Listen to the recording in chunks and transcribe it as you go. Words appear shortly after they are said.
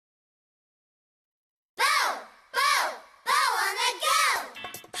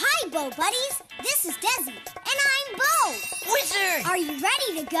Bo Buddies. This is Dezzy, and I'm Bo. Wizard! Are you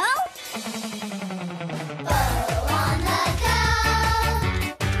ready to go?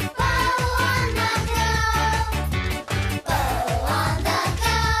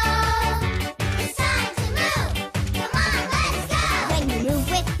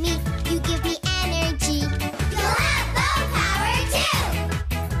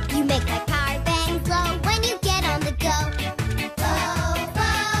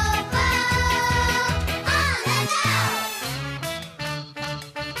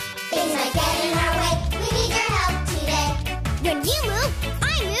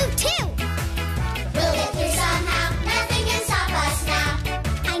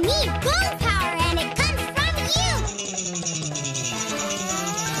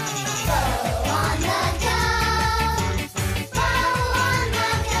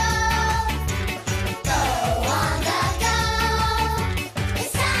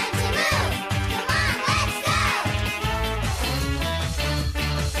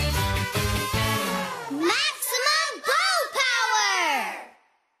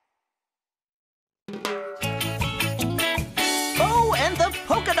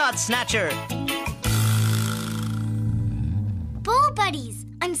 Snatcher. Bo Buddies,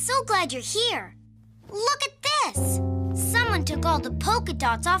 I'm so glad you're here. Look at this. Someone took all the polka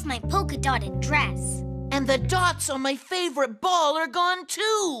dots off my polka dotted dress. And the dots on my favorite ball are gone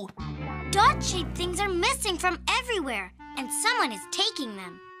too. Dot-shaped things are missing from everywhere, and someone is taking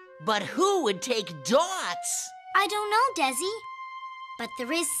them. But who would take dots? I don't know, Dezzy. But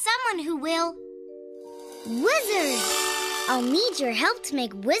there is someone who will. Wizard! I'll need your help to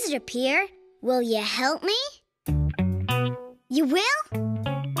make Wizard appear. Will you help me? You will?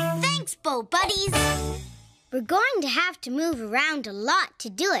 Thanks, Bo Buddies. We're going to have to move around a lot to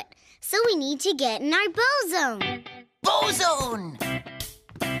do it, so we need to get in our Bo Zone. Bo Zone!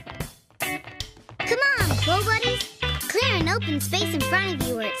 Come on, Bo Buddies. Clear an open space in front of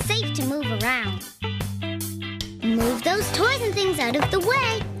you where it's safe to move around. Move those toys and things out of the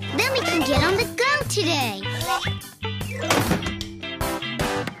way. Then we can get on the go today.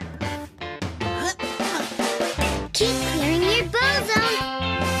 Keep clearing your Bo Zone.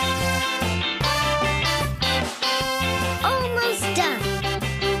 Almost done.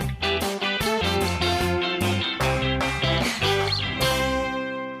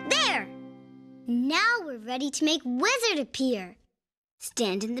 There! Now we're ready to make Wizard appear.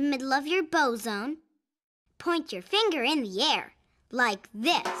 Stand in the middle of your Bo Zone. Point your finger in the air, like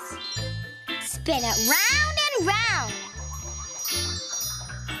this. Spin it round and round.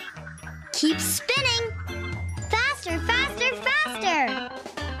 Keep spinning. Faster, faster, faster.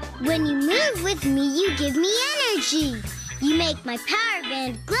 When you move with me, you give me energy. You make my power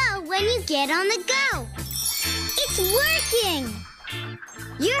band glow when you get on the go. It's working.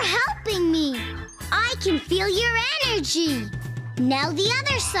 You're helping me. I can feel your energy. Now the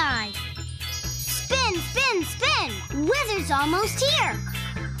other side. Spin, spin, spin. Wizard's almost here.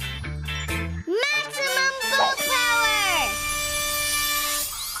 Maximum Bo Power!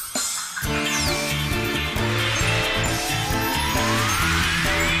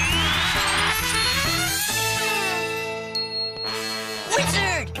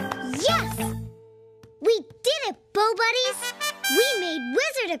 Wizard! Yes! We did it, Bo Buddies! We made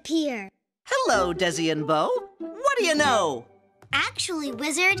Wizard appear. Hello, Dezzy and Bo. What do you know? Actually,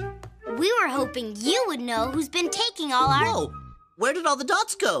 Wizard, we were hoping you would know who's been taking all our... Whoa! Where did all the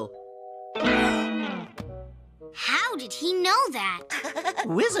dots go? How did he know that?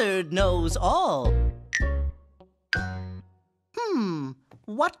 Wizard knows all.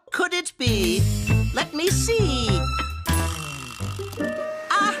 What could it be? Let me see.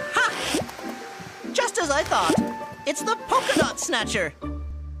 Aha! Just as I thought. It's the polka dot snatcher.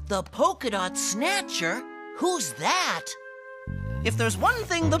 The polka dot snatcher? Who's that? If there's one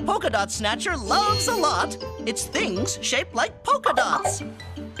thing the polka dot snatcher loves a lot, it's things shaped like polka dots.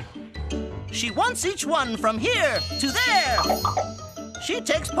 She wants each one from here to there. She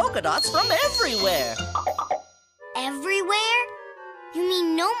takes polka dots from everywhere. Everywhere? You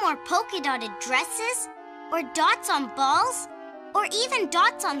mean no more polka dotted dresses? Or dots on balls? Or even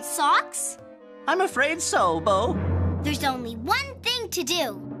dots on socks? I'm afraid so, Bo. There's only one thing to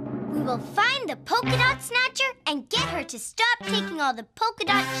do. We will find the polka dot snatcher and get her to stop taking all the polka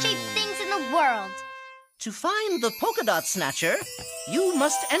dot shaped things in the world. To find the polka dot snatcher, you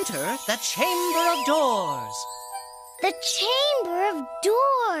must enter the Chamber of Doors. The Chamber of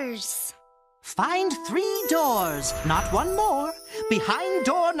Doors. Find 3 doors, not one more. Behind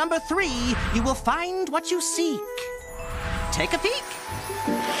door number 3, you will find what you seek. Take a peek.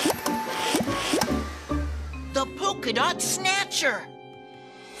 The polka dot snatcher.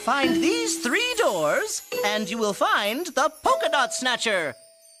 Find these 3 doors, and you will find the polka dot snatcher.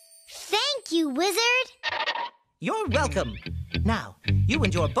 Thank you, Wizard. You're welcome. Now, you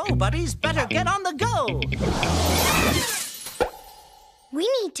and your bow buddies better get on the go. We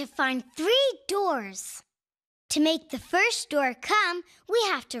need to find 3 doors. To make the first door come, we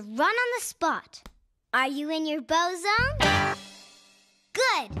have to run on the spot. Are you in your bow zone?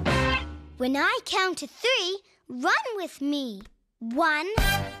 Good. When I count to 3, run with me. 1,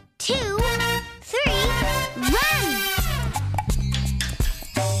 2, 3, run!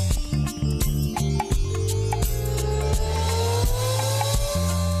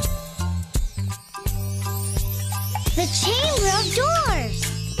 The Chamber of Doors!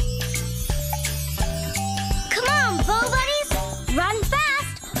 Come on, bow buddies! Run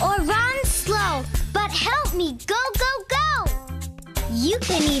fast or run slow, but help me go, go, go! You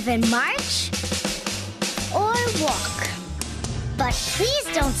can even march or walk, but please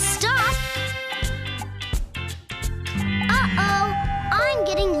don't stop. Uh-oh, I'm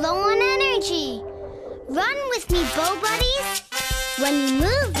getting low on energy. Run with me, bow buddies. When you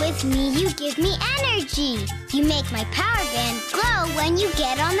move with me, you give me energy. You make my power band glow when you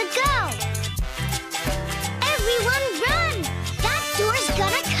get on the go. Everyone run! That door's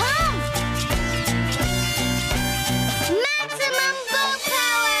gonna come! Maximum bow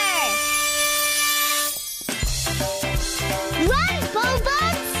power! Run, bow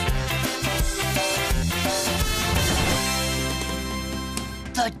buds!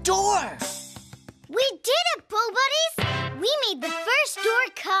 The door! We did it, bow buddies! We made the first door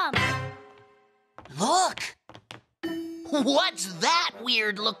come. Look! What's that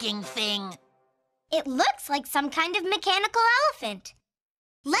weird-looking thing? It looks like some kind of mechanical elephant.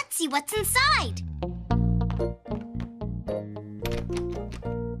 Let's see what's inside.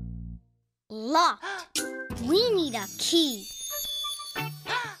 Locked. We need a key.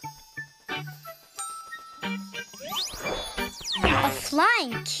 A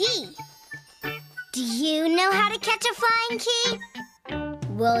flying key. Do you know how to catch a flying key?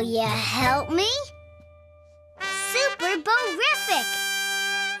 Will you help me? Super bowrific!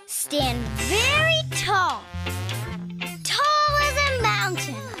 Stand very tall. Tall as a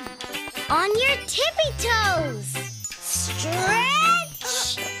mountain. On your tippy toes.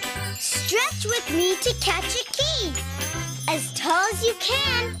 Stretch! Stretch with me to catch a key. As tall as you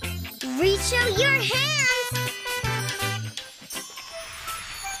can. Reach out your hands.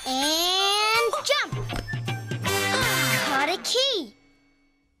 And jump. Caught a key.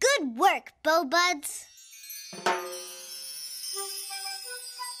 Good work, bow buds.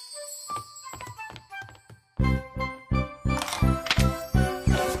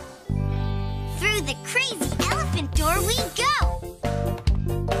 Through the crazy elephant door we go.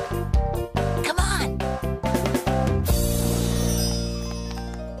 Come on!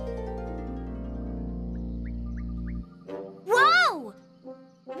 Whoa!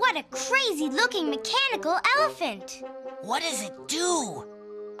 What a crazy-looking mechanical elephant. What does it do?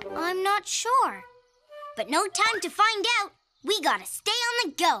 I'm not sure. But no time to find out. We gotta stay on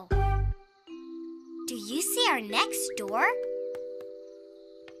the go. Do you see our next door?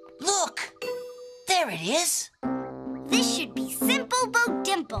 Look! There it is! This should be Simple Bo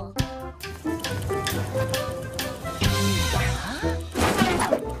Dimple.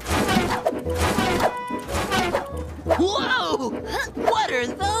 Whoa! What are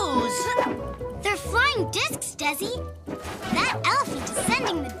those? They're flying discs, Dezzy. That elephant is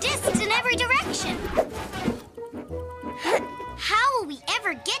sending the discs in every direction. How will we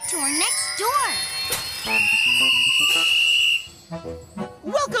ever get to our next door?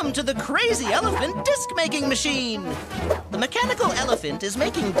 Welcome to the Crazy Elephant Disc-Making Machine. The mechanical elephant is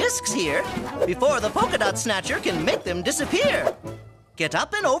making discs here before the polka dot snatcher can make them disappear. Get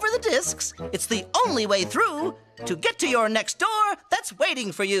up and over the discs. It's the only way through to get to your next door that's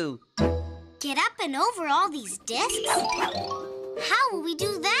waiting for you. Get up and over all these discs? How will we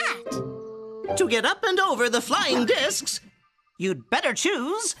do that? To get up and over the flying discs, you'd better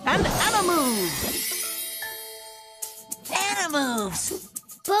choose an Animove. Animoves!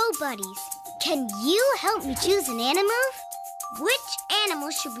 Bow buddies, can you help me choose an Animove? Which animal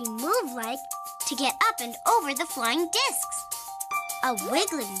should we move like to get up and over the flying discs? A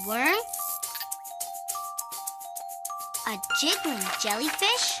wiggling worm? A jiggling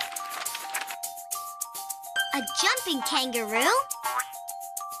jellyfish? A jumping kangaroo?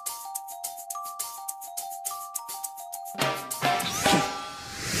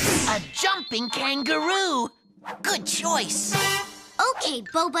 A jumping kangaroo! Good choice! Okay,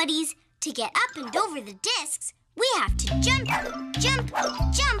 bow buddies, to get up and over the discs, we have to jump, jump,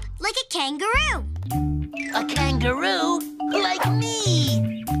 jump like a kangaroo. A kangaroo? Like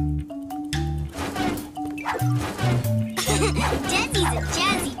me!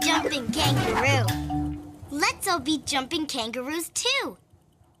 Jazzy jumping kangaroo. Let's all be jumping kangaroos too.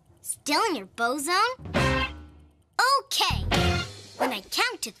 Still in your bow zone? Okay. When I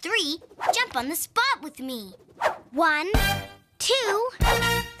count to 3, jump on the spot with me. 1, 2,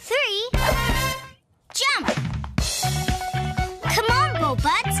 3, jump! Come on, Bow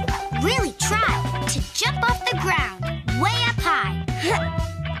Buds. Really try to jump off the ground, way up high.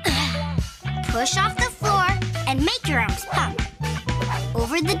 Push off the floor and make your arms pump.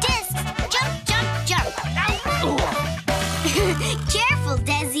 Over the discs, jump, jump, jump. Careful,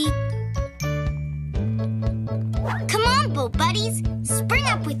 Dezzy. Come on, Bow Buddies. Spring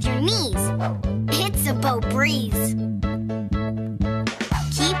up with your knees. It's a bow breeze.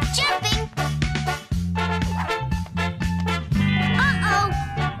 Keep jumping. Uh-oh.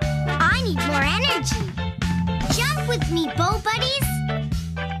 I need more energy. Jump with me, Bow Buddies.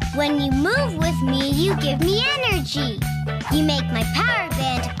 When you move with me, you give me energy. You make my power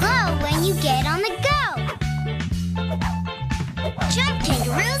band glow when you get on the go. Jump,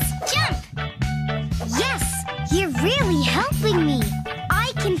 kangaroos, jump! Yes, you're really helping me.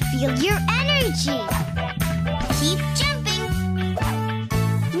 I can feel your energy. Keep jumping.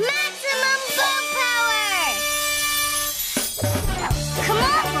 Maximum bow power! Come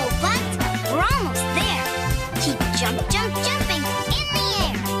on, Bow Buds. We're almost there. Keep jump, jump, jumping in the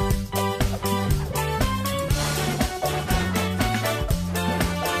air.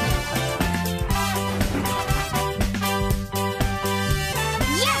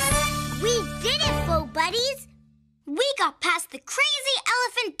 Yes, we did it, Bow Buddies. We got past the crazy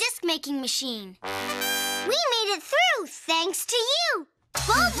elephant disc-making machine. We made it through thanks to you.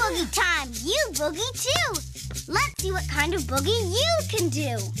 Bow boogie time. You boogie too. Let's see what kind of boogie you can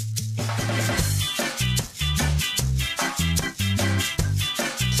do.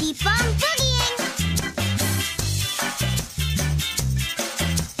 Keep on boogieing.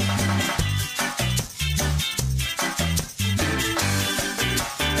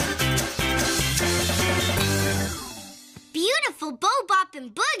 Beautiful bow bop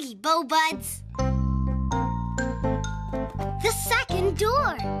and boogie, Bow Buds. The second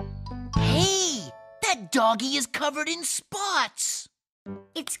door. Hey, that doggy is covered in spots.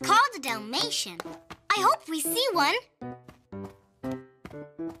 It's called a Dalmatian. I hope we see one.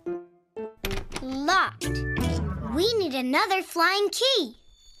 Locked. We need another flying key.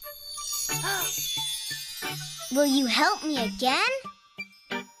 Will you help me again?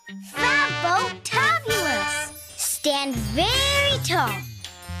 Fab-bo-tabulous. Stand very tall.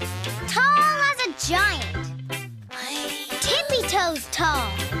 Tall as a giant. Tippy-toes tall.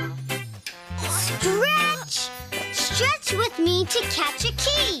 Stretch. Stretch with me to catch a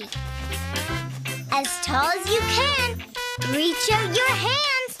key. As tall as you can. Reach out your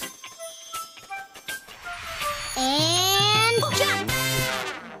hands. And jump.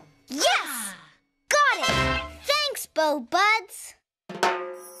 Yes! Got it! Thanks, Bow Buds.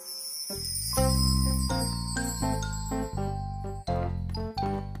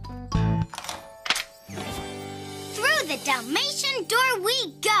 Through the Dalmatian door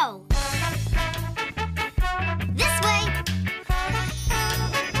we go. This way.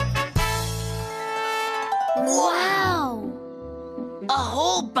 Wow! A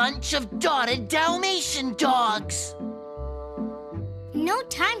whole bunch of dotted Dalmatian dogs. No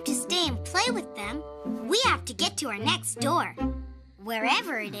time to stay and play with them. We have to get to our next door.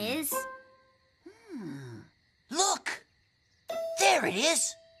 Wherever it is. Look, there it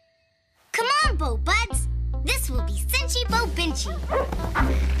is. Come on, Bow Buds. This will be Cinchy Bo Binchy.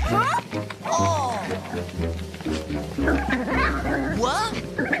 Huh? Oh. What?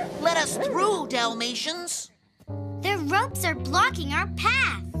 Let us through, Dalmatians. The ropes are blocking our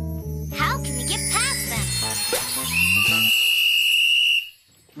path. How can we get past them?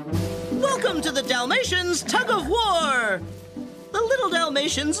 Welcome to the Dalmatians Tug of War! The little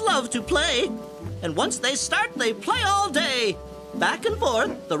Dalmatians love to play. And once they start, they play all day. Back and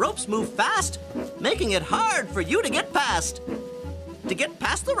forth, the ropes move fast, making it hard for you to get past. To get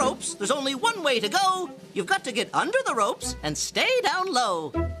past the ropes, there's only one way to go. You've got to get under the ropes and stay down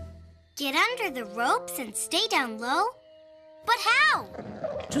low. Get under the ropes and stay down low? But how?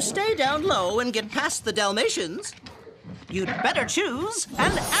 To stay down low and get past the Dalmatians, you'd better choose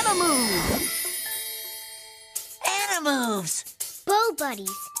an Animove. Animoves. Bow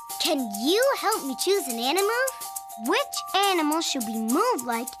Buddies, can you help me choose an Animove? Which animal should we move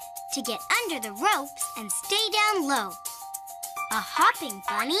like to get under the ropes and stay down low? A hopping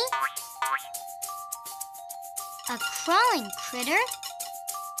bunny? A crawling critter?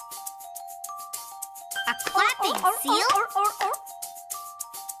 A clapping seal?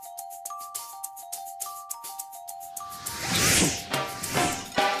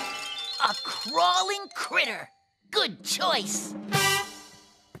 crawling critter. Good choice.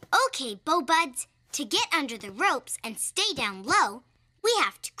 Okay, Bo-Buds, to get under the ropes and stay down low, we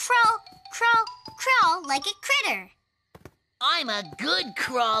have to crawl, crawl, crawl like a critter. I'm a good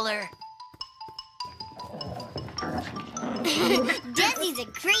crawler. Dezzy's a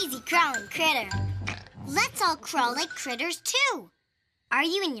crazy crawling critter. Let's all crawl like critters, too. Are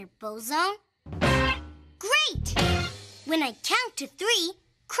you in your bow zone? Great! When I count to 3,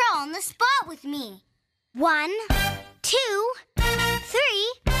 crawl on the spot with me. 1, 2, 3,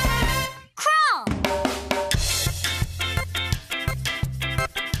 crawl!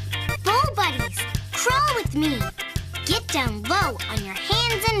 Bow buddies, crawl with me. Get down low on your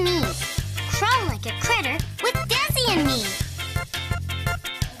hands and knees. Crawl like a critter with Dezzy and me.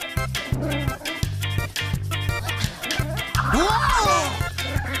 Whoa!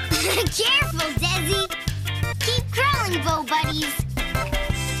 Careful, Dezzy. Keep crawling, Bow buddies.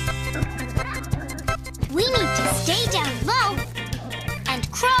 We need to stay down low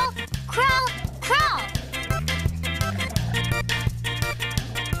and crawl, crawl, crawl.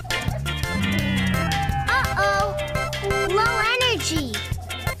 Uh-oh, low energy.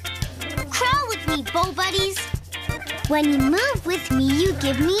 Crawl with me, Bow buddies. When you move with me, you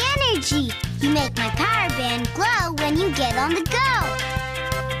give me energy. You make my power band glow when you get on the go.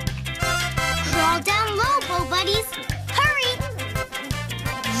 Crawl down low, Bow buddies. Hurry!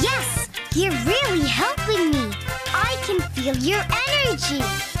 Yes, you're really helping me. I can feel your energy.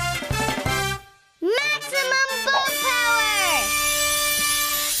 Maximum bow power!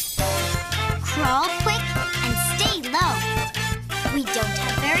 Crawl quick and stay low. We don't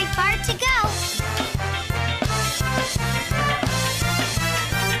have very far to go.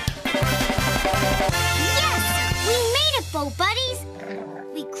 Yes! We made it, Bow buddies!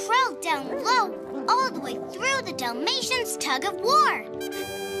 We crawled down low all the way through the Dalmatians' tug of war.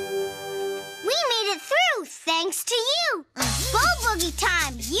 We made it through thanks to you. Bow boogie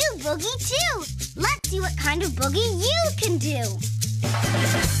time! You boogie too! Let's see what kind of boogie you can do.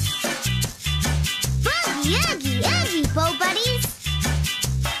 Boogie, oogie, oogie, Bow buddies!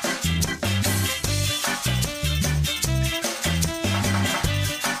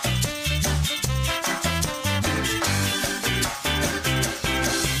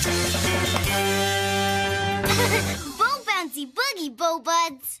 Bow bouncy boogie, Bow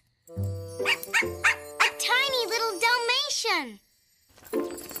buds! A tiny little Dalmatian!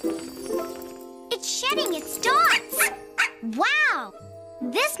 It's shedding its dots! Wow!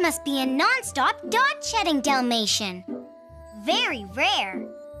 This must be a non-stop dot-shedding Dalmatian. Very rare.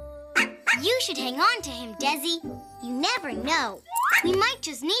 You should hang on to him, Dezzy. You never know. We might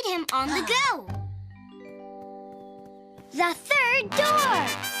just need him on the go. The third door!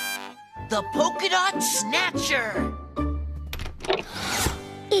 The polka dot snatcher.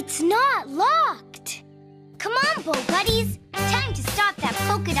 It's not locked. Come on, Bow buddies. Time to stop that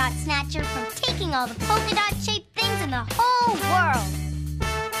polka dot snatcher from taking all the polka dot shaped things in the whole world.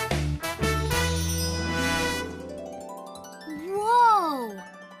 Whoa!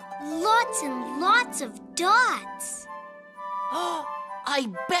 Lots and lots of dots. Oh, I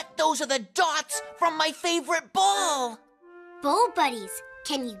bet those are the dots from my favorite ball. Bow buddies,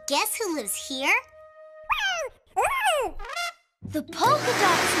 can you guess who lives here? The polka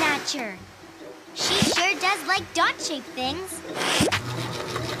dot snatcher. She sure does like dot-shaped things.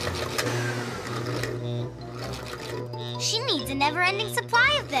 She needs a never-ending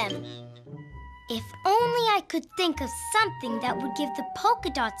supply of them. If only I could think of something that would give the polka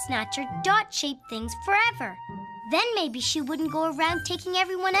dot snatcher dot-shaped things forever. Then maybe she wouldn't go around taking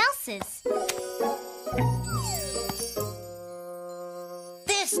everyone else's.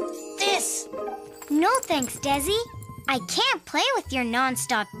 This. No thanks, Dezzy. I can't play with your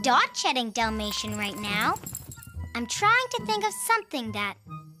non-stop dot-shedding Dalmatian right now. I'm trying to think of something that...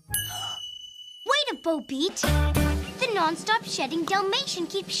 Wait a Bo Beat! The non-stop shedding Dalmatian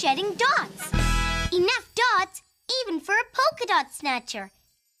keeps shedding dots. Enough dots even for a polka dot snatcher.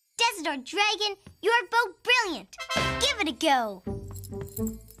 Dezadore Dragon, you're both brilliant. Give it a go.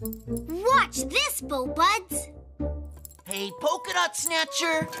 Watch this, Bow buds. Hey, polka dot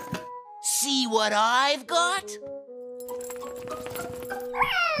snatcher. See what I've got?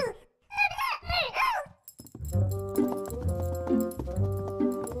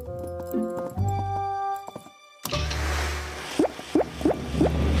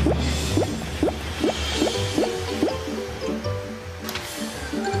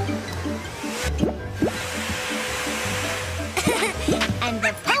 And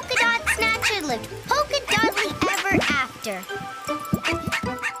the polka dot snatcher lived polka dotly ever after.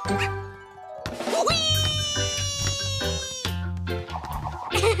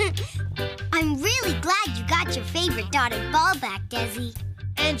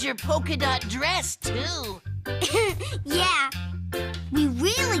 And your polka dot dress, too. Yeah. We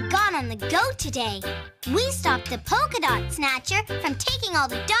really got on the go today. We stopped the polka dot snatcher from taking all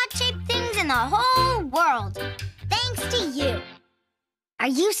the dot-shaped things in the whole world. Thanks to you. Are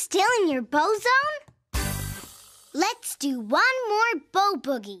you still in your bow zone? Let's do one more bow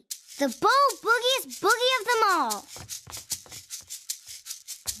boogie. The bow boogiest boogie of them all.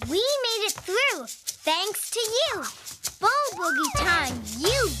 We made it through, thanks to you. Bow boogie time,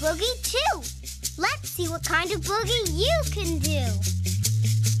 you boogie too. Let's see what kind of boogie you can do.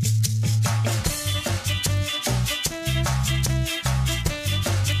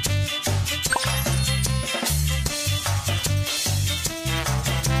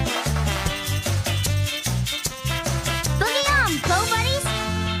 Boogie on, bow buddies.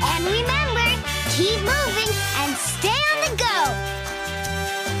 And remember, keep moving and stay on the go.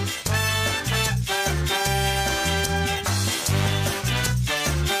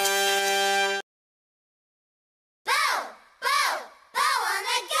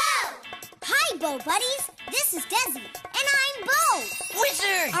 Bow buddies, this is Dezzy, and I'm Bo.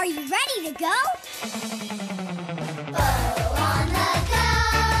 Wizard! Are you ready to go?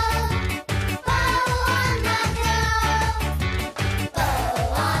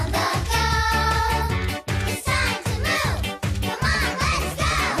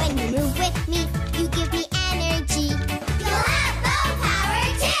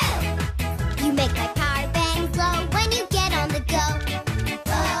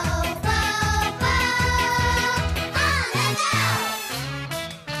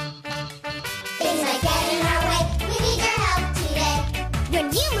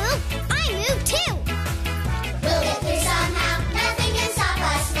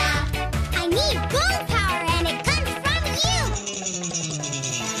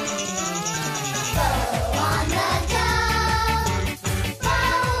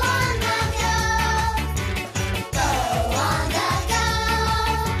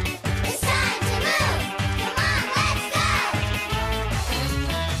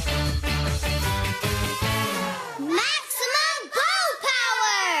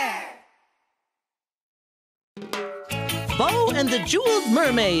 Bo and the Jeweled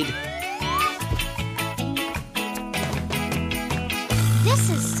Mermaid. This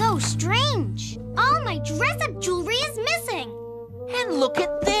is so strange. All my dress-up jewelry is missing. And look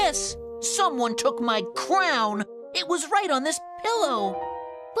at this. Someone took my crown. It was right on this pillow.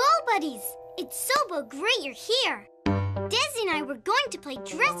 Bow buddies, it's so great you're here. Dezzy and I were going to play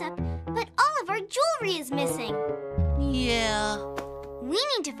dress-up, but all of our jewelry is missing. Yeah. We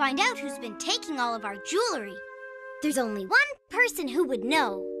need to find out who's been taking all of our jewelry. There's only one person who would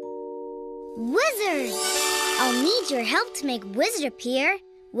know. Wizard! I'll need your help to make Wizard appear.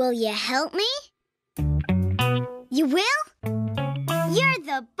 Will you help me? You will? You're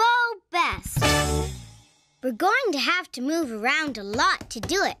the bow best. We're going to have to move around a lot to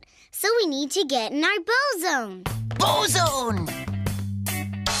do it, so we need to get in our bow zone. Bow zone!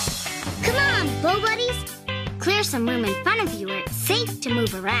 Come on, bow buddies. Clear some room in front of you where it's safe to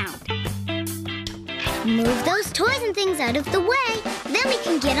move around. Move those toys and things out of the way, then we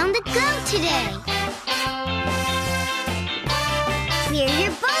can get on the go today. Clear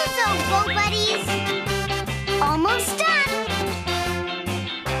your bow zone, bow buddies. Almost done.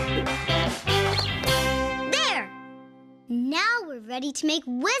 There. Now we're ready to make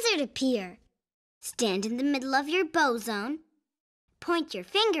Wizard appear. Stand in the middle of your bow zone. Point your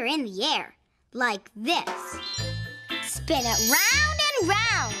finger in the air, like this. Spin it round and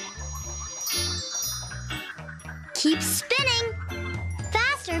round. Keep spinning.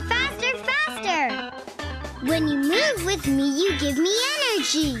 Faster, faster, faster. When you move with me, you give me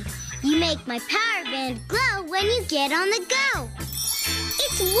energy. You make my power band glow when you get on the go.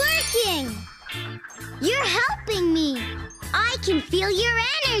 It's working. You're helping me. I can feel your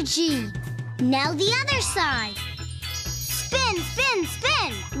energy. Now the other side. Spin, spin,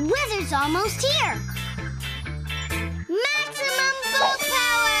 spin. Wizard's almost here. Maximum bow power.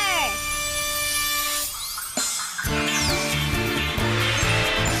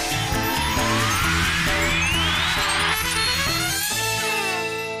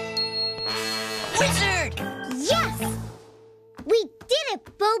 Wizard! Yes! We did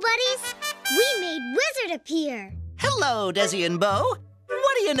it, bow buddies. We made Wizard appear. Hello, Dezzy and Bo.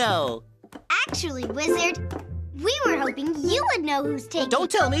 What do you know? Actually, Wizard, we were hoping you would know who's taking... Don't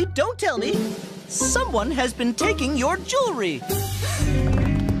tell me, don't tell me. Someone has been taking your jewelry.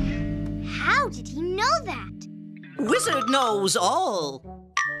 How did he know that? Wizard knows all.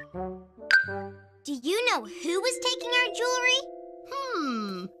 Do you know who was taking our jewelry?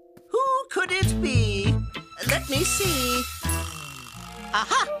 Who could it be? Let me see.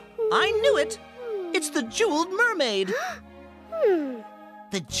 Aha! I knew it! It's the Jeweled Mermaid!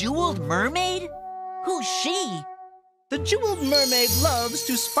 The Jeweled Mermaid? Who's she? The Jeweled Mermaid loves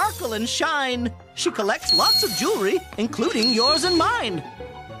to sparkle and shine. She collects lots of jewelry, including yours and mine.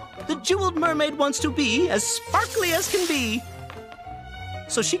 The Jeweled Mermaid wants to be as sparkly as can be,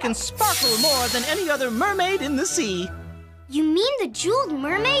 so she can sparkle more than any other mermaid in the sea. You mean the Jeweled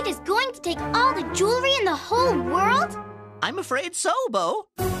Mermaid is going to take all the jewelry in the whole world? I'm afraid so, Bo.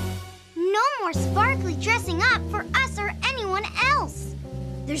 No more sparkly dressing up for us or anyone else.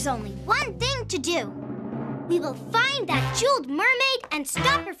 There's only one thing to do. We will find that Jeweled Mermaid and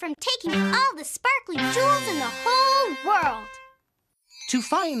stop her from taking all the sparkly jewels in the whole world. To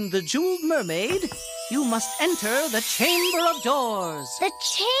find the Jeweled Mermaid, you must enter the Chamber of Doors. The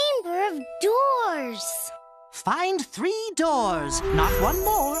Chamber of Doors. Find 3 doors, not one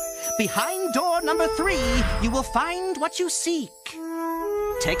more. Behind door number 3, you will find what you seek.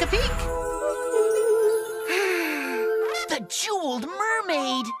 Take a peek. The Jeweled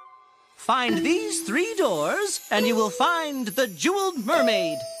Mermaid! Find these 3 doors, and you will find the Jeweled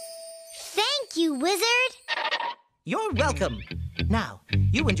Mermaid. Thank you, Wizard. You're welcome. Now,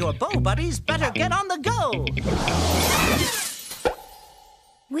 you and your bow buddies better get on the go.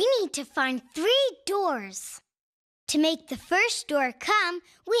 We need to find 3 doors. To make the first door come,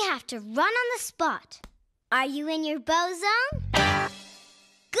 we have to run on the spot. Are you in your bow zone?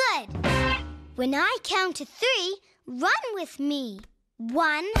 Good. When I count to 3, run with me.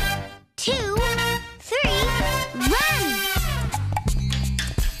 1, 2, 3, run!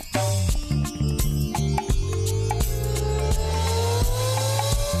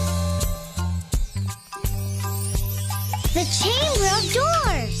 The Chamber of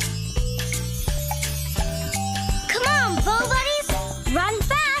Doors! Come on, bow buddies! Run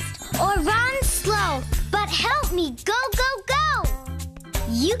fast or run slow, but help me go, go, go!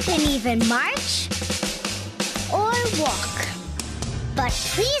 You can even march or walk, but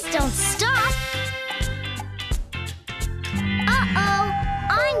please don't stop. Uh-oh,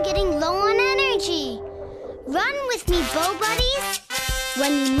 I'm getting low on energy. Run with me, bow buddies.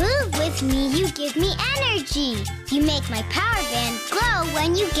 When you move with me, you give me energy. You make my power band glow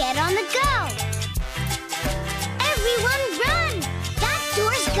when you get on the go. Everyone run! That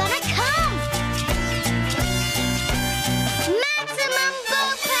door's gonna come! Maximum bow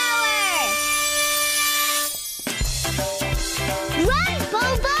power! Run,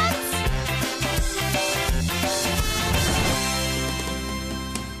 bow bugs!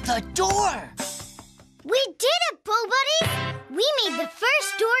 The door! We did it, bow buddies! We made the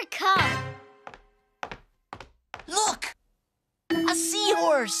first door come. Look! A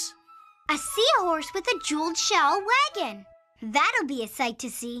seahorse! A seahorse with a jeweled shell wagon. That'll be a sight to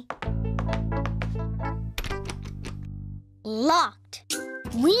see. Locked.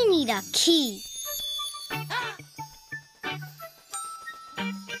 We need a key.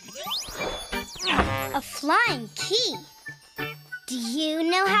 A flying key. Do you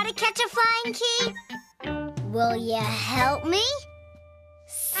know how to catch a flying key? Will you help me?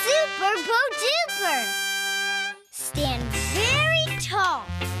 Super Bo-Duper! Stand very tall.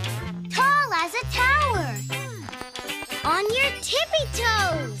 Tall as a tower. On your tippy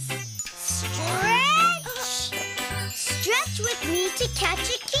toes. Stretch! Stretch with me to catch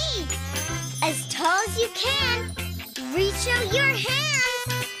a key. As tall as you can. Reach out your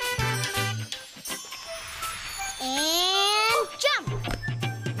hands. And jump!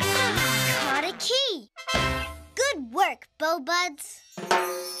 Caught a key. Good work, bow buds.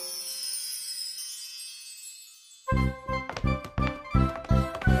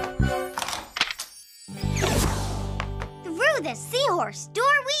 Through the seahorse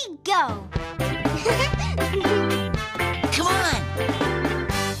door we go. Come on!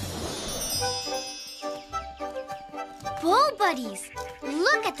 Bow buddies,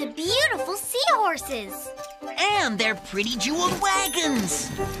 look at the beautiful seahorses. And their pretty jeweled wagons!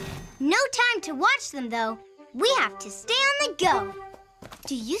 No time to watch them, though. We have to stay on the go.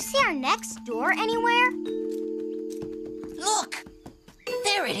 Do you see our next door anywhere? Look!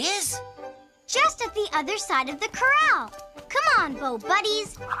 There it is! Just at the other side of the corral. Come on, bow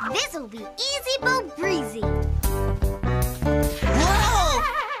buddies. This'll be easy, bow breezy. Whoa!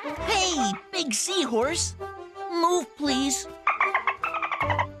 Hey, big seahorse! Move, please.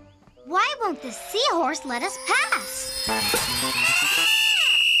 Why won't the seahorse let us pass?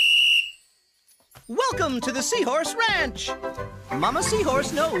 Welcome to the Seahorse Ranch. Mama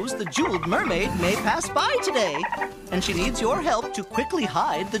Seahorse knows the Jeweled Mermaid may pass by today, and she needs your help to quickly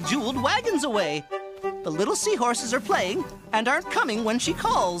hide the jeweled wagons away. The little seahorses are playing and aren't coming when she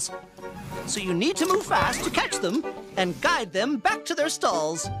calls. So you need to move fast to catch them and guide them back to their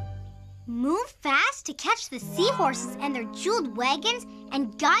stalls. Move fast to catch the seahorses and their jeweled wagons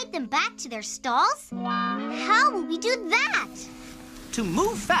and guide them back to their stalls? How will we do that? To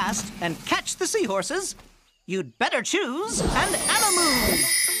move fast and catch the seahorses, you'd better choose an Animove.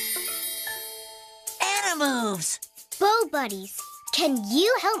 Animoves! Bow Buddies, can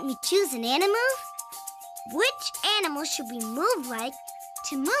you help me choose an Animove? Which animal should we move like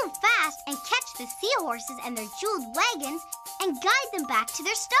to move fast and catch the seahorses and their jeweled wagons and guide them back to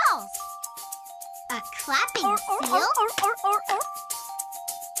their stalls? A clapping seal?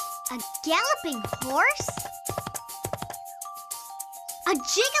 A galloping horse? A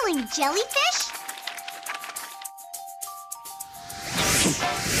jiggling jellyfish?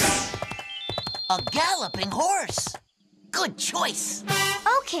 A galloping horse! Good choice!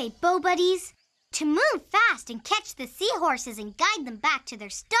 Okay, Bow Buddies. To move fast and catch the seahorses and guide them back to their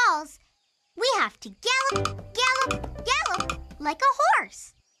stalls, we have to gallop, gallop, gallop like a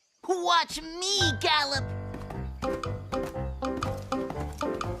horse. Watch me gallop!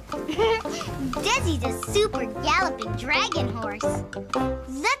 Dezzy's a super galloping dragon horse.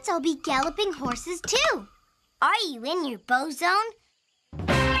 Let's all be galloping horses too. Are you in your bow zone?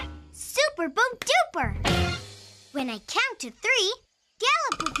 Super Bow Duper! When I count to 3,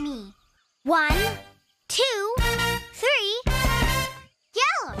 gallop with me. 1, 2, 3,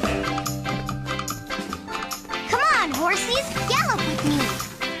 gallop! Come on, horsies, gallop with me.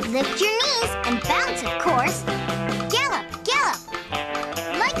 Lift your knees and bounce, of course. Gallop, gallop,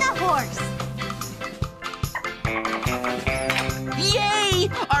 like a horse. Yay!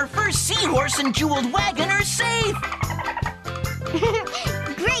 Our first seahorse and jeweled wagon are safe!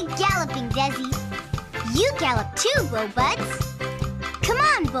 Great galloping, Dezzy. You gallop too, Bow Buds. Come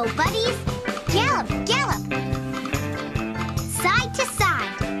on, Bow Buddies. Gallop, gallop. Side to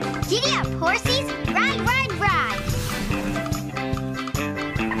side. Giddy up, horsies. Ride, ride, ride.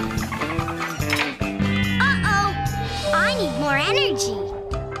 Uh-oh. I need more energy.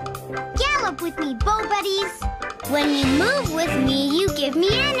 Gallop with me, Bow Buddies. When you move with me, you give me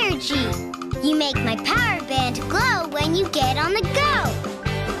energy. You make my power band glow when you get on the go.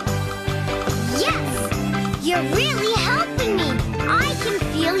 Yes! You're really helping me. I can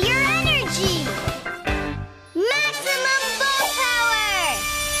feel your energy. Maximum bow power!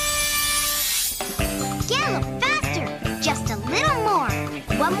 Gallop faster, just a little more.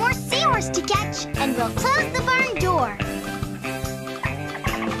 One more seahorse to catch, and we'll close the barn door.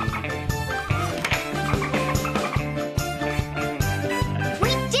 We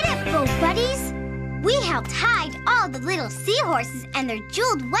did it, Bow Buddies! We helped hide all the little seahorses and their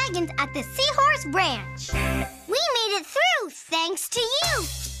jeweled wagons at the Seahorse Ranch. We made it through thanks to you.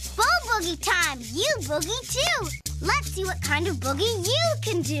 Bow boogie time, you boogie too. Let's see what kind of boogie you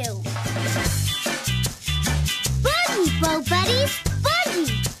can do. Boogie, Bow Buddies,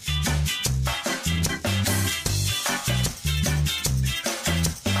 boogie.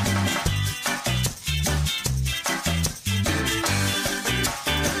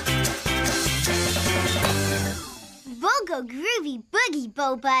 Go groovy boogie,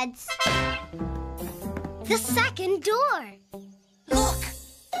 Bow Buds. The second door. Look!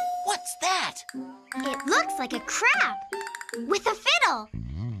 What's that? It looks like a crab with a fiddle.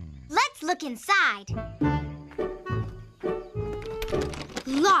 Let's look inside.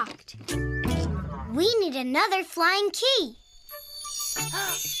 Locked. We need another flying key.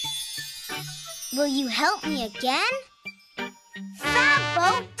 Will you help me again?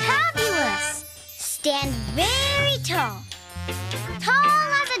 Fab-bo-tabulous. Stand very tall.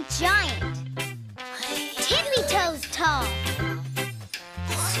 Tall as a giant. Tippy-toes tall.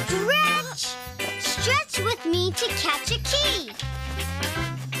 Stretch. Stretch with me to catch a key.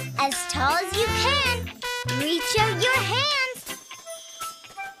 As tall as you can. Reach out your hands.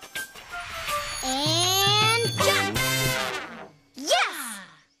 And jump. Yes!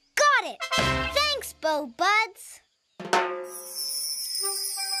 Got it. Thanks, Bow Buds.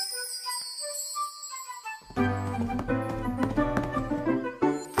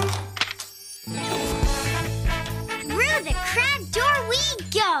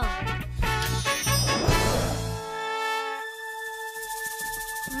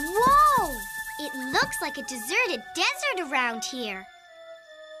 Looks like a deserted desert around here.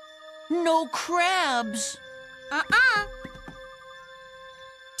 No crabs. Uh-uh.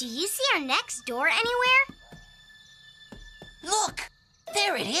 Do you see our next door anywhere? Look,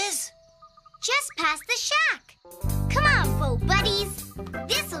 there it is. Just past the shack. Come on, Bow Buddies.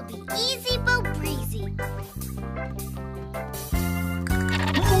 This'll be easy, Bow Breezy.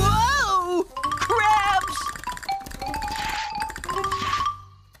 Whoa! Crabs!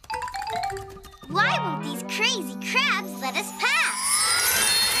 Why won't these crazy crabs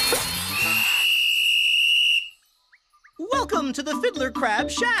Welcome to the Fiddler Crab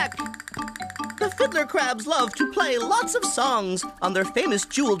Shack. The fiddler crabs love to play lots of songs. On their famous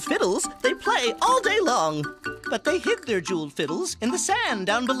jeweled fiddles, they play all day long. But they hid their jeweled fiddles in the sand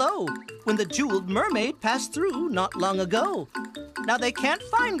down below when the Jeweled Mermaid passed through not long ago. Now they can't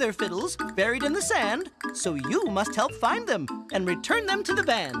find their fiddles buried in the sand, so you must help find them and return them to the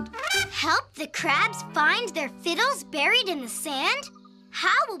band. Help the crabs find their fiddles buried in the sand?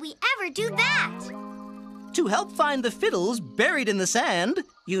 How will we ever do that? To help find the fiddles buried in the sand,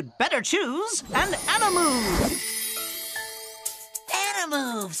 you'd better choose an Animove.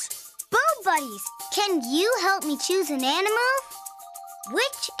 Animoves! Bo Buddies, can you help me choose an animove?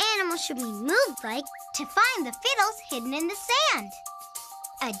 Which animal should we move like to find the fiddles hidden in the sand?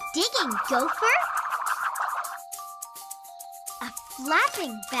 A digging gopher? A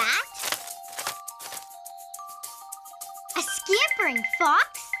flapping bat? A scampering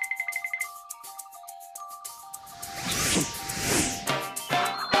fox?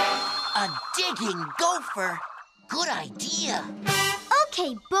 A digging gopher. Good idea.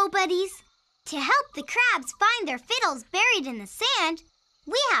 Okay, Bo Buddies. To help the crabs find their fiddles buried in the sand,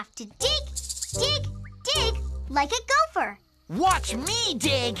 we have to dig, dig, dig like a gopher. Watch me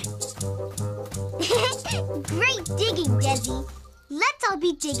dig. Great digging, Dezzy. Let's all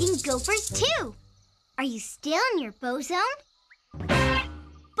be digging gophers too. Are you still in your bow zone?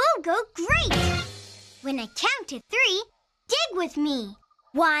 Bogo, great! When I count to 3, dig with me.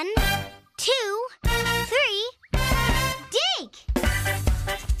 1, 2, 3, dig!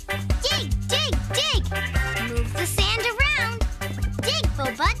 Dig, dig, dig! Move the sand around. Dig,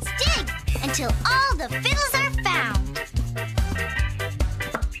 Bobuds, dig! Until all the fiddles are found.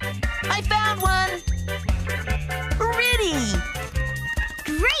 I found one. Ready.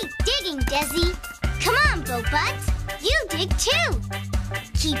 Great digging, Dezzy. Come on, Bobuds. You dig too.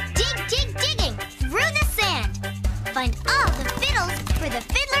 Keep digging through the sand. Find all the fiddles for the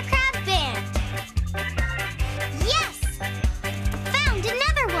Fiddler Crab Band. Yes! Found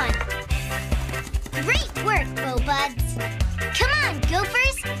another one. Great work, Bobuds. Come on,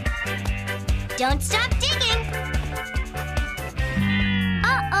 gophers. Don't stop digging.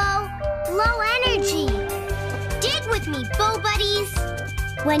 Uh-oh, low energy. Dig with me, Bo Buddies.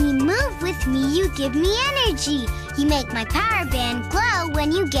 When you move with me, you give me energy. You make my power band glow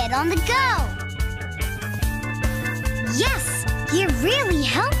when you get on the go. Yes, you're really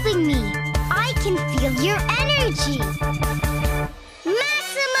helping me. I can feel your energy.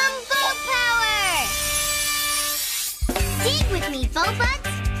 Maximum bow power! Dig with me, Bobuds.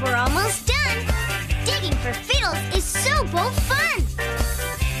 We're almost done. Digging for fiddles is so bow fun.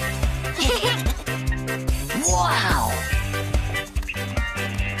 Wow!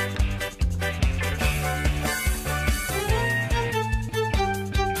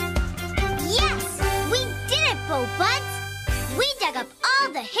 Buds, we dug up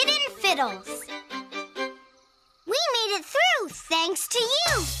all the hidden fiddles. We made it through thanks to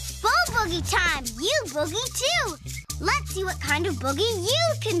you. Bow boogie time, you boogie too. Let's see what kind of boogie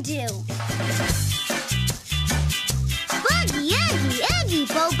you can do. Boogie, oogie, oogie,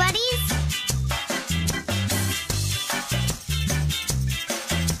 Bow Buddies.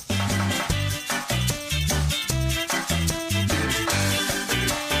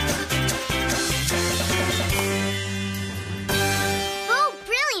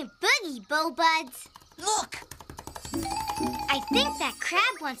 Bo Buds. Look! I think that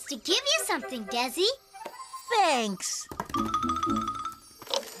crab wants to give you something, Dezzy. Thanks.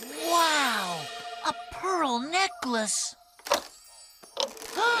 Wow! A pearl necklace.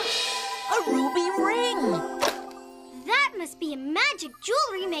 A ruby ring. That must be a magic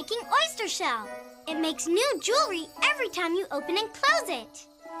jewelry making oyster shell. It makes new jewelry every time you open and close it.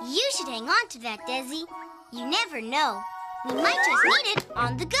 You should hang on to that, Dezzy. You never know. We might just need it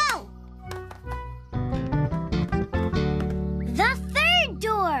on the go. The third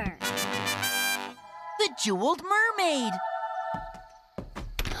door. The Jeweled Mermaid.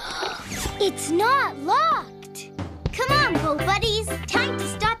 It's not locked. Come on, Bo Buddies. Time to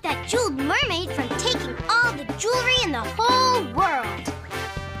stop that Jeweled Mermaid from taking all the jewelry in the whole world.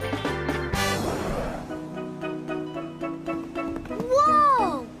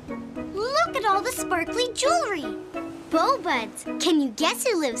 Whoa! Look at all the sparkly jewelry. Bo Buds, can you guess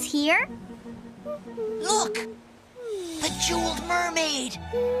who lives here? Look! The Jeweled Mermaid!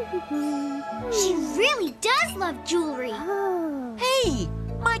 She really does love jewelry. Hey!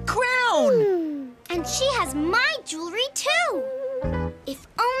 My crown! And she has my jewelry too. If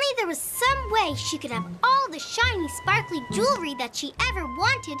only there was some way she could have all the shiny, sparkly jewelry that she ever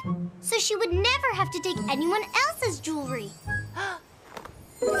wanted, so she would never have to take anyone else's jewelry.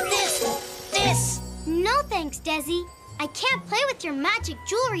 This! No thanks, Dezzy. I can't play with your magic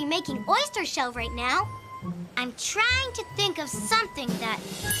jewelry making oyster shell right now. I'm trying to think of something that...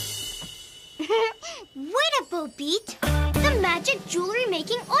 Wait a Bo Beat! The magic jewelry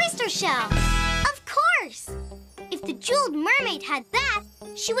making oyster shell! Of course! If the Jeweled Mermaid had that,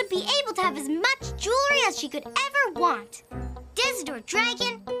 she would be able to have as much jewelry as she could ever want. Dezadore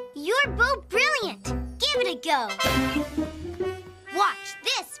Dragon, you're Bo Brilliant! Give it a go! Watch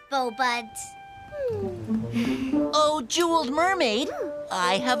this, Bo Buds! Oh, Jeweled Mermaid,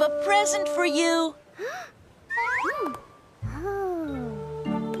 I have a present for you.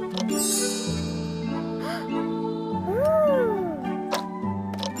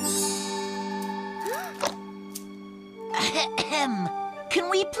 Ahem. Can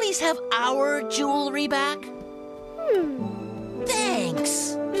we please have our jewelry back?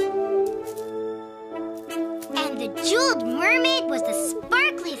 Thanks. And the Jeweled Mermaid was the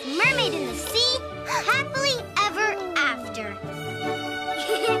sparkliest mermaid in the sea, happily ever after.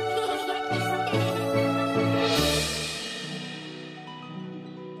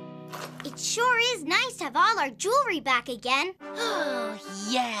 It sure is nice to have all our jewelry back again. Oh,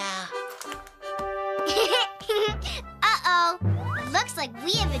 yeah. Uh-oh. Looks like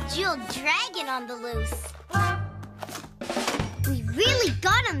we have a jeweled dragon on the loose. We really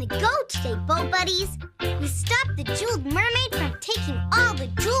got on the go today, Bo Buddies. We stopped the Jeweled Mermaid from taking all the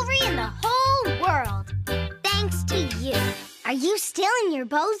jewelry in the whole world. Thanks to you. Are you still in your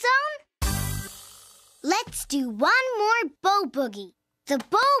bow zone? Let's do one more bow boogie. The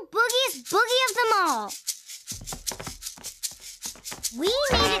bow boogiest boogie of them all. We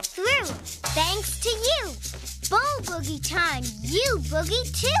made it through, thanks to you. Bow boogie time, you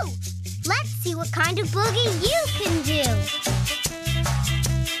boogie too. Let's see what kind of boogie you can do.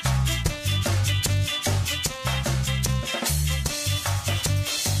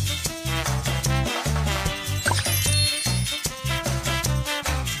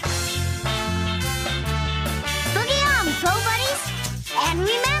 Boogie on, Bow Buddies. And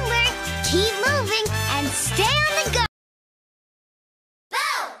remember, keep moving and stay on the go.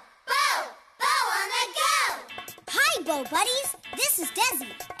 Hi, Bo Buddies. This is Dezzy,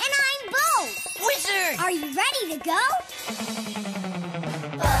 and I'm Bo. Wizard! Are you ready to go?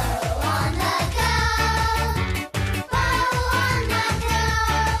 Bow on the go. Bow on the go.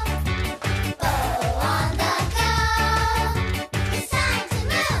 Bow on the go. It's time to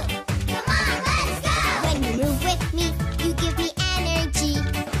move. Come on, let's go. When you move with me, you give me energy.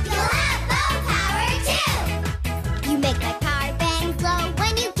 You'll have bow power too. You make my power band glow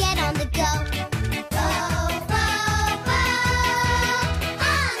when you get on the go.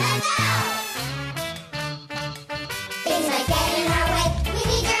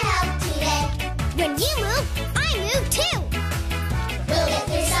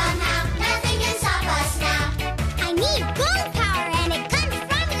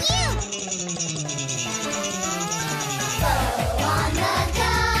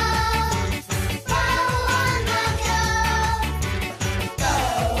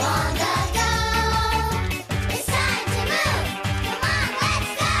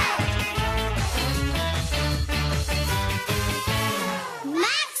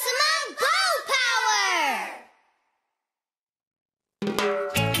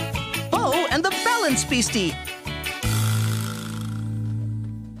 Beastie.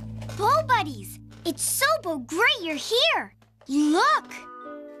 Bo Buddies, it's so great you're here. Look,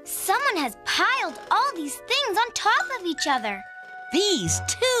 someone has piled all these things on top of each other. These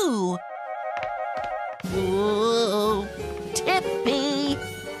two. Whoa, Tippy.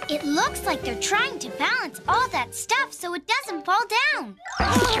 It looks like they're trying to balance all that stuff so it doesn't fall down.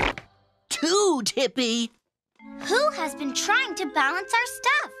 Two, Tippy. Who has been trying to balance our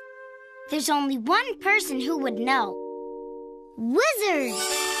stuff? There's only one person who would know. Wizard!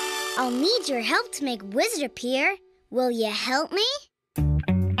 I'll need your help to make Wizard appear. Will you help me?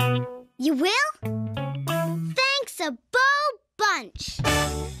 You will? Thanks a bunch.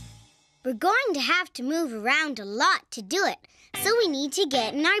 We're going to have to move around a lot to do it, so we need to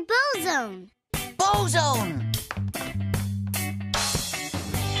get in our bow zone. Bow zone!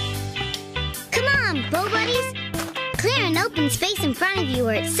 Come on, Bow Buddies. Clear an open space in front of you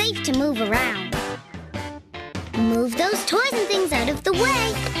where it's safe to move around. Move those toys and things out of the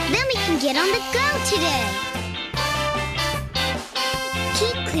way. Then we can get on the go today.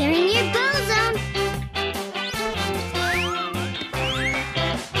 Keep clearing your bow zone.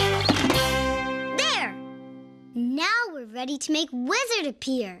 There! Now we're ready to make Wizard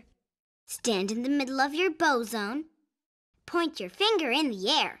appear. Stand in the middle of your bow zone. Point your finger in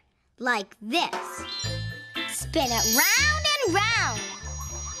the air, like this. Spin it round and round.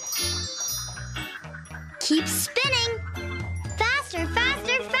 Keep spinning.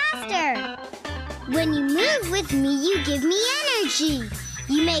 When you move with me, you give me energy.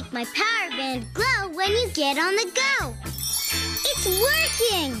 You make my power band glow when you get on the go. It's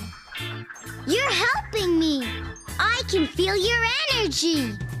working! You're helping me. I can feel your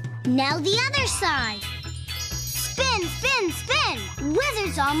energy. Now the other side. Spin, spin, spin.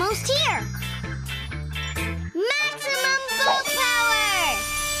 Wizard's almost here. Maximum bow power!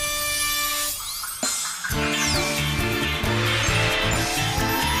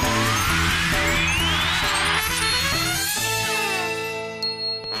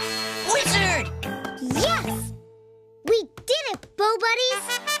 Wizard! Yes! We did it, Bow Buddies!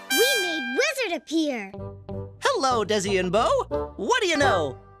 We made Wizard appear. Hello, Dezzy and Bo. What do you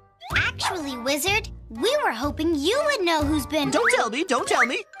know? Actually, Wizard, we were hoping you would know who's been... Don't tell me, don't tell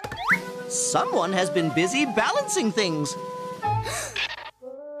me. Someone has been busy balancing things.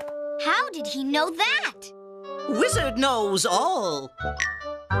 How did he know that? Wizard knows all.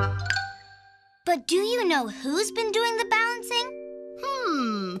 But do you know who's been doing the balancing?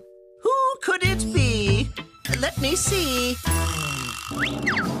 Who could it be? Let me see.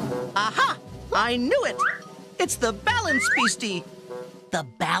 Aha! I knew it. It's the Balance Beastie. The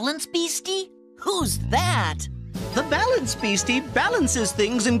Balance Beastie? Who's that? The Balance Beastie balances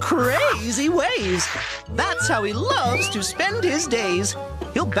things in crazy ways. That's how he loves to spend his days.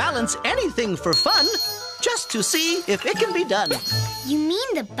 He'll balance anything for fun, just to see if it can be done. You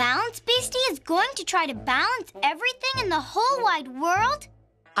mean the Balance Beastie is going to try to balance everything in the whole wide world?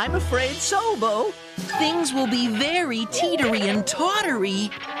 I'm afraid so, Bo. Things will be very teetery and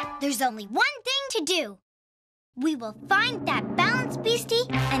tottery. There's only one thing to do. We will find that Balance Beastie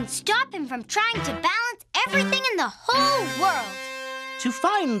and stop him from trying to balance everything in the whole world. To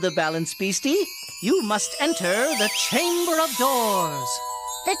find the Balance Beastie, you must enter the Chamber of Doors.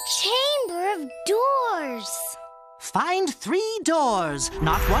 The Chamber of Doors. Find 3 doors,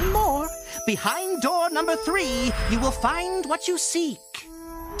 not one more. Behind door number 3, you will find what you seek.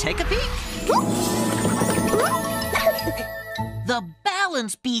 Take a peek. The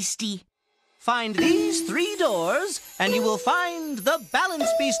Balance Beastie. Find these 3 doors, and you will find the Balance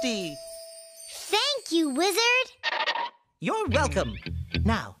Beastie. Thank you, Wizard. You're welcome.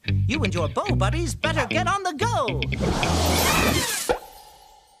 Now, you and your bow buddies better get on the go.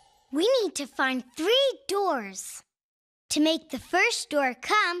 We need to find 3 doors. To make the first door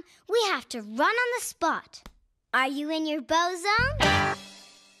come, we have to run on the spot. Are you in your bow zone?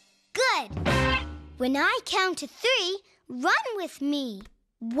 Good. When I count to 3, run with me.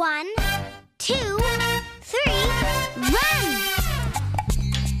 1, 2, 3, run!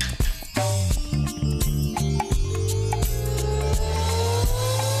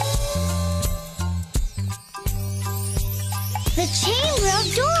 The Chamber of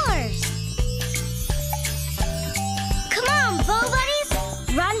Doors! Come on, Bow Buddies!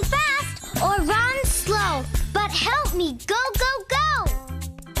 Run fast or run slow, but help me go, go, go!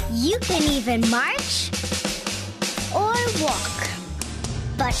 You can even march or walk,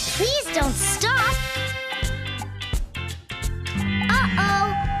 but please don't stop.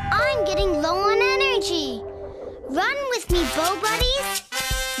 Uh-oh, I'm getting low on energy. Run with me, Bow Buddies.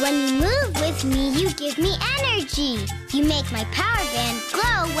 When you move with me, you give me energy. You make my power band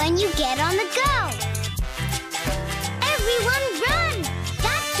glow when you get on the go. Everyone run!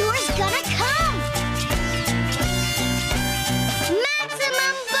 That door's gonna come!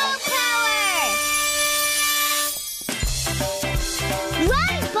 Maximum bow power!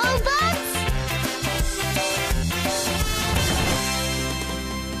 Run, Bowbugs!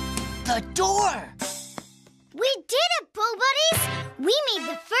 The door! We did it, Bow Buddies! We made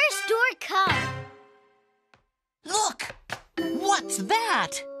the first door come. Look! What's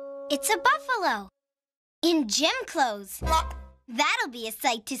that? It's a buffalo. In gym clothes. That'll be a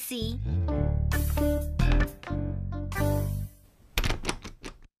sight to see.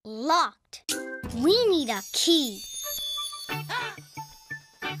 Locked. We need a key.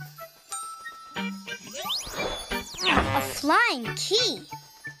 A flying key.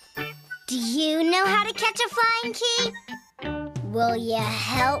 Do you know how to catch a flying key? Will you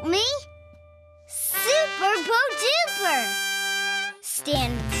help me? Super Bo-Duper!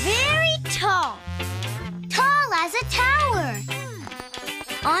 Stand very tall. Tall as a tower.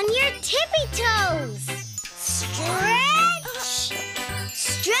 On your tippy toes. Stretch!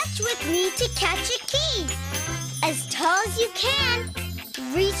 Stretch with me to catch a key. As tall as you can.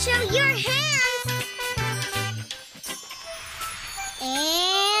 Reach out your hands.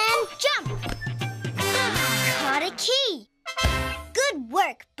 And jump. Caught a key. Good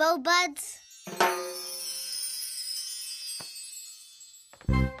work, Bow Buds.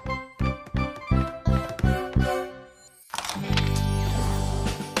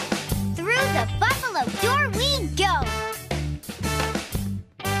 Through the buffalo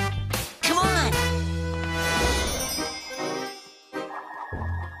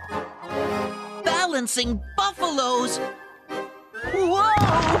balancing buffaloes.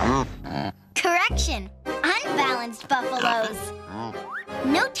 Whoa! Correction, unbalanced buffaloes.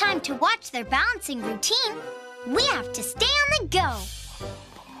 No time to watch their balancing routine. We have to stay on the go.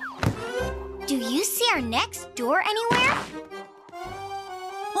 Do you see our next door anywhere?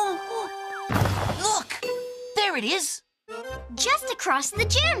 Look! There it is! Just across the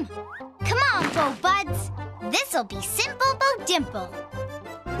gym. Come on, Bo Buds. This'll be simple Bo Dimple.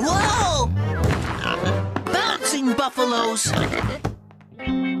 Whoa! Bouncing buffaloes!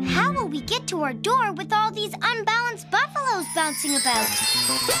 How will we get to our door with all these unbalanced buffaloes bouncing about?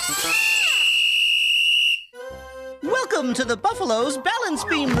 Welcome to the buffalo's balance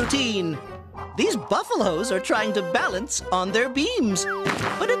beam routine. These buffaloes are trying to balance on their beams,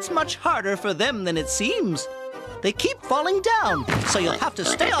 but it's much harder for them than it seems. They keep falling down, so you'll have to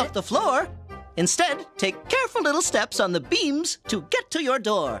stay off the floor. Instead, take careful little steps on the beams to get to your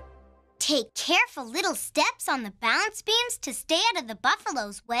door. Take careful little steps on the balance beams to stay out of the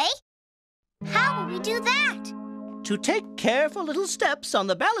buffalo's way? How will we do that? To take careful little steps on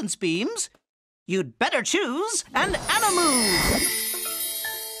the balance beams, you'd better choose an Animove.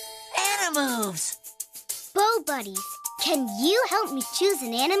 Animoves! Bo Buddies, can you help me choose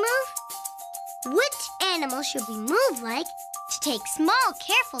an Animove? Which animal should we move like to take small,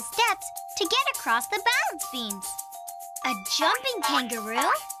 careful steps to get across the balance beams? A jumping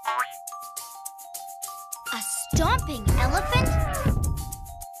kangaroo? A stomping elephant?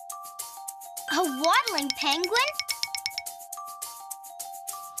 A waddling penguin?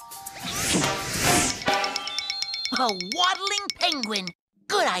 A waddling penguin!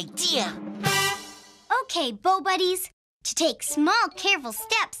 Good idea! Okay, Bo Buddies. To take small, careful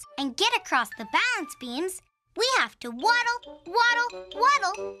steps and get across the balance beams, we have to waddle, waddle,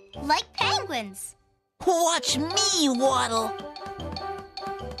 waddle like penguins. Watch me waddle!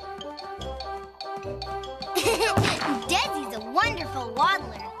 Dezzy's a wonderful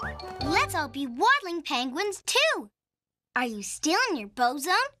waddler. Let's all be waddling penguins, too. Are you still in your bow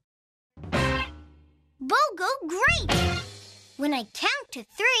zone? Bogo, great! When I count to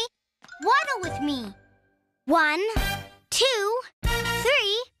 3, waddle with me. 1, 2,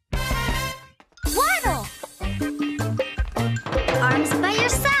 3, waddle! Arms by your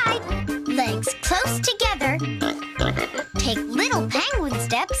side, legs close together. Take little penguin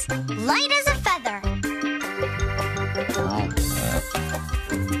steps, light as a feather.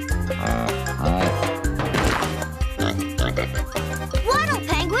 Waddle,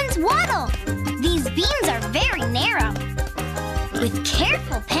 penguins, waddle! These beams are very narrow. With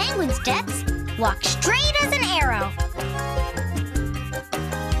careful penguin steps, walk straight as an arrow.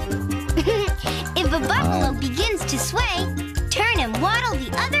 If a buffalo begins to sway, turn and waddle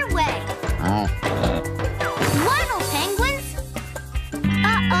the other way. Waddle, penguins!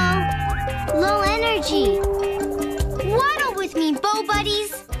 Uh-oh, low energy. Waddle with me, Bo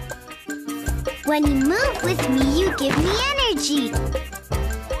Buddies. When you move with me, you give me energy.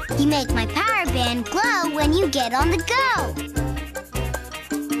 You make my power band glow when you get on the go.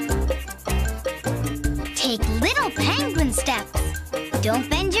 Take little penguin steps. Don't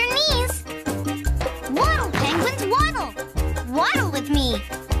bend your knees. Waddle, penguins, waddle. Waddle with me.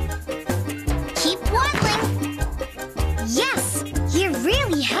 Keep waddling. Yes, you're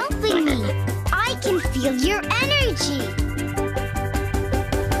really helping me. I can feel your energy.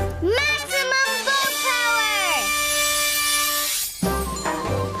 Maximum boat power!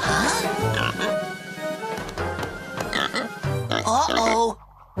 Uh-oh!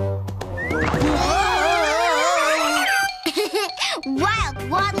 Wild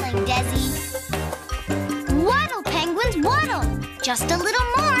waddling, Dezzy. Waddle, penguins, waddle. Just a little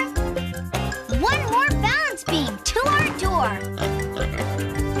more. One more balance beam to our door.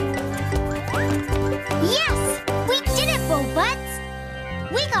 Yes, we did it, Bo Buds.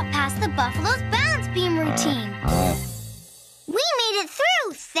 We got past the buffalo's balance beam routine. We made it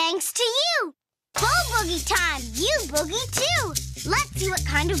through thanks to you. Bo Boogie time, you boogie too. Let's see what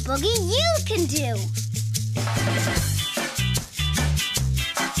kind of boogie you can do.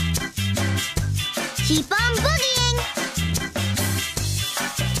 Keep on boogieing!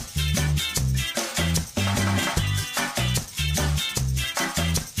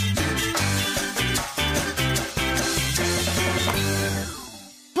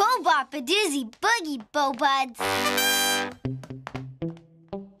 Bo-bop-a-dizzy boogie, Bo Buds.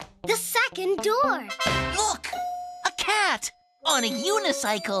 The second door. Look! A cat! On a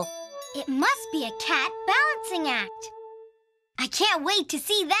unicycle! It must be a cat balancing act. I can't wait to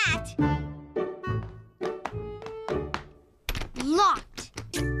see that. Locked.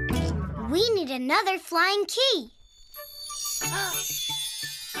 We need another flying key.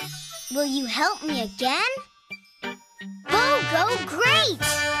 Will you help me again? Bo, go great!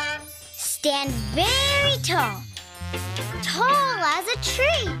 Stand very tall. Tall as a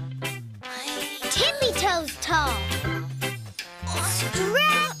tree. Tippy toes tall.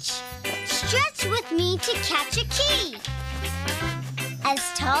 Stretch! Stretch with me to catch a key. As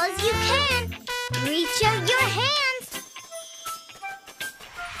tall as you can. Reach out your hands.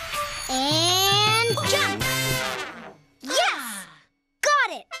 And jump! Yes!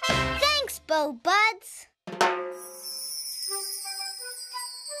 Got it! Thanks, Bo Buds.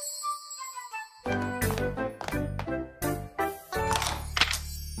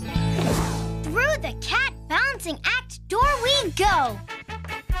 Through the cat balancing act door we go.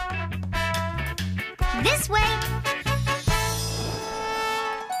 This way.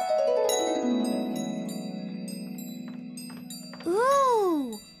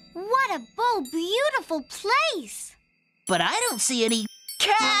 Ooh, what a beautiful place. But I don't see any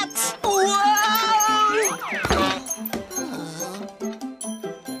cats. Whoa!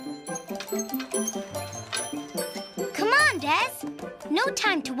 Come on, Des. No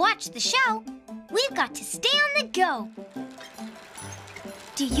time to watch the show. We've got to stay on the go.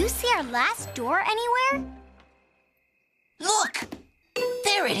 Do you see our last door anywhere? Look!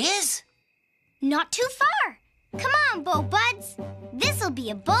 There it is! Not too far. Come on, Bo Buds. This'll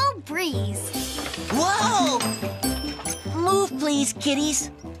be a Bo breeze. Whoa! Move, please, kitties.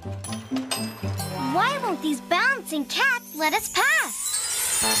 Why won't these balancing cats let us pass?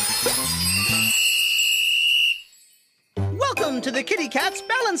 Welcome to the Kitty Cat's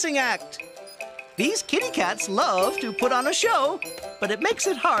Balancing Act. These kitty cats love to put on a show, but it makes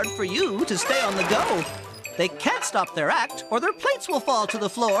it hard for you to stay on the go. They can't stop their act or their plates will fall to the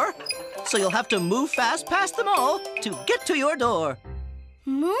floor. So you'll have to move fast past them all to get to your door.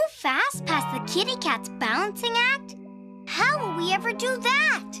 Move fast past the kitty cat's balancing act? How will we ever do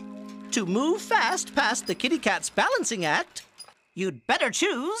that? To move fast past the Kitty Cat's Balancing Act, you'd better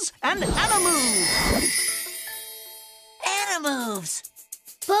choose an Animove. Animoves!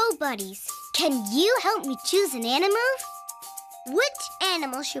 Bo Buddies, can you help me choose an Animove? Which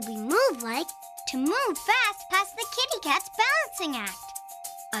animal should we move like to move fast past the kitty cat's balancing act?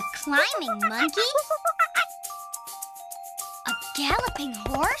 A climbing monkey? A galloping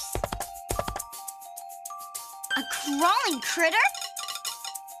horse? A crawling critter?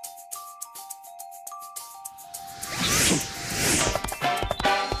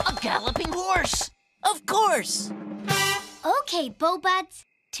 A galloping horse! Of course! Okay, Bo Buds.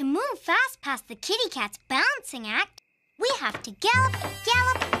 To move fast past the kitty cat's balancing act, we have to gallop,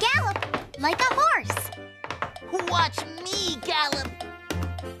 gallop, gallop like a horse. Watch me gallop!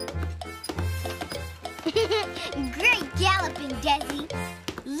 Great galloping, Dezzy.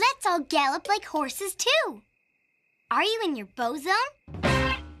 Let's all gallop like horses, too. Are you in your Bo zone?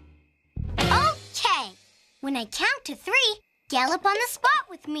 Okay. When I count to 3, gallop on the spot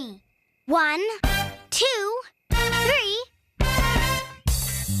with me. 1, 2, 3.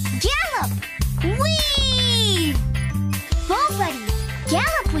 Gallop! Whee! Bo Buddies,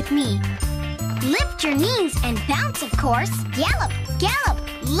 gallop with me. Lift your knees and bounce, of course. Gallop, gallop,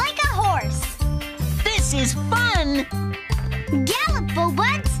 like a horse. This is fun! Gallop, Bo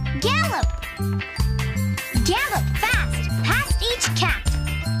Buds, gallop! Gallop fast, past each cat.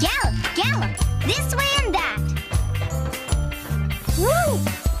 Gallop, gallop, this way and that. Woo!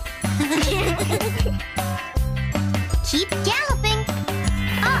 Keep galloping.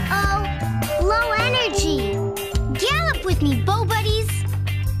 Uh-oh, low energy. Gallop with me, Bo Buddies.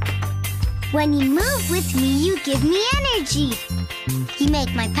 When you move with me, you give me energy. You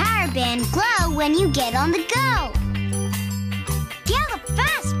make my power band glow when you get on the go. Gallop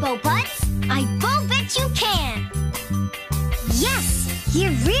fast, Bo Buds. I Bo bet you can. Yes,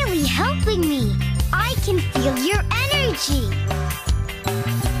 you're really helping me. I can feel your energy.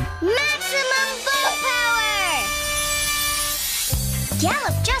 Maximum Bo power!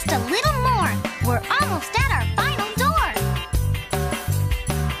 Gallop just a little more. We're almost at our final door.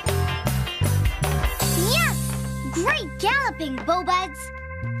 Yes! Great galloping, Bo Buds.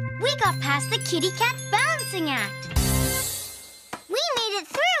 We got past the kitty cat's balancing act. We made it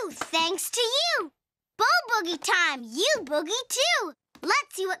through thanks to you. Bo Boogie time, you boogie too.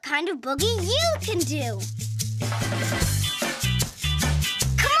 Let's see what kind of boogie you can do.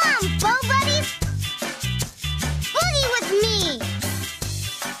 Come on, Bo Buddies. Boogie with me.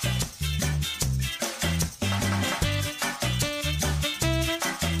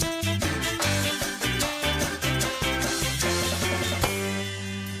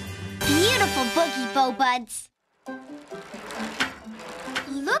 Beautiful boogie, Bo Buds.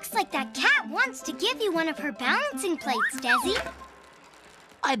 Looks like that cat wants to give you one of her balancing plates, Dezzy.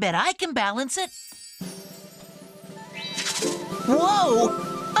 I bet I can balance it. Whoa!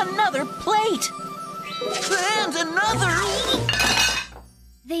 Another plate! And another!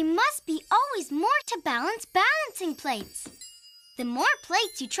 They must be always more to balance balancing plates. The more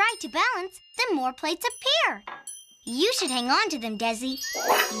plates you try to balance, the more plates appear. You should hang on to them, Dezzy.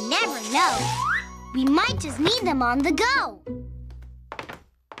 You never know. We might just need them on the go.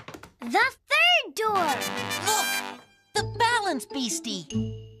 The third door! Look! The balance beastie!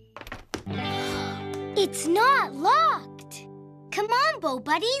 It's not locked. Come on, Bo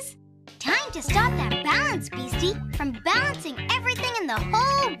Buddies. Time to stop that balance beastie from balancing everything in the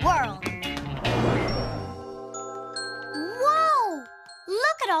whole world. Whoa!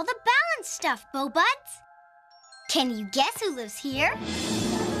 Look at all the balance stuff, Bo Buds. Can you guess who lives here?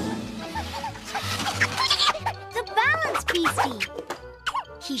 The balance beastie.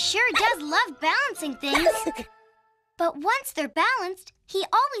 He sure does love balancing things. But once they're balanced, he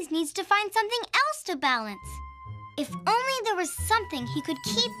always needs to find something else to balance. If only there was something he could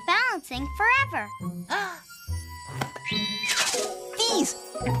keep balancing forever.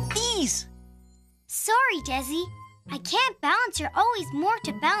 These! Sorry, Dezzy. I can't balance your always more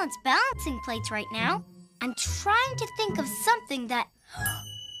to balance balancing plates right now. I'm trying to think of something that...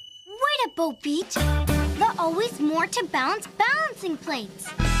 Wait a Bo Peep. The always more to balance balancing plates.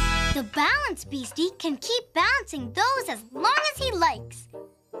 The balance beastie can keep balancing those as long as he likes.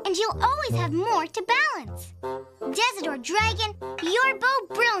 And he'll always have more to balance. Dezadore Dragon, you're Bo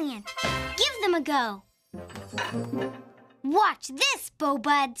Brilliant. Give them a go. Watch this, Bo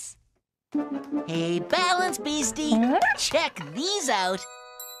Buds. Hey, balance beastie, check these out.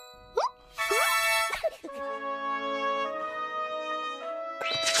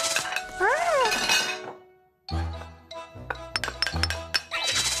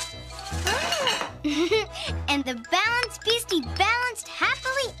 And the balance beastie balanced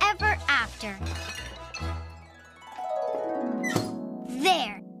happily ever after.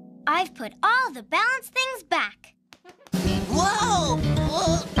 There. I've put all the balance things back. Whoa!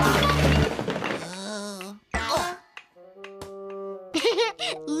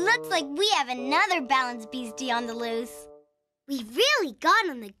 Looks like we have another balance beastie on the loose. We really got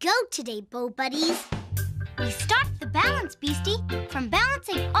on the go today, Bo Buddies. We stopped the balance beastie from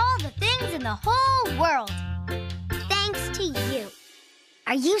balancing all the things in the whole world. Thanks to you.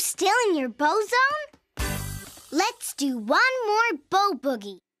 Are you still in your bow zone? Let's do one more bow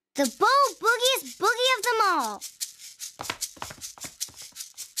boogie. The bow boogiest boogie of them all.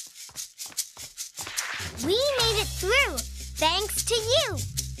 We made it through, thanks to you.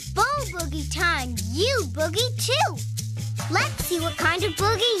 Bow boogie time, you boogie too. Let's see what kind of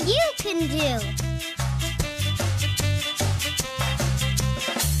boogie you can do.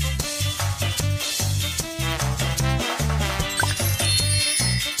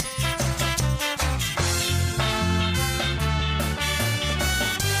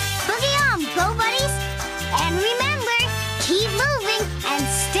 Boogie on, Bo Buddies. And remember, keep moving and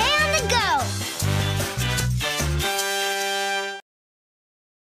stay on the go.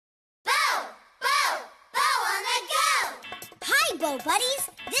 Bo Buddies,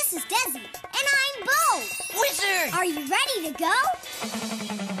 this is Dezzy, and I'm Bo. Wizard! Are you ready to go?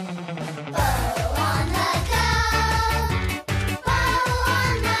 Bo on the go. Bo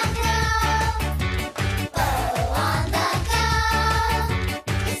on the go. Bo on the go.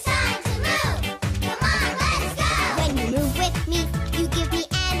 It's time to move. Come on, let's go. When you move with me, you give me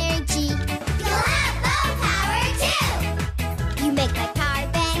energy. You'll have bow power too. You make my power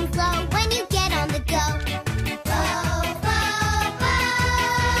band glow when you get on the go.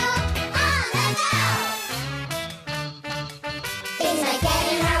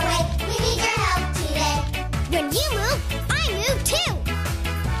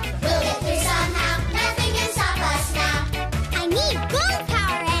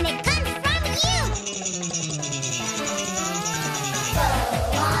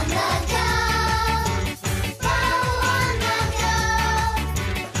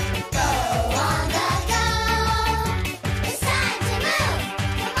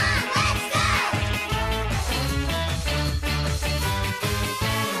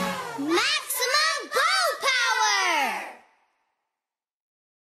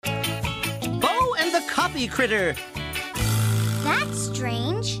 Critter. That's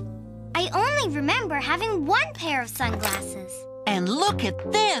strange. I only remember having one pair of sunglasses. And look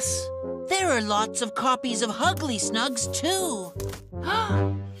at this! There are lots of copies of Huggly Snugs, too.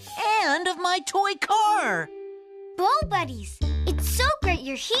 And of my toy car. Bo Buddies, it's so great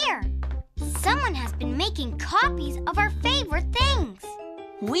you're here. Someone has been making copies of our favorite things.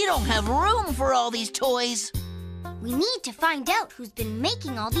 We don't have room for all these toys. We need to find out who's been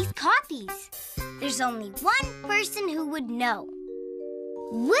making all these copies. There's only one person who would know.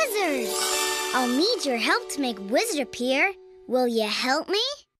 Wizard! I'll need your help to make Wizard appear. Will you help me?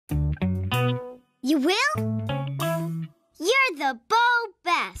 You will? You're the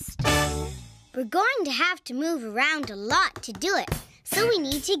best. We're going to have to move around a lot to do it, so we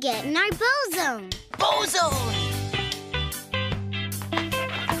need to get in our bow zone. Bow zone!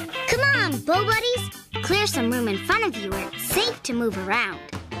 Come on, bow buddies. Clear some room in front of you where it's safe to move around.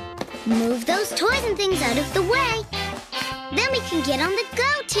 Move those toys and things out of the way. Then we can get on the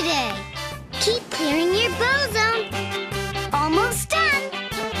go today. Keep clearing your bow zone. Almost done.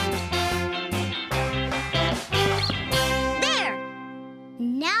 There.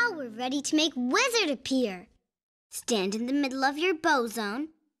 Now we're ready to make Wizard appear. Stand in the middle of your bow zone.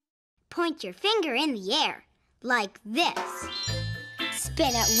 Point your finger in the air, like this.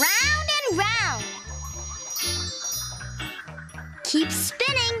 Spin it round and round. Keep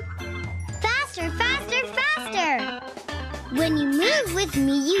spinning. Faster, faster, faster. When you move with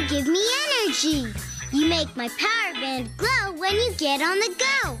me, you give me energy. You make my power band glow when you get on the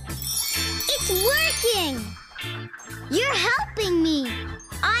go. It's working. You're helping me.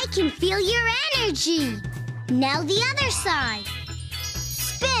 I can feel your energy. Now the other side.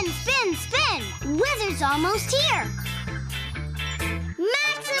 Spin, spin, spin. Wizard's almost here.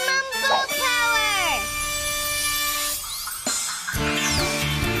 Maximum bow power!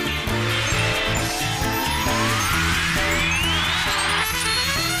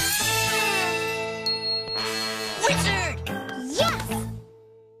 Wizard! Yes!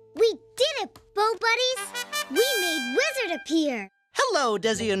 We did it, bow buddies! We made Wizard appear! Hello,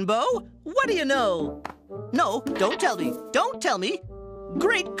 Dezzy and Bo. What do you know? No, don't tell me. Don't tell me.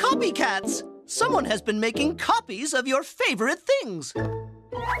 Great copycats! Someone has been making copies of your favorite things.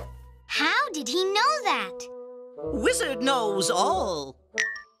 How did he know that? Wizard knows all.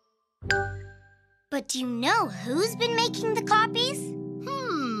 But do you know who's been making the copies?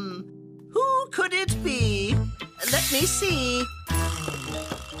 Who could it be? Let me see.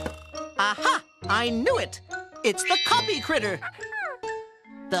 Aha! I knew it. It's the copy critter.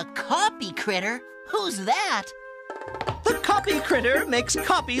 The copy critter? Who's that? The copy critter makes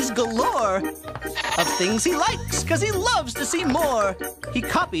copies galore of things he likes, 'cause he loves to see more. He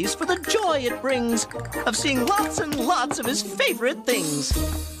copies for the joy it brings of seeing lots and lots of his favorite things.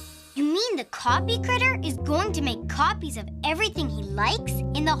 You mean the copy critter is going to make copies of everything he likes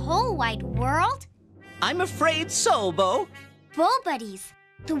in the whole wide world? I'm afraid so, Bo. Bow buddies,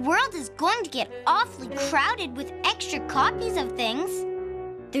 the world is going to get awfully crowded with extra copies of things.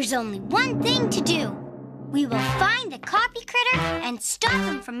 There's only one thing to do. We will find the copy critter and stop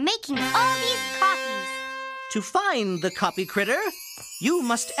him from making all these copies. To find the copy critter, you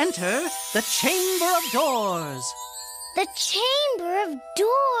must enter the Chamber of Doors. The Chamber of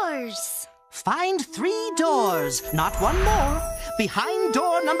Doors. Find 3 doors, not one more. Behind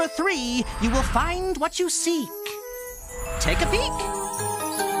door number 3, you will find what you seek. Take a peek.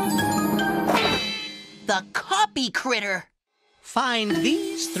 The copy critter. Find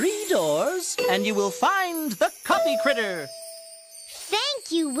these 3 doors, and you will find the copy critter.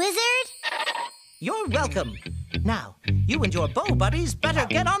 Thank you, Wizard. You're welcome. Now, you and your bow buddies better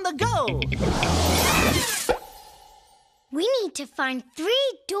get on the go. We need to find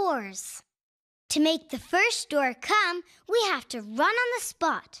 3 doors. To make the first door come, we have to run on the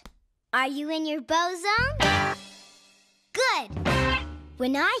spot. Are you in your bow zone? Good.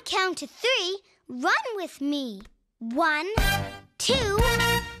 When I count to 3, run with me. 1, 2,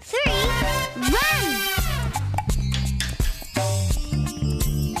 3, run!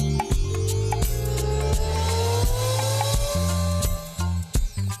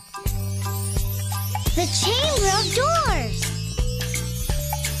 The Chamber of Doors!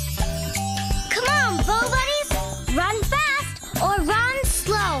 Come on, bow buddies! Run fast or run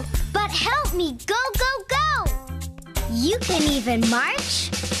slow, but help me go, go, go! You can even march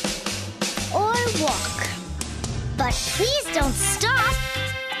or walk, but please don't stop.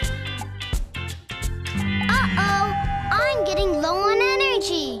 Uh-oh, I'm getting low on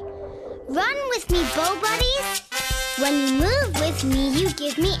energy. Run with me, bow buddies. When you move with me, you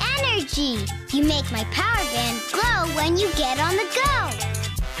give me energy. You make my power band glow when you get on the go.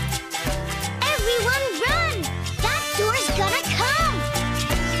 Everyone run! That door's gonna come!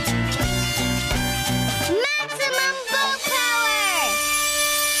 Maximum bow power!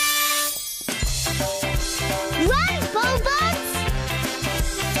 Run, bow bugs!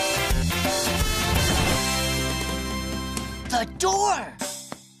 The door.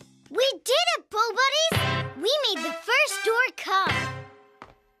 We did it, bow buddies! We made the first door come.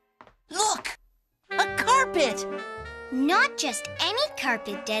 Look, a carpet carpet! Not just any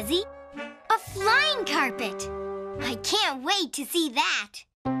carpet, Dezzy. A flying carpet. I can't wait to see that.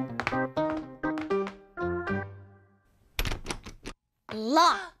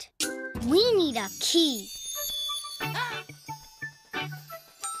 Locked. We need a key.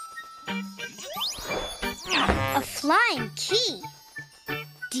 A flying key.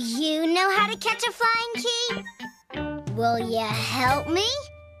 Do you know how to catch a flying key? Will you help me?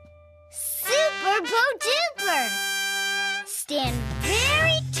 Super Bo-Duper! Stand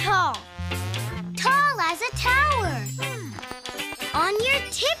very tall. Tall as a tower. On your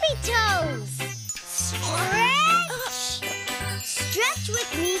tippy toes. Stretch! Stretch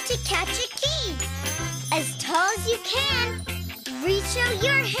with me to catch a key. As tall as you can. Reach out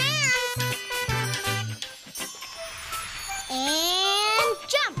your hands. And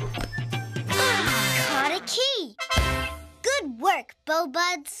jump. Caught a key. Good work,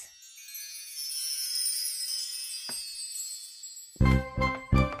 Bo-Buds.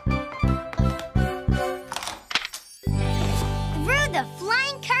 Through the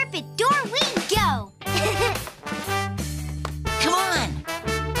flying carpet door we go. Come on!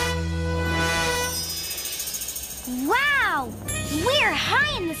 Wow! We're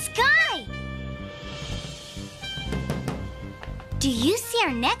high in the sky. Do you see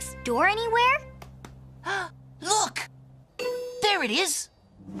our next door anywhere? Look! There it is!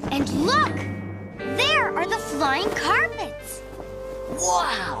 And look! There are the flying carpets.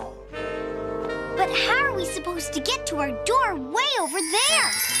 Wow! But how are we supposed to get to our door way over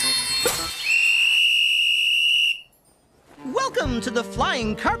there? Welcome to the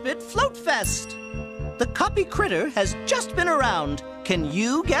Flying Carpet Float Fest. The copy critter has just been around. Can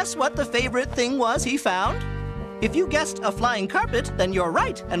you guess what the favorite thing was he found? If you guessed a flying carpet, then you're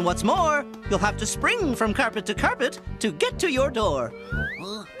right. And what's more, you'll have to spring from carpet to get to your door.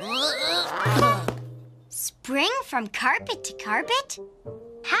 Spring from carpet to carpet?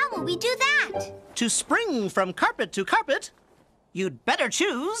 How will we do that? To spring from carpet to carpet, you'd better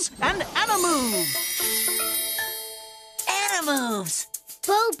choose an Animove. Animoves!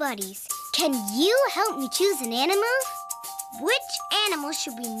 Bo-Buddies, can you help me choose an Animove? Which animal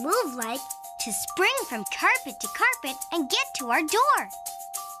should we move like to spring from carpet to carpet and get to our door?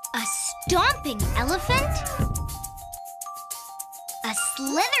 A stomping elephant? A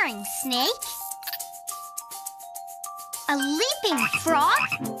slithering snake? A leaping frog?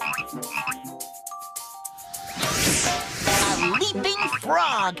 A leaping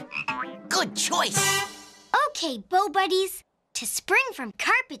frog! Good choice! Okay, Bo-Buddies, to spring from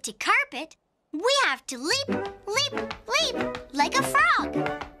carpet to carpet, we have to leap, leap, leap like a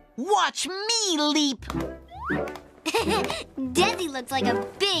frog. Watch me leap! Dezzy looks like a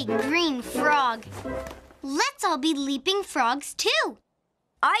big green frog. Let's all be leaping frogs, too.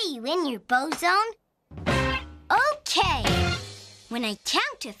 Are you in your bow zone? Okay. When I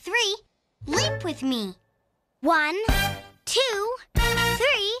count to 3, leap with me. 1, 2,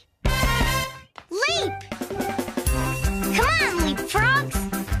 3, leap! Come on, leap frogs.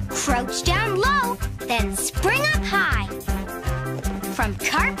 Crouch down low, then spring up high. From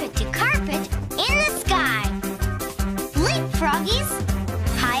carpet to carpet in the sky. Leap, froggies,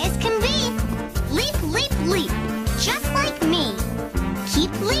 high as can be. Leap, leap, leap, just like me.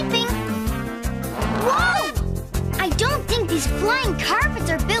 Keep leaping. Whoa! I don't think these flying carpets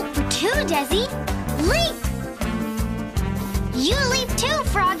are built for 2, Dezzy. Leap! You leap too,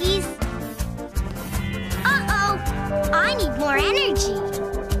 froggies. Uh-oh, I need more energy.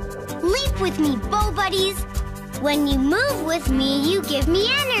 Leap with me, Bo-Buddies. When you move with me, you give me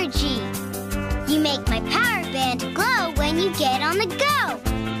energy. You make my power band glow when you get on the go.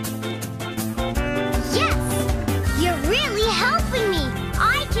 Yes, you're really helping me.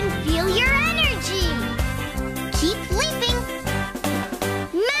 I can feel your energy. Keep leaping.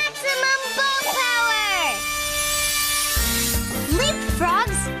 Maximum bow power! Leap,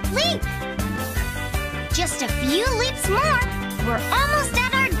 frogs, leap. Just a few leaps more. We're almost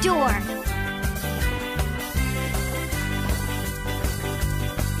at our door.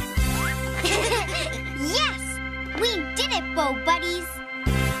 Yes! We did it, Bo-Buddies!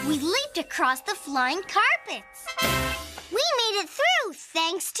 We leaped across the flying carpets. We made it through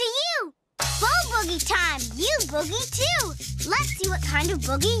thanks to you. Bo-Boogie time! You boogie too! Let's see what kind of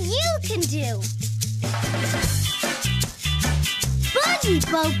boogie you can do. Boogie,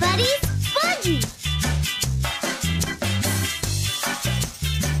 Bo-Buddies! Boogie!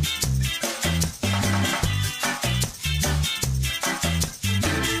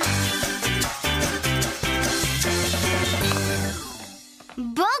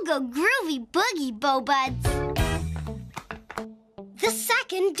 Bogo groovy boogie, Bo-Buds. The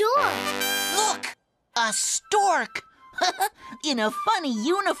second door. Look! A A stork! In a funny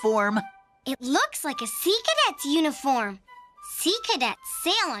uniform. It looks like a sea cadet's uniform. Sea cadets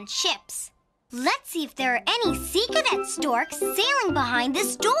sail on ships. Let's see if there are any sea cadet storks sailing behind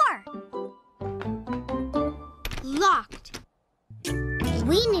this door. Locked.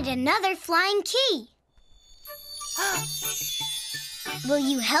 We need another flying key. Will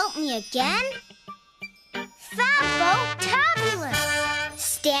you help me again? Fabulous!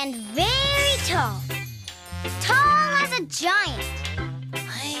 Stand very tall. Tall as a giant.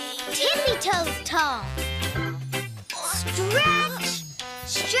 Tippy-toes tall. Stretch!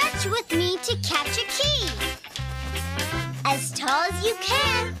 Stretch with me to catch a key. As tall as you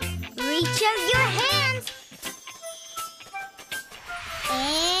can. Reach out your hands.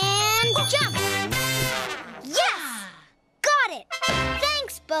 And jump! Yes! Got it!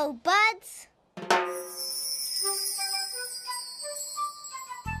 Thanks, Bo Buds.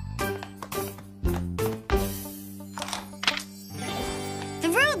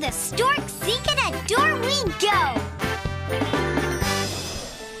 Through the Stork Sea Cadet door we go!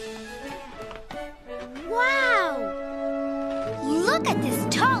 Wow! Look at this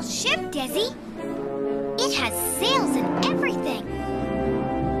tall ship, Dezzy. It has sails and everything.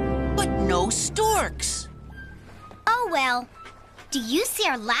 But no storks. Oh, well. Do you see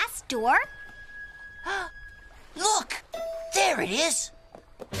our last door? Look, there it is.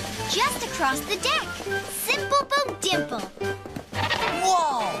 Just across the deck. Simple Bo Dimple.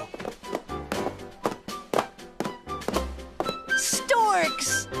 Whoa!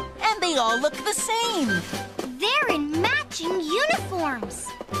 Storks! And they all look the same. They're in matching uniforms.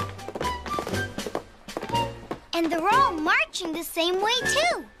 And they're all marching the same way,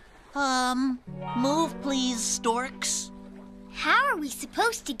 too. Move please, storks. How are we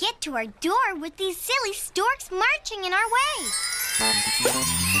supposed to get to our door with these silly storks marching in our way?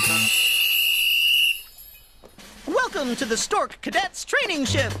 Welcome to the Stork Cadets training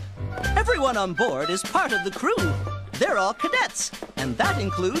ship. Everyone on board is part of the crew. They're all cadets, and that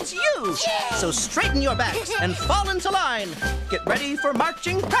includes you. Yay! So straighten your backs and fall into line. Get ready for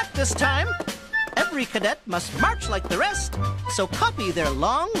marching practice time. Every cadet must march like the rest, so copy their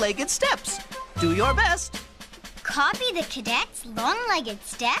long-legged steps. Do your best. Copy the cadets' long-legged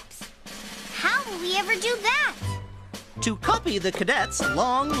steps? How will we ever do that? To copy the cadets'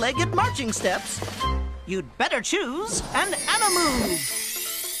 long-legged marching steps, you'd better choose an Animove.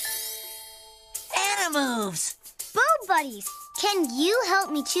 Animoves! Bo Buddies, can you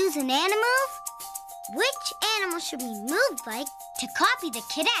help me choose an Animove? Which animal should we move like to copy the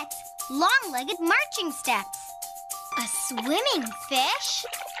cadets' long-legged marching steps? A swimming fish?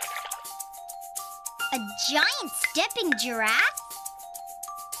 A giant stepping giraffe?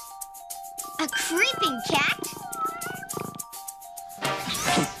 A creeping cat?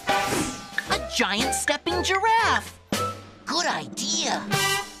 A giant stepping giraffe! Good idea!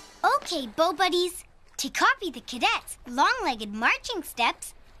 Okay, Bo Buddies. To copy the cadets' long-legged marching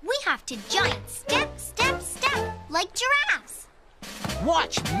steps, we have to giant step, step, step, like giraffes.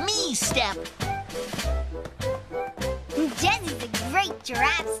 Watch me step! Dezzy's a great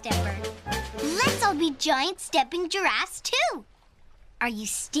giraffe stepper. Let's all be giant stepping giraffes, too. Are you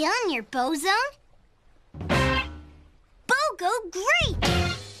still in your Bo zone? Bo-go great!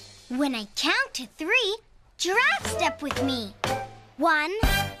 When I count to 3, giraffe step with me. 1,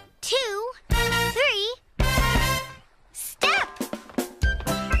 2, 3, step!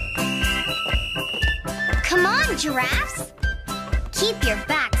 Come on, giraffes. Keep your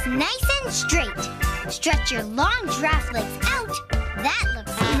backs nice and straight. Stretch your long giraffe legs out. That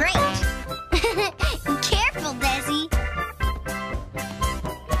looks great. Careful, Dezzy.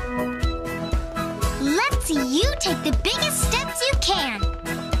 Let's see you take the biggest steps you can.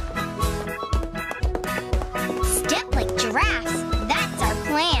 Step like giraffes. That's our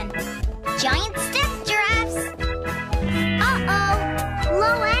plan. Giant steps, giraffes. Uh-oh.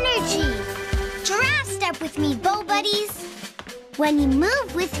 Low energy. Giraffe step with me, Bo Buddies. When you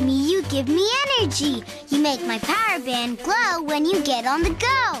move with me, you give me energy. You make my power band glow when you get on the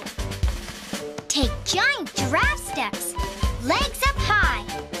go. Take giant giraffe steps. Legs up high.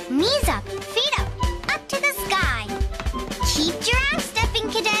 Knees up, feet up to the sky. Keep giraffe stepping,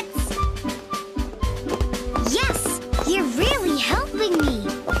 cadets. Yes, you're really helping me.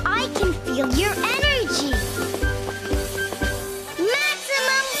 I can feel your energy.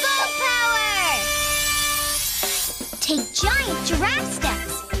 Maximum Bo power! Take giant giraffe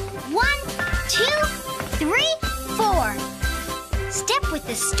steps. 1, 2, 3, 4. Step with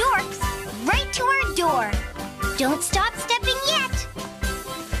the storks right to our door. Don't stop stepping yet.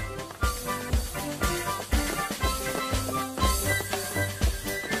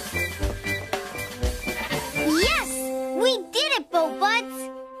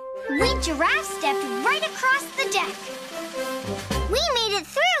 giraffe stepped right across the deck. We made it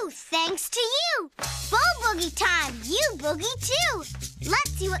through, thanks to you. Bow boogie time, you boogie too.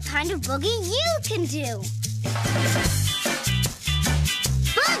 Let's see what kind of boogie you can do.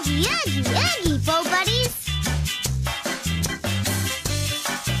 Boogie, oogie, oogie, Bow Buddies.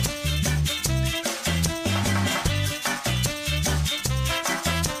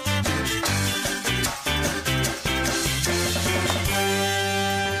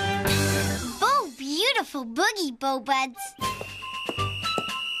 Beautiful boogie, Bow Buds.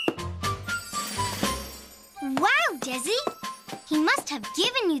 Wow, Dezzy. He must have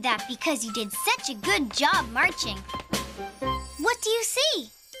given you that because you did such a good job marching. What do you see?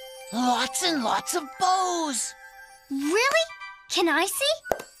 Lots and lots of bows. Really? Can I see?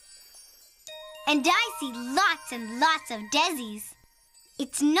 And I see lots and lots of Dezzys.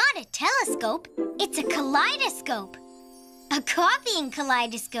 It's not a telescope, it's a kaleidoscope. A copying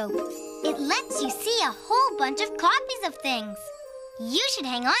kaleidoscope. It lets you see a whole bunch of copies of things. You should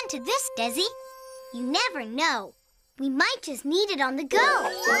hang on to this, Dezzy. You never know. We might just need it on the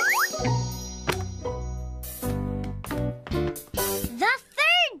go. The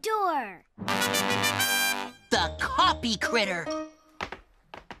third door. The copy critter.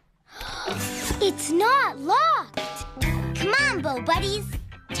 It's not locked. Come on, Bow Buddies.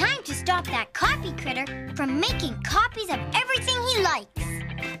 Time to stop that copy critter from making copies of everything he likes.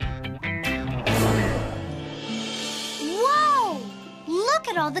 Whoa! Look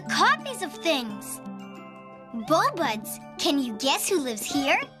at all the copies of things. Bow Buds, can you guess who lives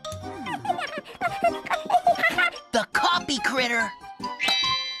here? The copy critter.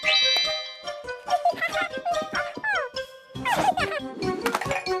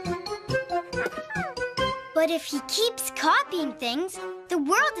 But if he keeps copying things, the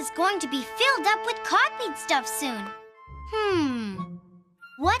world is going to be filled up with copied stuff soon.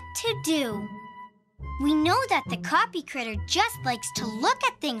 What to do? We know that the copy critter just likes to look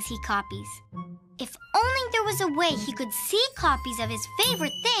at things he copies. If only there was a way he could see copies of his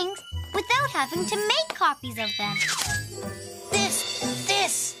favorite things without having to make copies of them.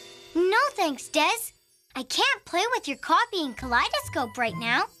 This! No thanks, Dez. I can't play with your copying kaleidoscope right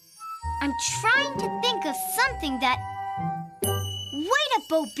now. I'm trying to think of something that... Wait a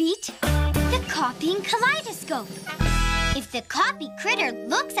Bo Beat! The copying kaleidoscope. If the copy critter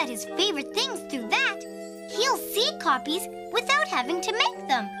looks at his favorite things through that, he'll see copies without having to make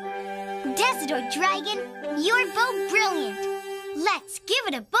them. Dezadore Dragon, you're Bo Brilliant. Let's give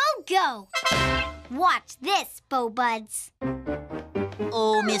it a Bo Go. Watch this, Bow Buds.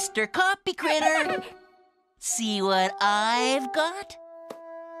 Oh, Mr. Copy Critter. See what I've got?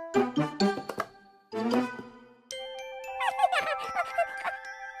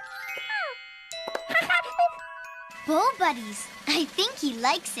 Bow Buddies, I think he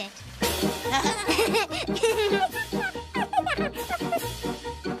likes it.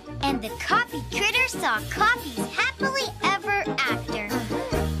 And the copy critter saw copies happily ever after.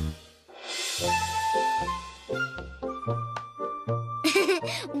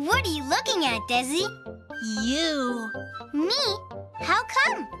 What are you looking at, Dezzy? You. Me? How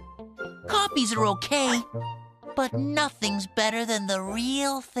come? Copies are okay, but nothing's better than the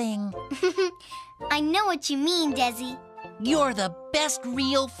real thing. I know what you mean, Dezzy. You're the best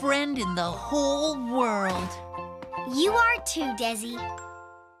real friend in the whole world. You are too, Dezzy.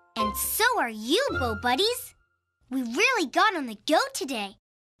 And so are you, Bow Buddies. We really got on the go today.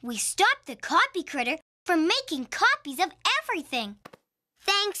 We stopped the copy critter from making copies of everything.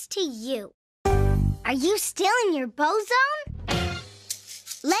 Thanks to you. Are you still in your bow zone?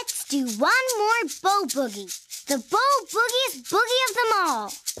 Let's do one more bow boogie. The bow boogiest boogie of them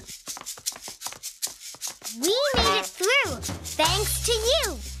all. We made it through, thanks to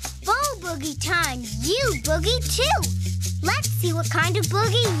you. Bow boogie time, you boogie too. Let's see what kind of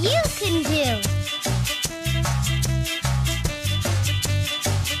boogie you can do.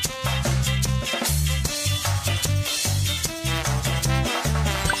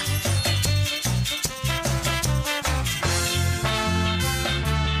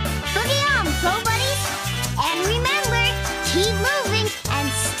 Boogie on, Bow Buddies. And remember, keep moving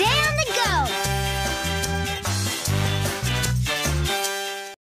and stay on the go.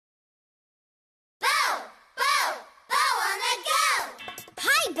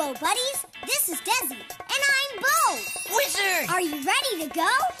 Bow Buddies, this is Dezzy, and I'm Bo. Wizard! Are you ready to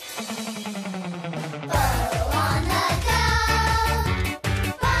go? Bow on the go.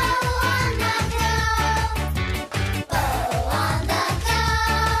 Bow on the go. Bow on the go.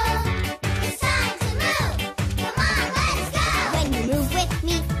 It's time to move. Come on, let's go. When you move with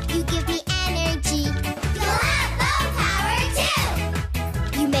me, you give me energy. You'll have bow power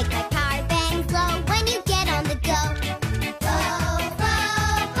too. You make my power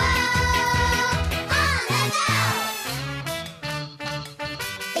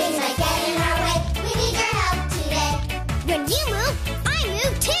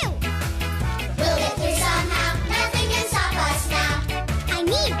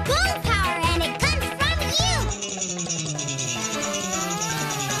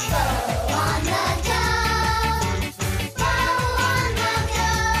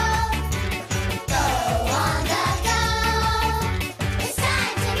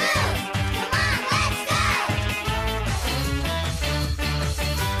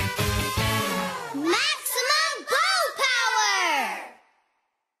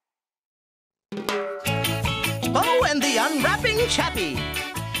unwrapping chappy.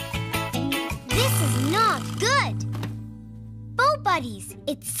 This is not good. Bo Buddies,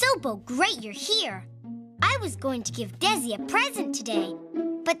 it's so great you're here. I was going to give Dezzy a present today,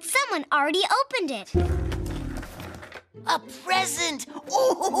 but someone already opened it. A present!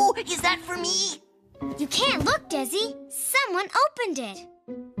 Oh, is that for me? You can't look, Dezzy. Someone opened it.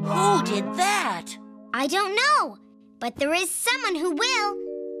 Who did that? I don't know, but there is someone who will.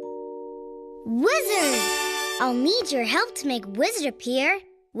 Wizard! I'll need your help to make Wizard appear.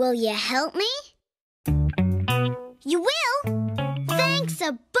 Will you help me? You will? Thanks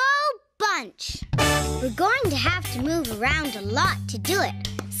a bunch. We're going to have to move around a lot to do it,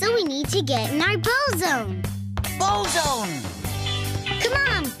 so we need to get in our bow zone. Bow zone! Come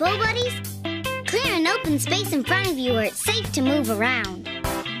on, Bo Buddies. Clear an open space in front of you where it's safe to move around.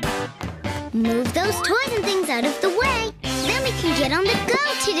 Move those toys and things out of the way. Then we can get on the go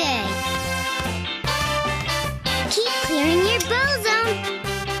today. Keep clearing your bow zone.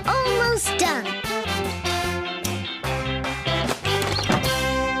 Almost done.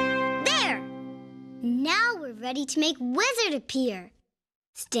 There! Now we're ready to make Wizard appear.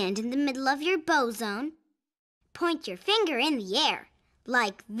 Stand in the middle of your bow zone. Point your finger in the air,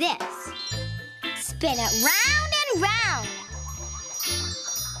 like this. Spin it round and round.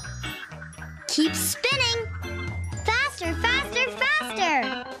 Keep spinning. Faster, faster,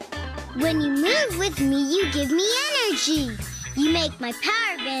 faster. When you move with me, you give me energy. You make my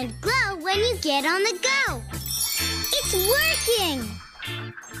power band glow when you get on the go. It's working.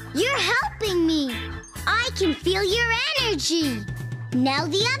 You're helping me. I can feel your energy. Now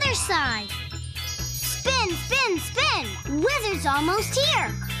the other side. Spin, spin, spin. Wizard's almost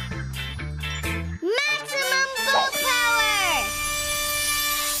here. Maximum bow power!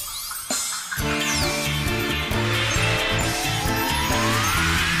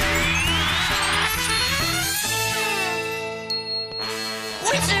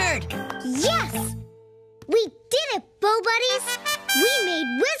 Wizard! Yes! We did it, Bo Buddies! We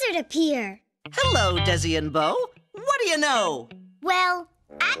made Wizard appear. Hello, Dezzy and Bo. What do you know? Well,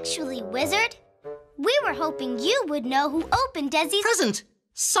 actually, Wizard, we were hoping you would know who opened Dezzy's Present.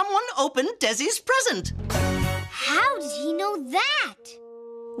 Someone opened Dezzy's present. How did he know that?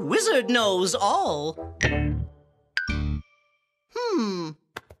 Wizard knows all.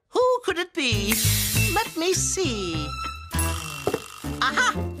 Who could it be? Let me see.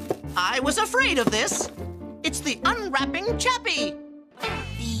 Aha! I was afraid of this. It's the unwrapping chappy.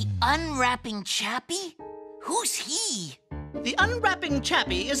 The unwrapping chappy? Who's he? The unwrapping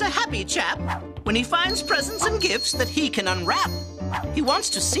chappy is a happy chap when he finds presents and gifts that he can unwrap. He wants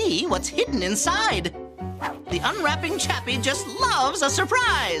to see what's hidden inside. The unwrapping chappy just loves a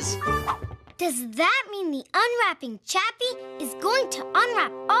surprise. Does that mean the unwrapping chappy is going to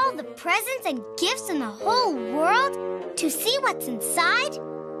unwrap all the presents and gifts in the whole world to see what's inside?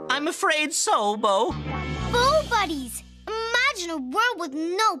 I'm afraid so, Bo. Bo Buddies, imagine a world with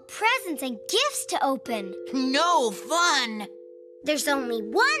no presents and gifts to open. No fun! There's only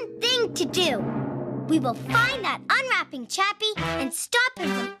one thing to do. We will find that unwrapping chappy and stop him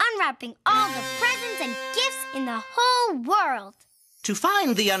from unwrapping all the presents and gifts in the whole world. To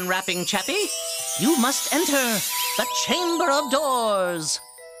find the unwrapping chappy, you must enter the Chamber of Doors.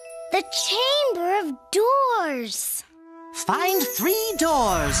 The Chamber of Doors. Find 3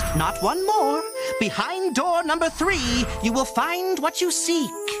 doors, not one more. Behind door number 3, you will find what you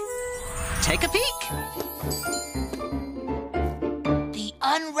seek. Take a peek. The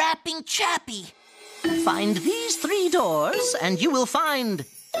unwrapping chappy. Find these 3 doors, and you will find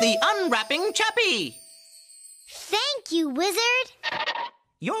the unwrapping chappy. Thank you, Wizard.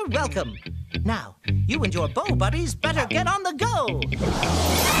 You're welcome. Now, you and your Bo Buddies better get on the go.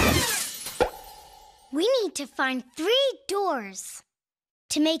 We need to find 3 doors.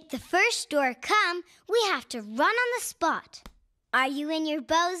 To make the first door come, we have to run on the spot. Are you in your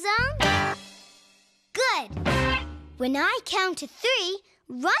bow zone? Good. When I count to 3,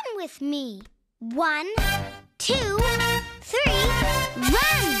 run with me. 1, 2, 3,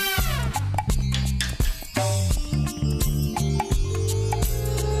 run!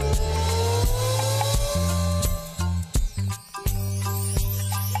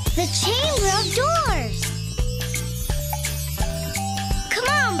 The Chamber of Doors! Come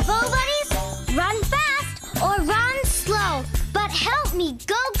on, Bo Buddies! Run fast or run slow, but help me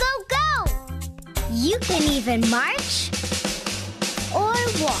go, go, go! You can even march or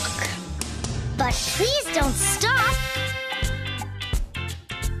walk, but please don't stop.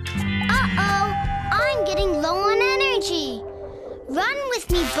 Uh-oh, I'm getting low on energy. Run with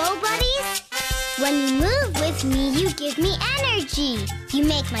me, Bo Buddies. When you move with me, you give me energy. You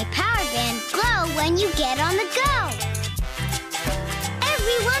make my power band glow when you get on the go.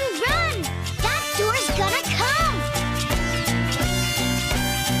 Everyone run! That door's gonna come!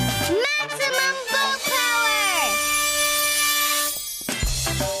 Maximum bow power!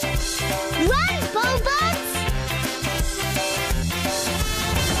 Run, Bowbuds!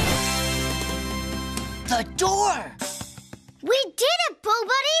 The door! We did it, Bow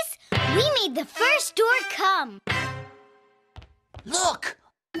Buddies! We made the first door come. Look!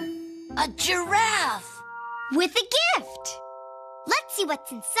 A giraffe! With a gift! Let's see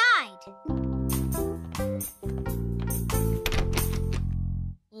what's inside.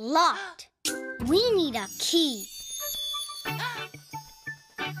 Locked. We need a key.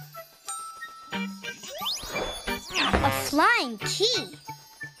 A flying key.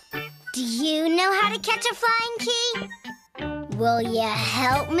 Do you know how to catch a flying key? Will you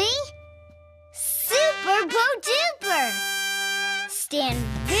help me? Super Bo-Duper! Stand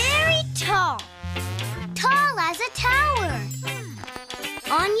very tall. Tall as a tower.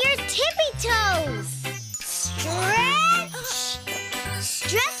 On your tippy toes. Stretch!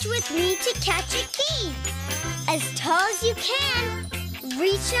 Stretch with me to catch a key. As tall as you can.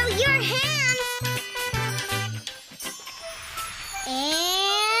 Reach out your hands.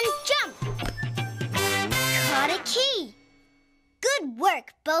 And jump. Caught a key. Good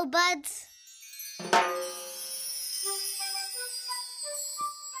work, Bowbuds.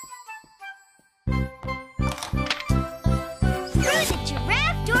 Through the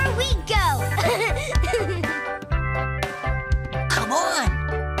giraffe door we go. Come on!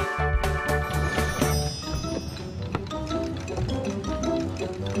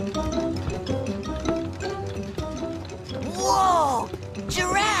 Whoa!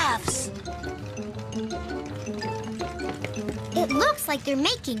 Giraffes! It looks like they're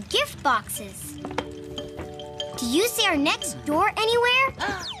making gift boxes. Do you see our next door anywhere?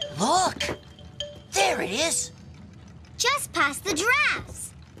 Look! There it is! Just past the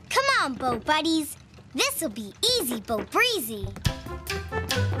giraffes. Come on, Bow Buddies. This'll be easy, Bow Breezy.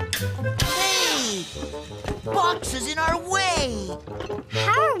 Hey! Boxes in our way!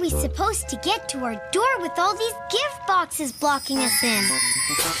 How are we supposed to get to our door with all these gift boxes blocking us in?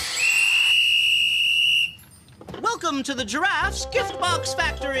 Welcome to the Giraffe's Gift Box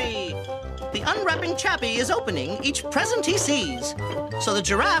Factory. The unwrapping chappie is opening each present he sees. So the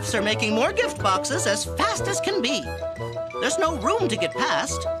giraffes are making more gift boxes as fast as can be. There's no room to get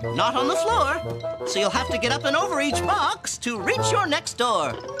past, not on the floor. So you'll have to get up and over each box to reach your next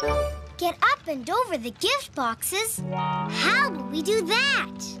door. Get up and over the gift boxes? How will we do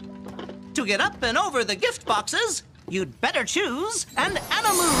that? To get up and over the gift boxes, you'd better choose an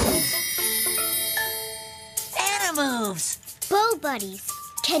Animove. Animoves! Bow Buddies,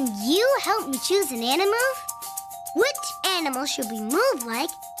 can you help me choose an Animove? Which animal should we move like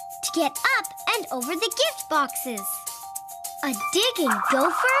to get up and over the gift boxes? A digging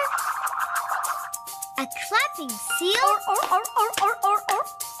gopher? A clapping seal?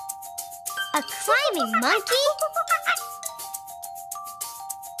 A climbing monkey?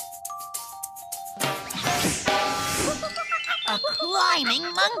 A climbing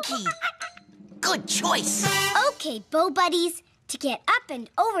monkey! Good choice! Okay, Bow Buddies, to get up and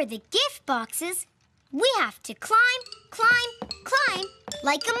over the gift boxes, we have to climb, climb, climb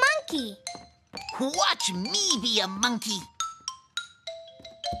like a monkey. Watch me be a monkey!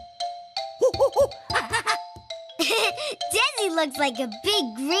 Dezzy looks like a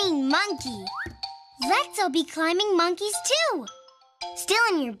big green monkey. Let's all be climbing monkeys too. Still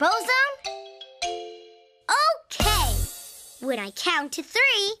in your bow zone? Okay. When I count to 3,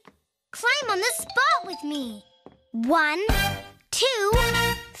 climb on the spot with me. 1, 2,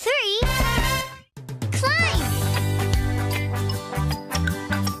 3. Climb!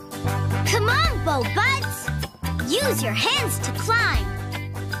 Come on, Bow Buds. Use your hands to climb.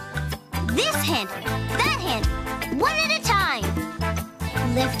 This hand, that hand, one at a time.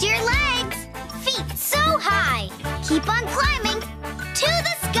 Lift your legs, feet so high. Keep on climbing to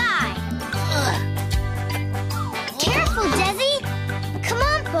the sky. Careful, Dezzy. Come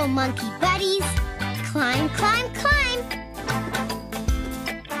on, Bow Monkey buddies. Climb, climb, climb.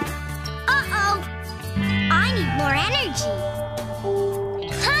 Uh-oh. I need more energy.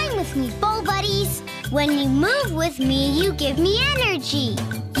 Climb with me, Bow Buddies. When you move with me, you give me energy.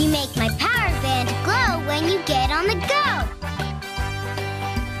 You make my power band glow when you get on the go.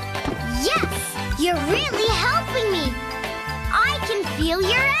 Yes, you're really helping me. I can feel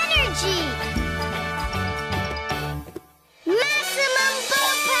your energy. Maximum bow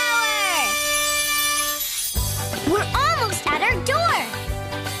power! We're almost at our door.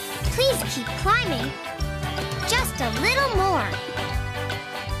 Please keep climbing. Just a little more.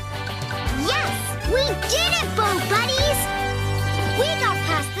 Yes, we did it, Bow Buddies! We got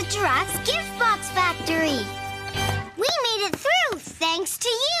Giraffe's gift box factory. We made it through thanks to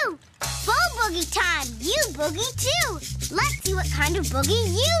you. Bow boogie time. You boogie too. Let's see what kind of boogie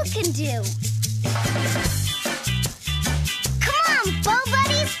you can do. Come on, bow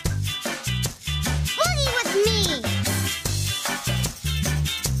buddies. Boogie with me.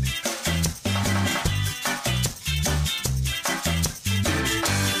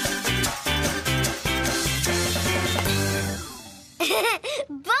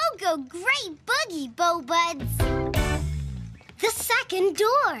 Bogo, great boogie, Bow Buds. The second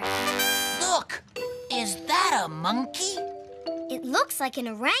door. Look, is that a monkey? It looks like an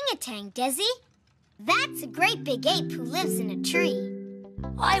orangutan, Dezzy. That's a great big ape who lives in a tree.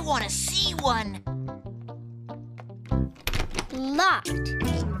 I want to see one. Locked.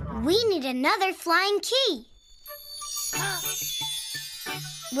 We need another flying key.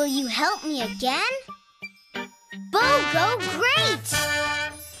 Will you help me again? Bogo, great!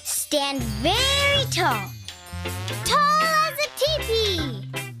 Stand very tall. Tall as a teepee.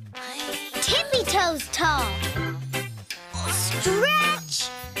 Tippy toes tall. Stretch.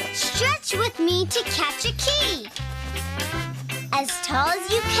 Stretch with me to catch a key. As tall as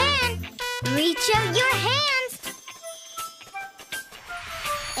you can. Reach out your hands.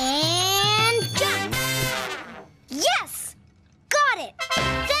 And jump. Yes! Got it!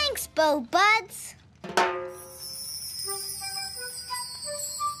 Thanks, Bow Buds.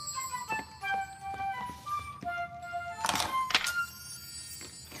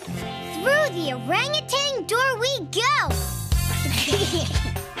 Through the orangutan door we go.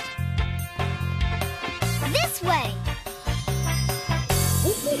 This way.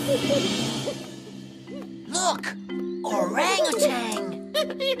 Look, orangutan.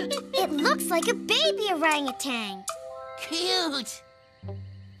 It looks like a baby orangutan. Cute.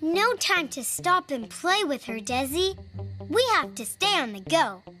 No time to stop and play with her, Dezzy. We have to stay on the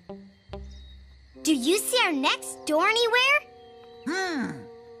go. Do you see our next door anywhere?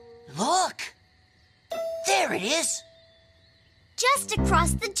 Look. There it is. Just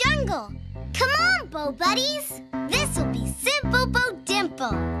across the jungle. Come on, Bow Buddies. This'll be Simple Bo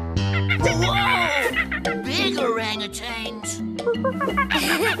Dimple. Whoa! Big orangutans.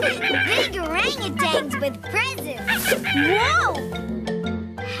 Big orangutans with presents. Whoa!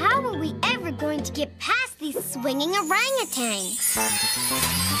 How are we ever going to get past these swinging orangutans?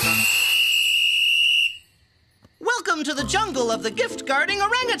 Welcome to the jungle of the gift-guarding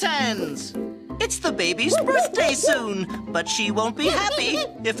orangutans. It's the baby's birthday soon, but she won't be happy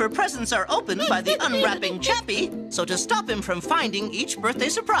if her presents are opened by the unwrapping chappie. So to stop him from finding each birthday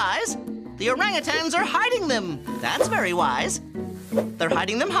surprise, the orangutans are hiding them. That's very wise. They're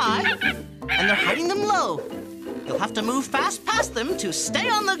hiding them high, and they're hiding them low. You'll have to move fast past them to stay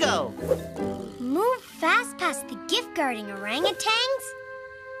on the go. Move fast past the gift-guarding orangutans?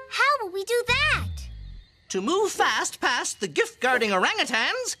 How will we do that? To move fast past the gift-guarding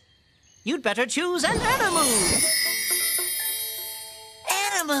orangutans, you'd better choose an animove.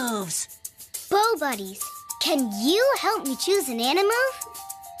 Animoves. Bow Buddies, can you help me choose an animove?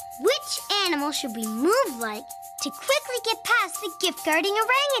 Which animal should we move like to quickly get past the gift-guarding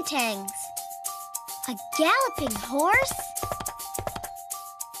orangutans? A galloping horse?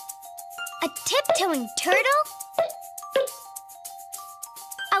 A tiptoeing turtle?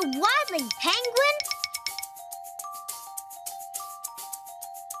 A waddling penguin?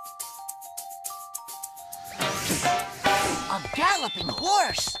 A galloping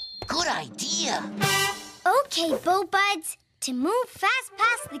horse. Good idea. Okay, Bow Buds. To move fast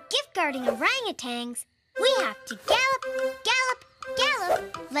past the gift-guarding orangutans, we have to gallop, gallop,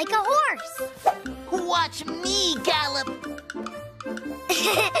 gallop like a horse. Watch me gallop.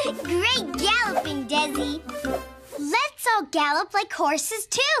 Great galloping, Dezzy. Let's all gallop like horses,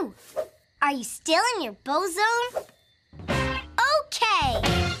 too. Are you still in your bow zone? Okay.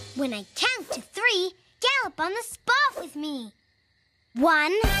 When I count to 3, gallop on the spot with me.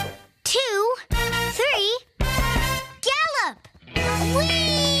 1, 2, 3, gallop!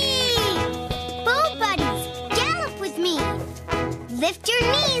 Whee! Bow Buddies, gallop with me. Lift your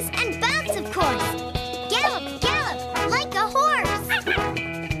knees and bounce, of course. Gallop, gallop, like a horse.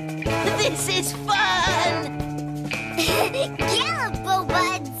 This is fun. Gallop, Bow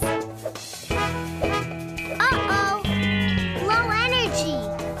Buds. Uh-oh, low energy.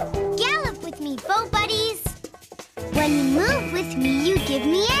 Gallop with me, Bow Buddies. When you move with me, you give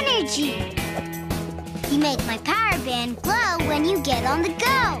me energy. You make my power band glow when you get on the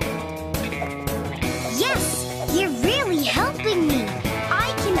go. Yes, you're really helping me.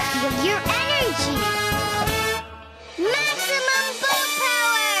 I can feel your energy. Maximum bow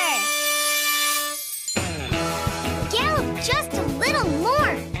power! Gallop just a little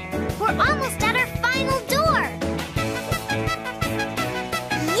more.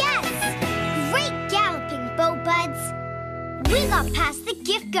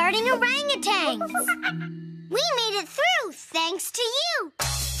 gift-guarding orangutans. We made it through thanks to you.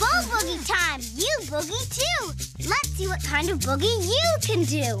 Bow boogie time. You boogie too. Let's see what kind of boogie you can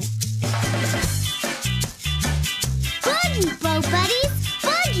do. Boogie, Bow Buddies,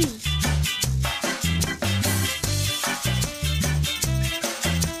 boogie.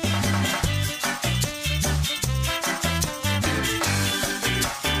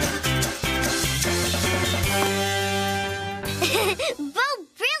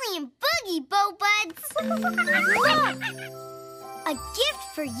 Brilliant boogie, Bow Buds. Look, a gift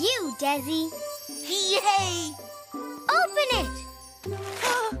for you, Dezzy. Yay! Open it.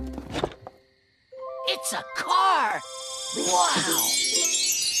 It's a car! Wow!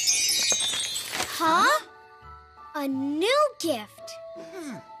 Huh? A new gift.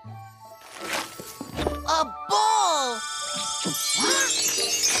 A ball!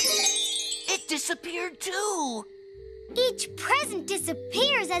 It disappeared too! Each present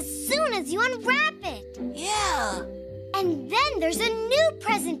disappears as soon as you unwrap it. Yeah! And then there's a new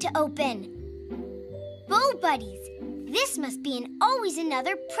present to open. Bow Buddies, this must be an always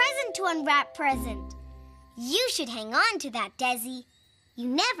another present to unwrap present. You should hang on to that, Dezzy. You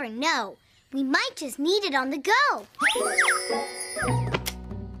never know. We might just need it on the go.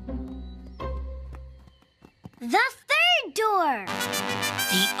 The third door.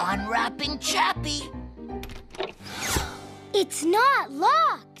 The unwrapping chappie! It's not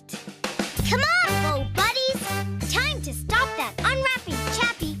locked. Come on, Bow Buddies. Time to stop that unwrapping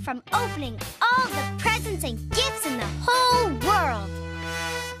chappie from opening all the presents and gifts in the whole world.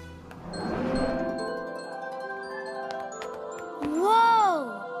 Whoa!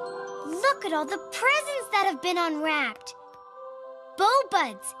 Look at all the presents that have been unwrapped. Bow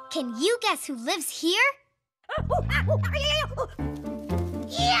Buds, can you guess who lives here?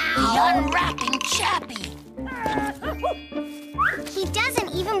 The unwrapping chappie! He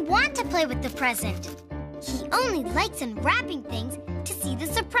doesn't even want to play with the present. He only likes unwrapping things to see the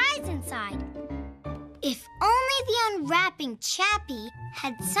surprise inside. If only the unwrapping chappie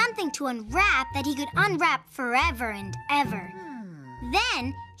had something to unwrap that he could unwrap forever and ever.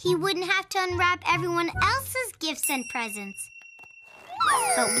 Then he wouldn't have to unwrap everyone else's gifts and presents.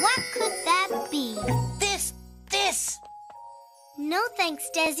 But what could that be? This! No thanks,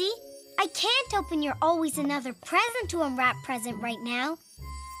 Dezzy. I can't open your always another present to unwrap present right now.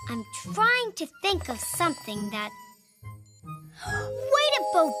 I'm trying to think of something that... Wait a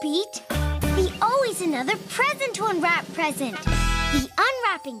Bo Beat! The always another present to unwrap present. The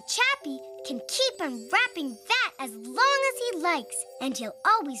unwrapping chappie can keep unwrapping that as long as he likes, and he'll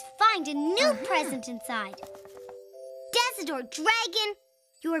always find a new present inside. Dezadore Dragon,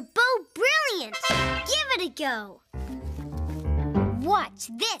 you're Bo Brilliant! Give it a go! Watch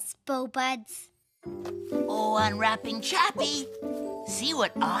this, Bow Buds. Oh, unwrapping chappie! See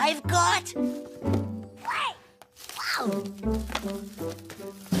what I've got? Wow!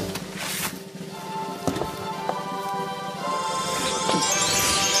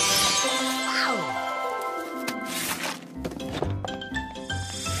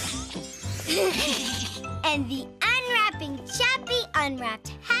 And the unwrapping chappie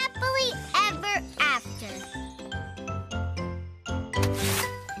unwrapped happily ever after.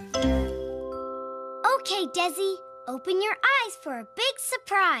 Okay, Dezzy, open your eyes for a big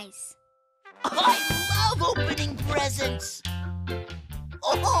surprise. I love opening presents!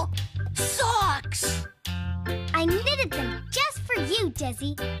 Oh, socks! I knitted them just for you,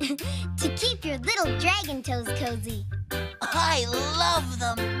 Dezzy, to keep your little dragon toes cozy. I love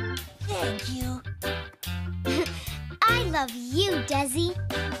them! Thank you. I love you, Dezzy.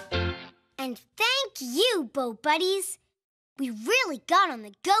 And thank you, Bow Buddies. We really got on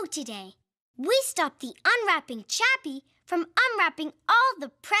the go today. We stopped the unwrapping chappie from unwrapping all the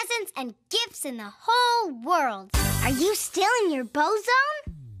presents and gifts in the whole world. Are you still in your bow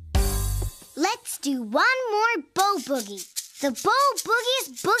zone? Let's do one more bow boogie. The bow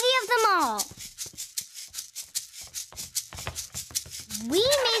boogiest boogie of them all. We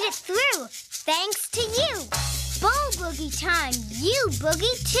made it through, thanks to you. Bow boogie time, you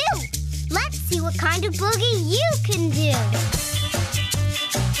boogie too. Let's see what kind of boogie you can do.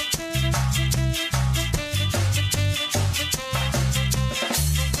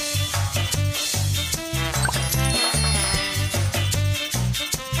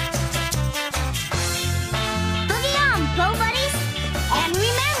 Boogie on, Bow Buddies. And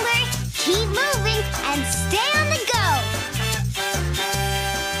remember, keep moving and stay on the go.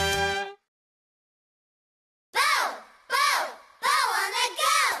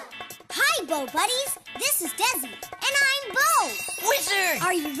 Bow Buddies, this is Dezzy, and I'm Bo. Wizard!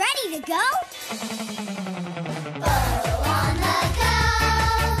 Are you ready to go? Bow on the go.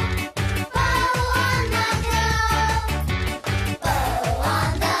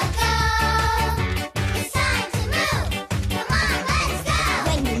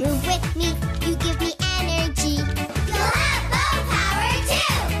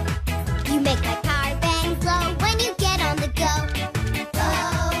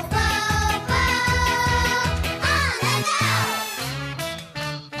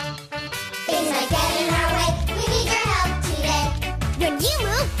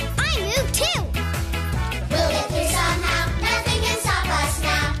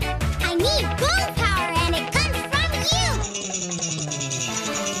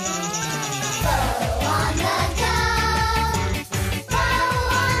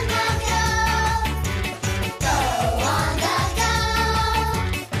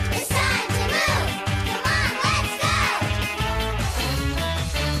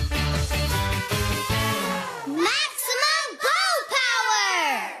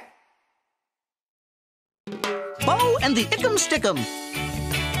 Bo and the Ick'em Stick'em.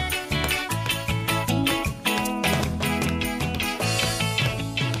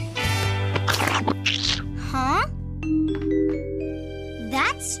 Huh?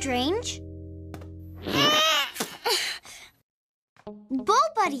 That's strange. Bo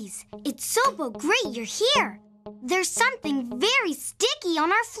Buddies, it's so great you're here. There's something very sticky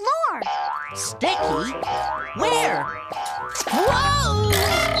on our floor. Sticky? Where? Whoa!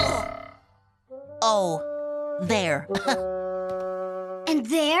 Oh, there. And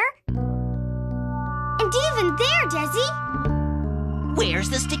there? And even there, Dezzy. Where's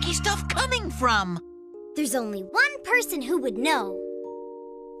the sticky stuff coming from? There's only one person who would know.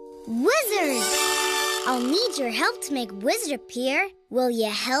 Wizard! I'll need your help to make Wizard appear. Will you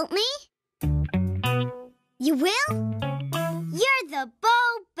help me? You will? You're the Bo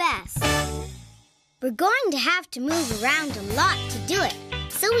Best. We're going to have to move around a lot to do it,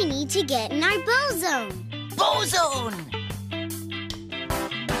 so we need to get in our Bo Zone. Bozone!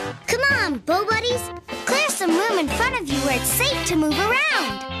 Come on, Bo Buddies. Clear some room in front of you where it's safe to move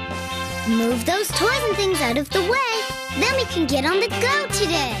around. Move those toys and things out of the way. Then we can get on the go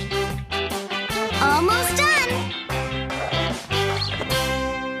today. Almost done.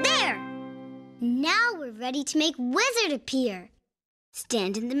 There. Now we're ready to make Wizard appear.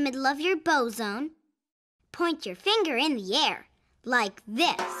 Stand in the middle of your Bo Zone. Point your finger in the air, like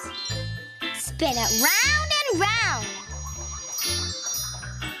this. Spin it round and round.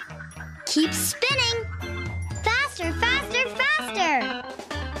 Keep spinning. Faster, faster, faster.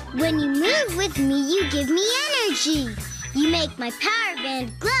 When you move with me, you give me energy. You make my power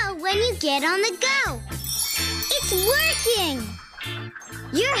band glow when you get on the go. It's working.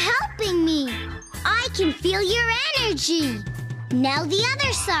 You're helping me. I can feel your energy. Now the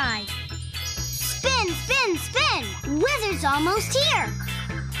other side. Spin, spin, spin. Wizard's almost here.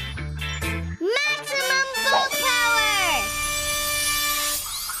 Maximum Bo power!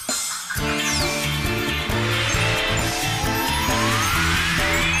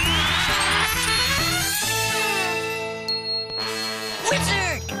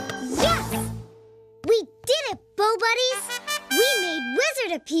 Wizard! Yes! We did it, Bo Buddies! We made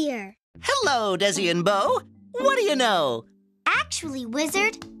Wizard appear. Hello, Dezzy and Bo. What do you know? Actually,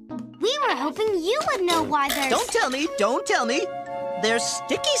 Wizard, we were hoping you would know why there's... Don't tell me, don't tell me. There's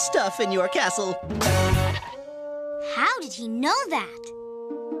sticky stuff in your castle. How did he know that?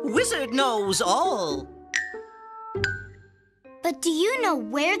 Wizard knows all. But do you know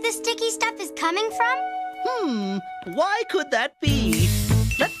where the sticky stuff is coming from? Why could that be?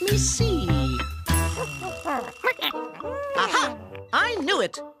 Let me see. Aha! I knew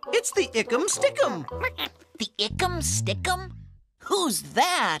it. It's the Ick'em Stick'em. The Ick'em Stick'em? Who's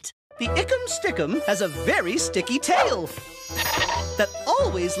that? The Ick'em Stick'em has a very sticky tail that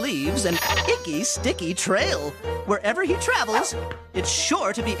always leaves an icky, sticky trail. Wherever he travels, it's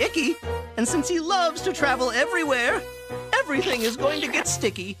sure to be icky. And since he loves to travel everywhere, everything is going to get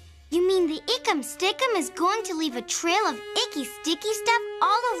sticky. You mean the Ick'em Stick'em is going to leave a trail of icky, sticky stuff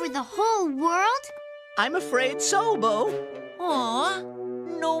all over the whole world? I'm afraid so, Bo. Aw,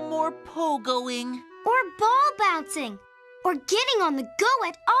 no more pogoing. Or ball bouncing? Or getting on the go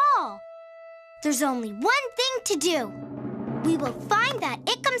at all? There's only one thing to do. We will find that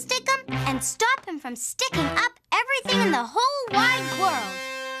Ick'em Stick'em and stop him from sticking up everything in the whole wide world.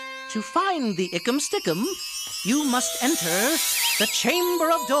 To find the Ick'em Stick'em, you must enter the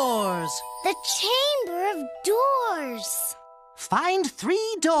Chamber of Doors. The Chamber of Doors. Find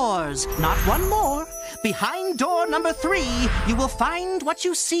 3 doors, not one more. Behind door number 3, you will find what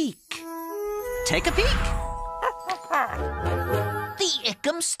you seek. Take a peek. The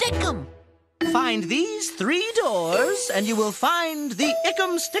Ick'em Stick'em. Find these 3 doors, and you will find the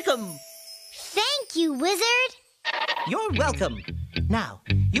Ick'em Stick'em. Thank you, Wizard. You're welcome. Now,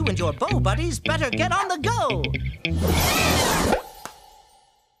 you and your Bo Buddies better get on the go.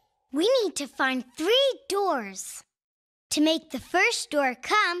 We need to find 3 doors. To make the first door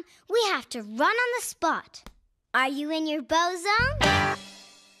come, we have to run on the spot. Are you in your Bo Zone?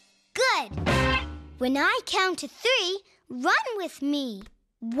 Good. When I count to 3, run with me.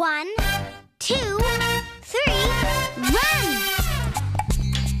 1, 2, 3, run!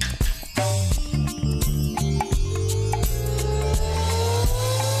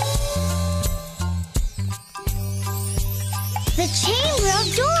 The Chamber of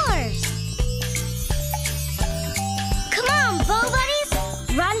Doors! Come on, Bo Buddies!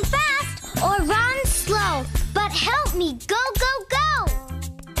 Run fast or run slow, but help me go, go, go!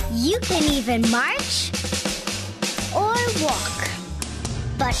 You can even march or walk,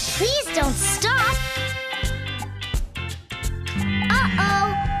 but please don't stop. Uh-oh,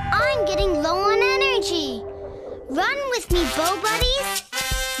 I'm getting low on energy. Bow Buddies?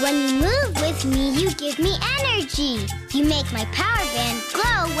 When you move with me, you give me energy. You make my power band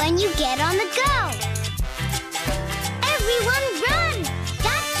glow when you get on the go. Everyone run!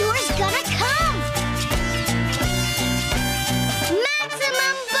 That door's gonna come!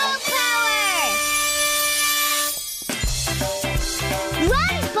 Maximum bow power!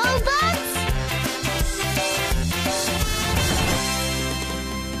 Run, Bow Buds!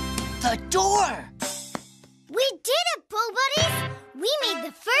 The door! We did it, Bow Buddies! We made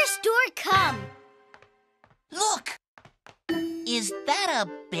the first door come. Look! Is that a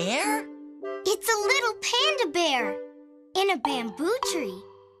bear? It's a little panda bear in a bamboo tree.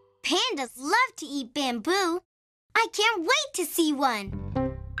 Pandas love to eat bamboo. I can't wait to see one.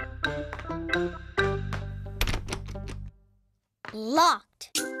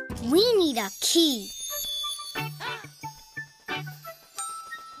 Locked. We need a key.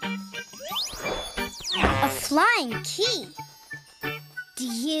 A flying key. Do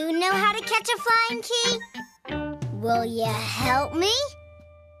you know how to catch a flying key? Will you help me?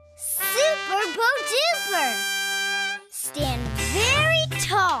 Super Bow Duper! Stand very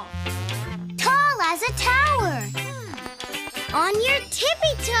tall. Tall as a tower. On your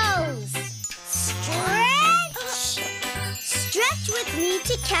tippy toes. Stretch! Stretch with me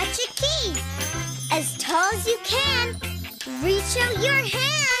to catch a key. As tall as you can. Reach out your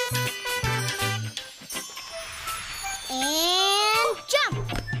hands. And jump!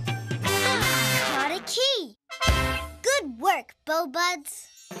 Got a key. Good work, Bow Buds.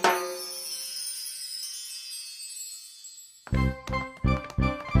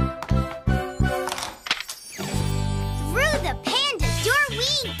 Through the panda door we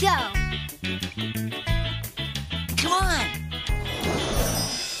go. Come on!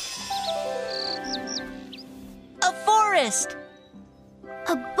 A forest!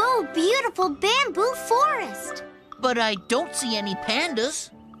 A beautiful bamboo forest. But I don't see any pandas.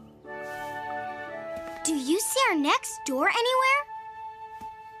 Do you see our next door anywhere?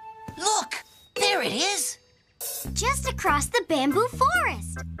 Look! There it is! Just across the bamboo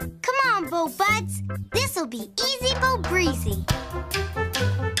forest. Come on, Bow Buds. This'll be easy Bow Breezy.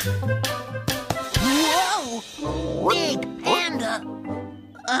 Whoa! Big panda!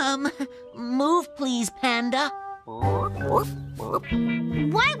 Move please, panda.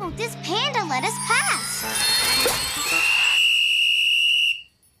 Why won't this panda let us pass?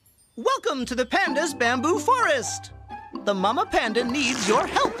 Welcome to the panda's bamboo forest. The mama panda needs your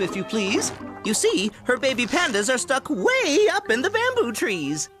help, if you please. You see, her baby pandas are stuck way up in the bamboo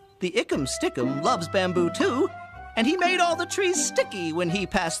trees. The Ickum Stickum loves bamboo too, and he made all the trees sticky when he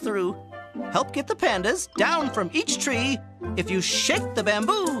passed through. Help get the pandas down from each tree. If you shake the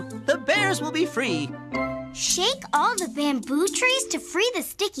bamboo, the bears will be free. Shake all the bamboo trees to free the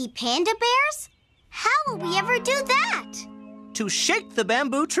sticky panda bears? How will we ever do that? To shake the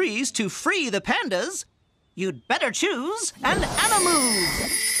bamboo trees to free the pandas, you'd better choose an Animove.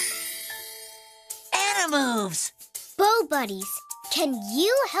 Animoves! Bow Buddies, can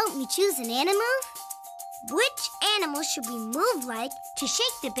you help me choose an Animove? Which animal should we move like to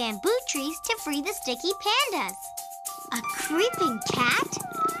shake the bamboo trees to free the sticky pandas? A creeping cat?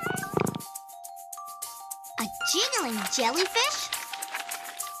 A jiggling jellyfish?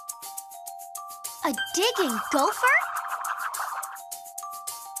 A digging gopher?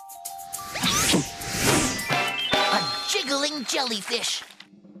 A jiggling jellyfish.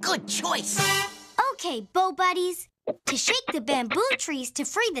 Good choice. Okay, Bow Buddies. To shake the bamboo trees to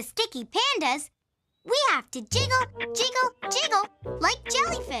free the sticky pandas, we have to jiggle, jiggle, jiggle like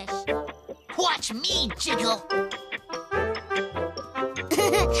jellyfish. Watch me jiggle.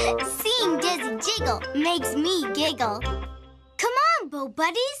 Seeing Dezzy jiggle makes me giggle. Come on, Bow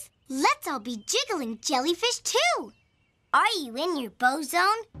Buddies. Let's all be jiggling jellyfish too. Are you in your bow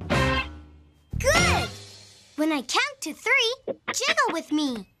zone? Good! When I count to 3, jiggle with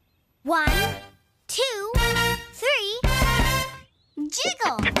me. 1, 2, 3,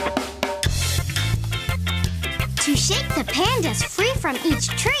 jiggle! To shake the pandas free from each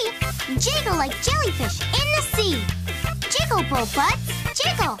tree, jiggle like jellyfish in the sea. Jiggle, Bow Buds,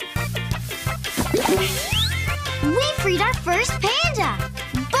 jiggle! We freed our first panda!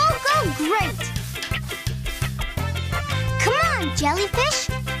 Go great! Come on, jellyfish!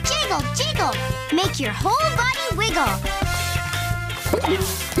 Jiggle, jiggle! Make your whole body wiggle!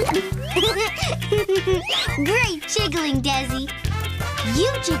 Great jiggling, Dezzy!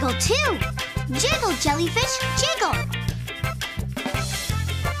 You jiggle too! Jiggle, jellyfish, jiggle!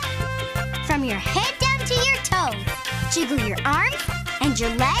 From your head down to your toes, jiggle your arms and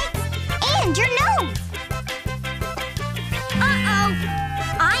your legs and your nose! Uh-oh!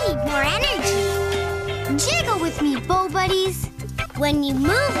 I need more energy! Jiggle with me, Bow Buddies. When you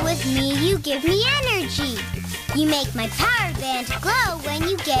move with me, you give me energy. You make my power band glow when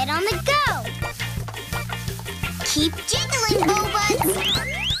you get on the go. Keep jiggling, Bow Buds.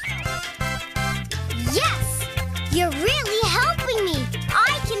 Yes! You're really helping me.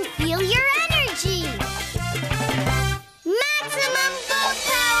 I can feel your energy. Maximum bow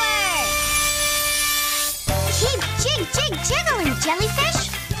power! Keep jiggling,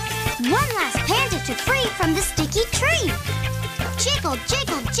 jellyfish. One last panda to free from the sticky tree. Jiggle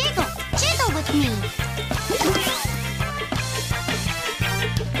with me.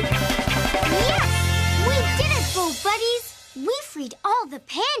 Yes! We did it, Bow Buddies. We freed all the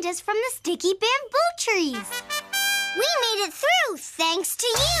pandas from the sticky bamboo trees. We made it through thanks to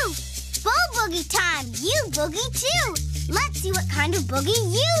you. Bow boogie time. You boogie too. Let's see what kind of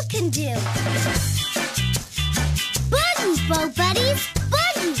boogie you can do. Boogie, Bow Buddies.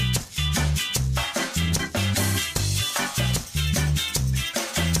 Boogie.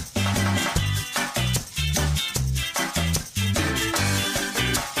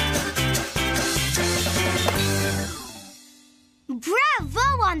 Bravo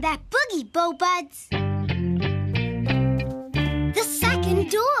on that boogie, Bow Buds. The second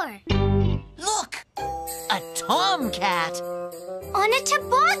door. Look! A tomcat! On a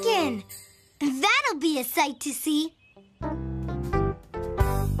toboggan. That'll be a sight to see.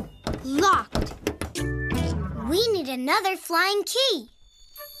 Locked. We need another flying key.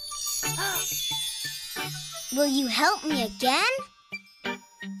 Will you help me again?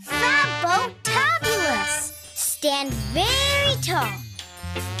 Fab-o-tabulous. Stand very tall.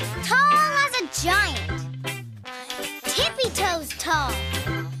 Tall as a giant. Tippy-toes tall.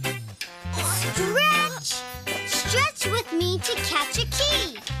 Stretch. Stretch with me to catch a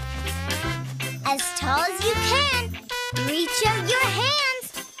key. As tall as you can. Reach out your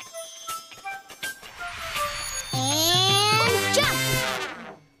hands. And jump.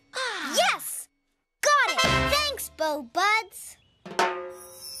 Yes! Got it! Thanks, Bow Buds.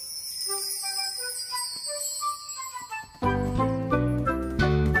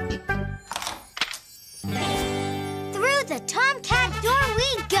 Through the tomcat door we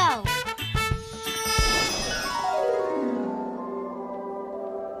go.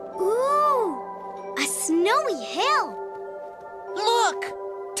 Ooh, a snowy hill. Look!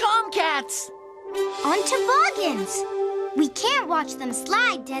 Tomcats! On toboggans. We can't watch them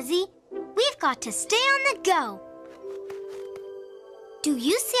slide, Dezzy. We've got to stay on the go. Do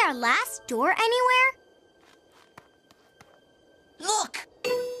you see our last door anywhere? Look!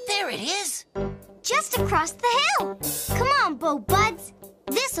 There it is! Just across the hill. Come on, Bow Buds.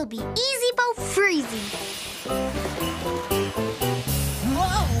 This'll be easy Bow Freezy.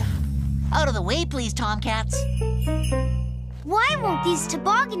 Whoa! Out of the way, please, Tomcats. Why won't these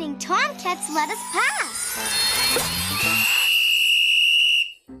tobogganing tomcats let us pass?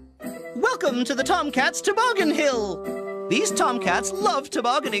 Welcome to the Tomcats Toboggan Hill. These tomcats love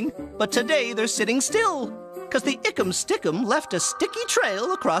tobogganing, but today they're sitting still, because the Ick'em Stick'em left a sticky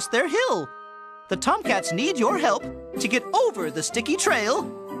trail across their hill. The tomcats need your help to get over the sticky trail.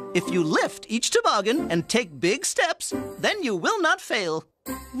 If you lift each toboggan and take big steps, then you will not fail.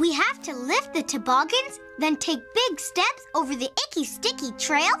 We have to lift the toboggans, then take big steps over the icky sticky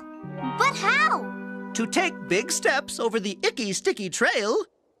trail? But how? To take big steps over the icky sticky trail,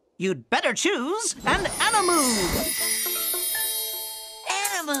 you'd better choose an Animove.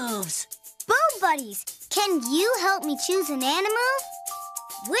 Animoves! Bow Buddies, can you help me choose an Animove?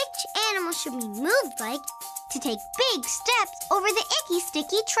 Which animal should we move like to take big steps over the icky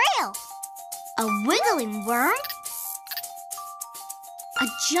sticky trail? A wiggling worm? A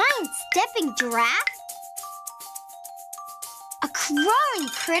giant stepping giraffe? A crawling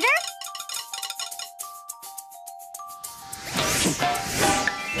critter?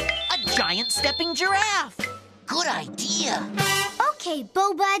 A giant stepping giraffe! Good idea! Okay,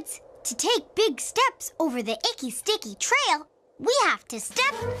 Bow Buds, to take big steps over the icky sticky trail, we have to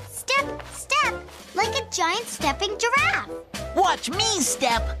step, step, step like a giant stepping giraffe. Watch me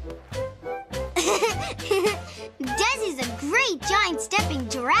step! Dezzy's a great giant stepping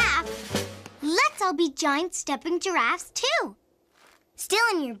giraffe. Let's all be giant stepping giraffes too. Still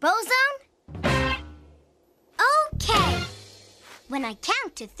in your bow zone? Okay. When I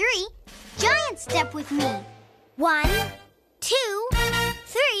count to 3, giant step with me. 1, 2,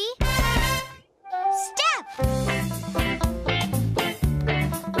 3, step!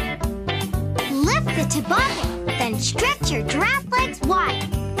 Lift the toboggan, then stretch your giraffe legs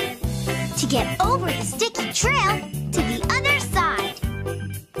wide to get over the sticky trail to the other side.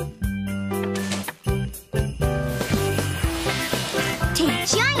 Take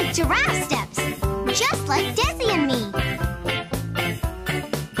giant giraffe steps, just like Dezzy in me.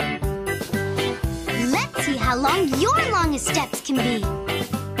 Let's see how long your longest steps can be.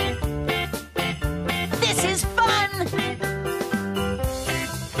 This is fun!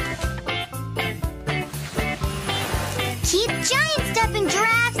 Keep giant stepping,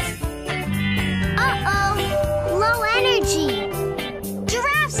 giraffes. Uh-oh, low energy.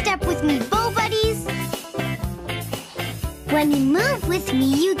 Giraffe step with me, Bow Buddies. When you move with me,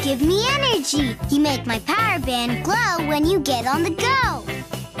 you give me energy. You make my power band glow when you get on the go.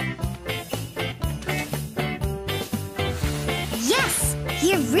 Yes,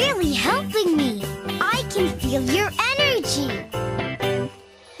 you're really helping me. I can feel your energy.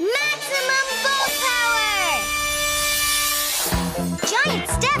 Maximum bow power! Giant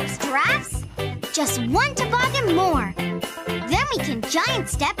steps, giraffes. Just one toboggan more. Then we can giant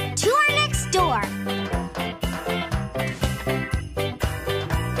step to our next door.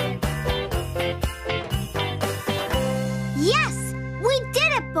 Yes, we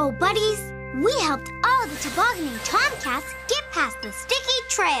did it, Bow Buddies. We helped all the tobogganing tomcats get past the sticky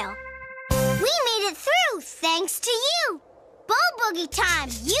trail. We made it through thanks to you. Bow Boogie time,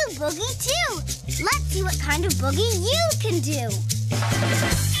 you boogie too. Let's see what kind of boogie you can do.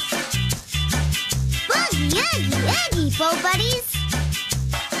 Boogie, oogie, oogie, Bow Buddies.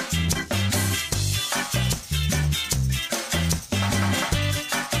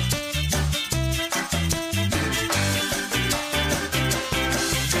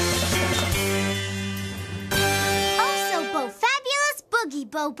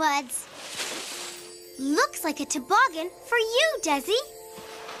 Bow Buds. Looks like a toboggan for you, Dezzy.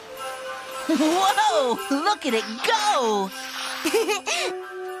 Whoa! Look at it go!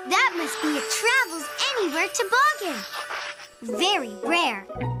 That must be a Travels Anywhere toboggan. Very rare.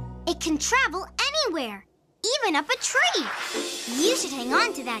 It can travel anywhere, even up a tree. You should hang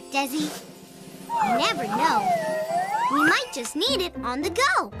on to that, Dezzy. You never know. We might just need it on the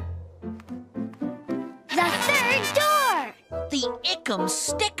go. The third door! The Ick'em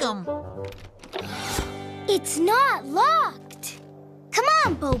Stick'em. It's not locked. Come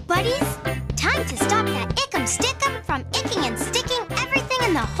on, Bow Buddies. Time to stop that Ick'em Stick'em from icking and sticking everything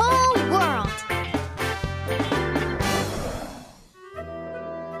in the whole world.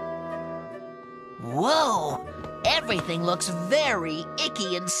 Whoa! Everything looks very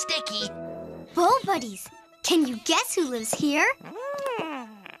icky and sticky. Bow Buddies, can you guess who lives here?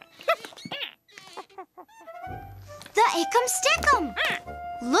 The Ick'em Stick'em!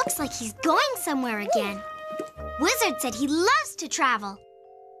 Looks like he's going somewhere again. Wizard said he loves to travel.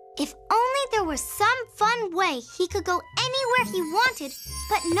 If only there was some fun way he could go anywhere he wanted,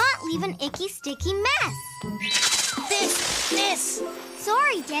 but not leave an icky, sticky mess. This!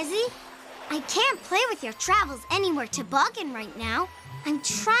 Sorry, Dezzy. I can't play with your Travels Anywhere toboggan right now. I'm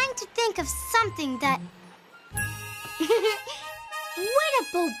trying to think of something that... Wait a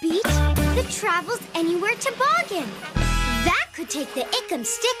Bo Beat! The Travels Anywhere toboggan! That could take the Ick'em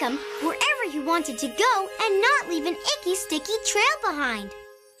Stick'em wherever you wanted to go and not leave an icky, sticky trail behind.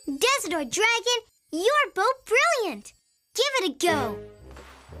 Dezadore Dragon, you're both brilliant! Give it a go!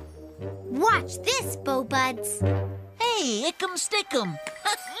 Watch this, Bow Buds. Hey, Ick'em Stick'em!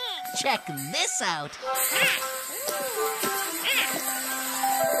 Check this out!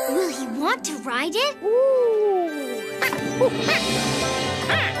 Will he want to ride it?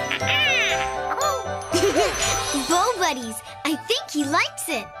 Bow Buddies, I think he likes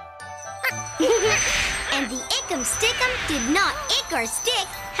it. And the Ick'em Stick'em did not ick or stick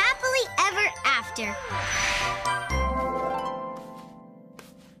happily ever after.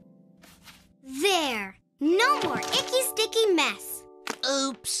 There, no more icky sticky mess.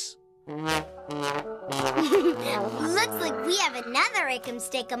 Oops. Looks like we have another Ick'em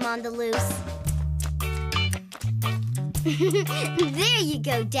Stick'em on the loose. There you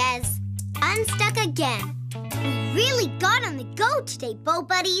go, Dez. Unstuck again. We really got on the go today, Bow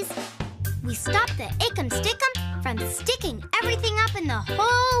Buddies. We stopped the Ick'em Stick'em from sticking everything up in the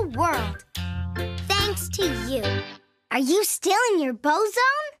whole world. Thanks to you. Are you still in your bow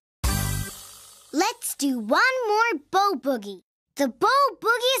zone? Let's do one more bow boogie. The bow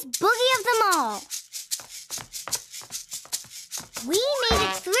boogiest boogie of them all. We made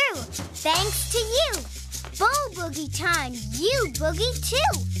it through, thanks to you. Bow boogie time, you boogie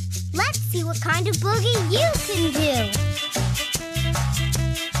too. Let's see what kind of boogie you can do.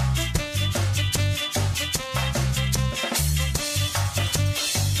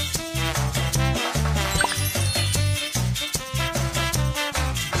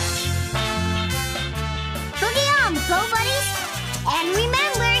 Boogie on, Bow Buddies. And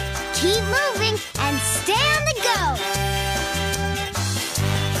remember, keep moving and stay on the go.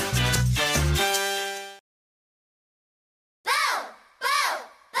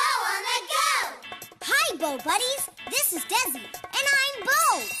 Bo buddies. This is Dezzy, and I'm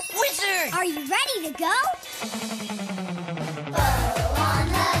Bo. Wizard! Are you ready to go? Bow on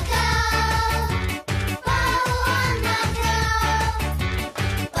the go. Bow on the go.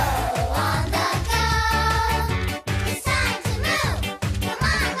 Bow on the go. It's time to move. Come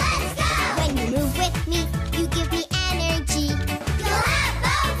on, let's go. When you move with me, you give me energy. You'll have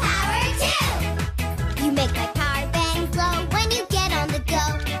bow power too. You make my power band glow when you get on the go.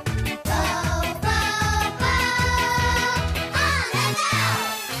 Bow, bow, bow. On the go.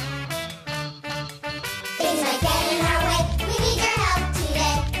 Things might get in our way. We need your help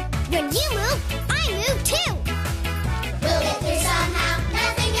today. When you move, I move too. We'll get through somehow.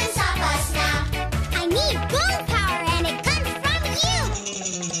 Nothing can stop us now. I need bow power, and it comes from you.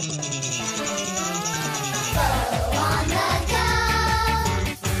 Bow on the go.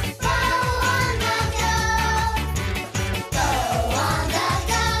 Bow on the go. Bow on the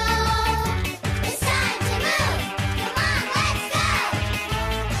go. It's time to move. Come on, let's go.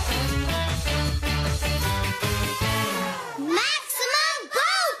 Maximum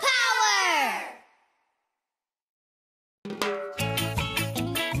bow power!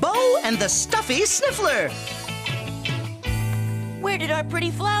 Bo and the Stuffy Sniffler. Where did our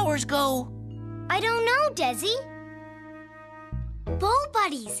pretty flowers go? I don't know, Dezzy. Bo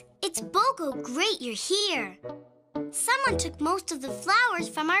buddies, it's Bogo great you're here. Someone took most of the flowers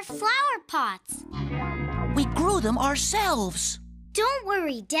from our flower pots. We grew them ourselves. Don't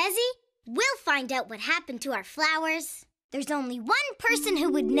worry, Dezzy. We'll find out what happened to our flowers. There's only one person who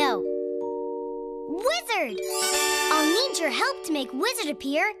would know. Wizard! I'll need your help to make Wizard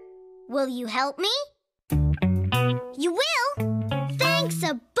appear. Will you help me? You will? Thanks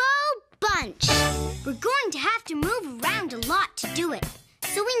a bow bunch! We're going to have to move around a lot to do it,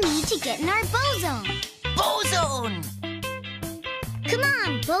 so we need to get in our bow zone. Bozone! Come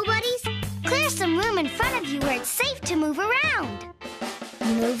on, bow buddies. Clear some room in front of you where it's safe to move around.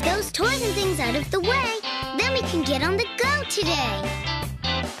 Move those toys and things out of the way. Then we can get on the go today.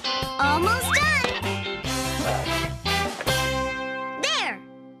 Almost done. There.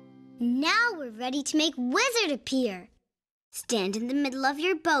 Now we're ready to make Wizard appear. Stand in the middle of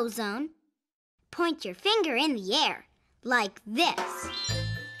your bow zone. Point your finger in the air, like this.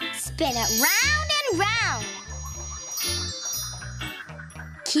 Spin it round and round.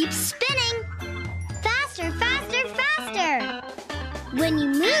 Keep spinning. Faster, faster, faster. When you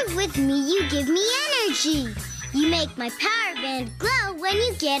move with me, you give me energy. You make my power band glow when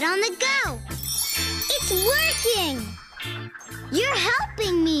you get on the go. It's working. You're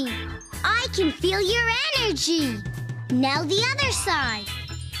helping me. I can feel your energy. Now the other side.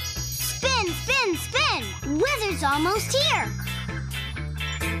 Spin, spin, spin. Wizard's almost here.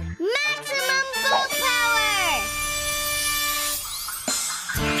 Maximum bow power!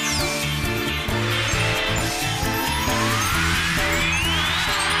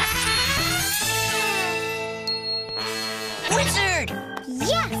 Wizard!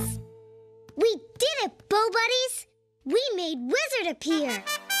 Yes! We did it, bow buddies! We made Wizard appear.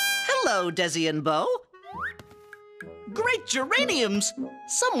 Hello, Dezzy and Bo. Great geraniums!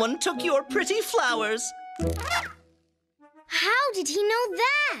 Someone took your pretty flowers. How did he know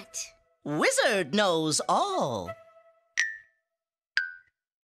that? Wizard knows all.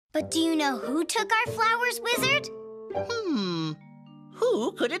 But do you know who took our flowers, Wizard?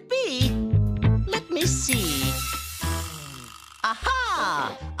 Who could it be? Let me see.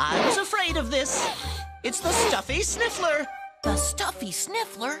 Aha! I was afraid of this. It's the Stuffy Sniffler. The Stuffy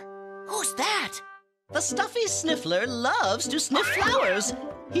Sniffler? Who's that? The Stuffy Sniffler loves to sniff flowers.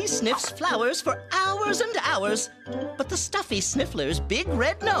 He sniffs flowers for hours and hours. But the Stuffy Sniffler's big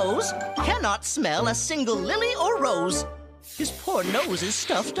red nose cannot smell a single lily or rose. His poor nose is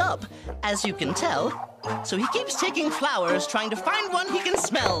stuffed up, as you can tell. So he keeps taking flowers, trying to find one he can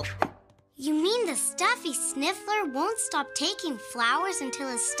smell. You mean the Stuffy Sniffler won't stop taking flowers until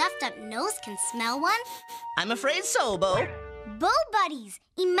his stuffed up nose can smell one? I'm afraid so, Bo. Bow buddies,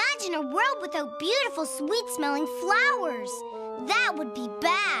 imagine a world without beautiful, sweet-smelling flowers. That would be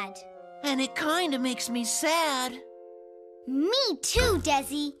bad. And it kinda makes me sad. Me too,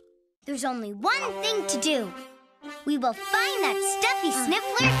 Dezzy. There's only one thing to do. We will find that Stuffy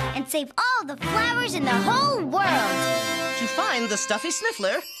Sniffler and save all the flowers in the whole world. To find the Stuffy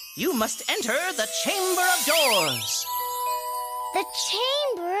Sniffler, you must enter the Chamber of Doors. The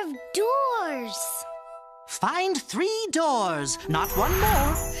Chamber of Doors. Find 3 doors, not one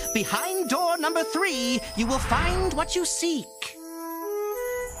more. Behind door number 3, you will find what you seek.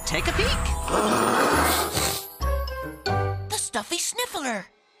 Take a peek. The Stuffy Sniffler.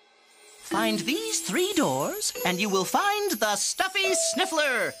 Find these 3 doors, and you will find the Stuffy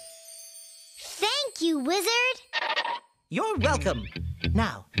Sniffler. Thank you, Wizard. You're welcome.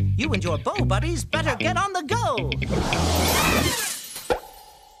 Now, you and your bow buddies better get on the go.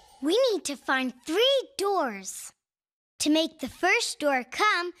 We need to find 3 doors. To make the first door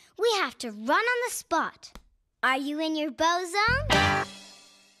come, we have to run on the spot. Are you in your bow zone?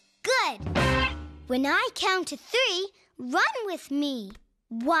 Good. When I count to 3, run with me.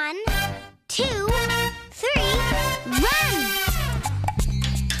 1, 2, 3, run!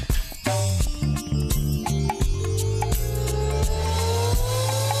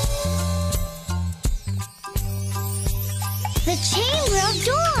 The Chamber of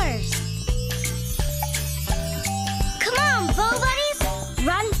Doors! Come on, bow buddies!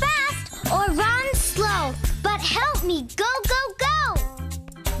 Run fast or run slow, but help me go, go, go!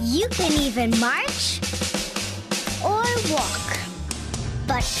 You can even march or walk,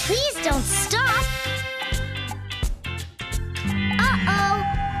 but please don't stop. Uh-oh,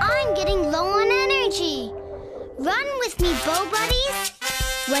 I'm getting low on energy. Run with me, bow buddies.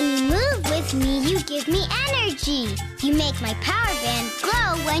 When you move with me, you give me energy. You make my power band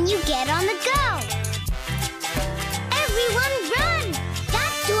glow when you get on the go. Everyone run!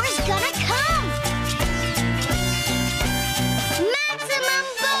 That door's gonna come! Maximum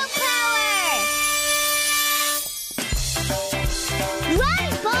bow power! Run,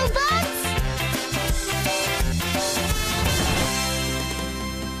 bow buds!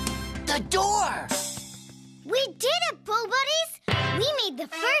 The door! We did it, bow buddies! We made the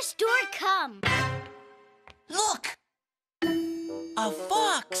first door come. Look! A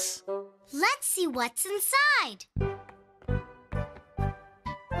fox! Let's see what's inside.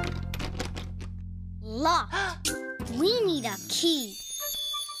 Locked. We need a key.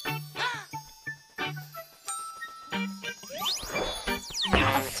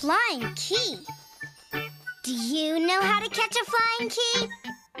 A flying key. Do you know how to catch a flying key?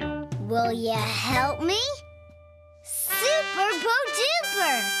 Will you help me? Super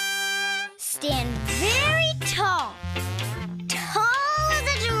Bo-Duper! Stand very tall. Tall as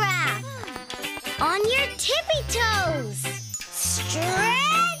a giraffe. On your tippy toes.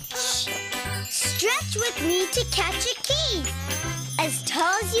 Stretch! Stretch with me to catch a key. As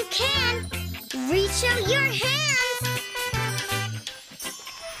tall as you can. Reach out your hands.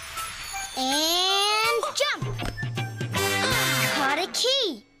 And jump. Caught a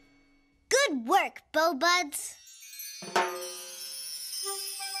key. Good work, bow buds.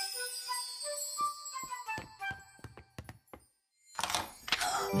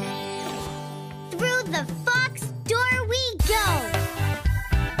 Through the fox door we go.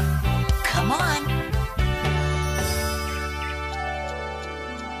 Come on!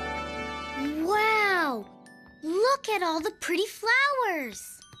 Wow! Look at all the pretty flowers.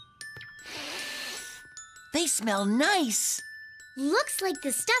 They smell nice! Looks like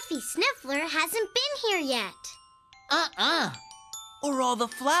the stuffy sniffler hasn't been here yet. Or all the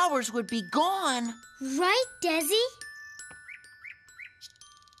flowers would be gone. Right, Dezzy?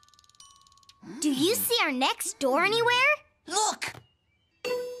 Do you see our next door anywhere? Look!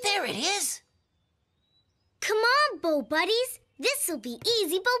 There it is! Come on, bow buddies. This'll be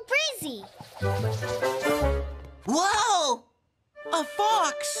easy bow breezy. Whoa! A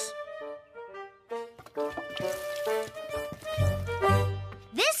fox!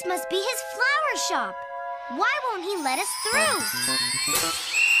 This must be his flower shop. Why won't he let us through?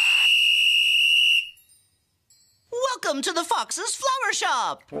 Welcome to the fox's flower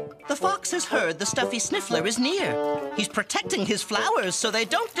shop. The fox has heard the stuffy sniffler is near. He's protecting his flowers so they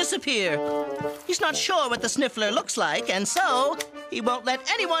don't disappear. He's not sure what the sniffler looks like, and so he won't let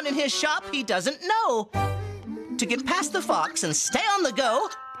anyone in his shop he doesn't know. To get past the fox and stay on the go,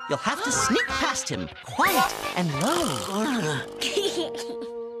 you'll have to sneak past him, quiet and low.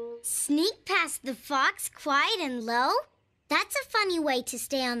 Sneak past the fox quiet and low? That's a funny way to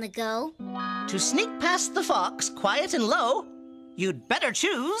stay on the go. To sneak past the fox quiet and low, you'd better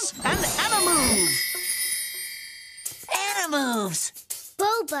choose an animove. Animoves!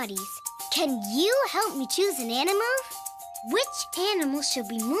 Bow buddies, can you help me choose an animove? Which animal should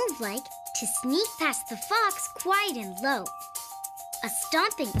we move like to sneak past the fox quiet and low? A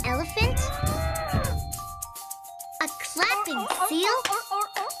stomping elephant? A clapping seal?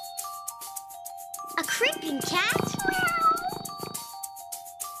 A creeping cat?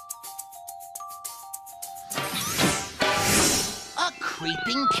 A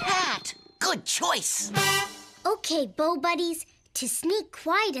creeping cat! Good choice! Okay, bow buddies, to sneak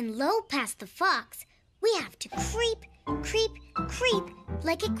quiet and low past the fox, we have to creep, creep, creep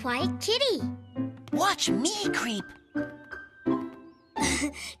like a quiet kitty. Watch me creep.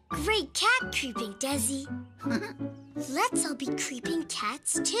 Great cat creeping, Dezzy. Let's all be creeping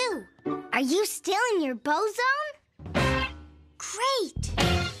cats, too. Are you still in your bow zone? Great!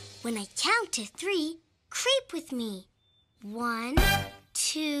 When I count to 3, creep with me. 1,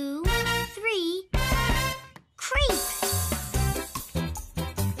 2, 3, creep!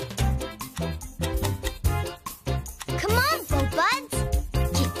 Come on, Bow Buds!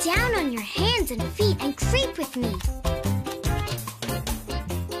 Get down on your hands and feet and creep with me.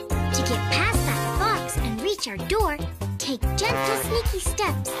 To get past that fox and reach our door, take gentle, sneaky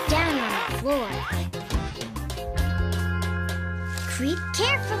steps down on the floor. Creep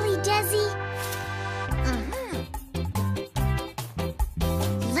carefully, Dezzy.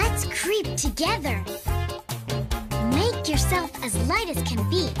 Let's creep together. Make yourself as light as can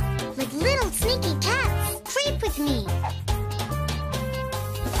be, like little sneaky cats. Creep with me.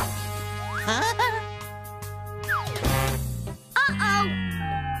 Uh-oh!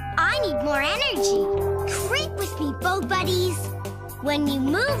 I need more energy. Creep with me, Bow Buddies. When you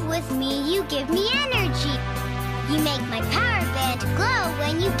move with me, you give me energy. You make my power band glow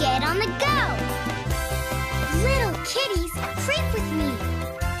when you get on the go. Little kitties, creep with me.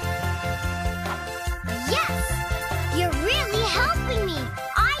 Yes! You're really helping me.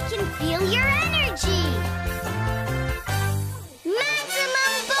 I can feel your energy.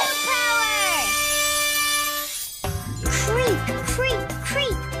 Maximum bow power! Creep, creep,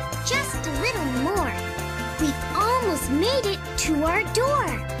 creep. Just a little more. We've almost made it to our door.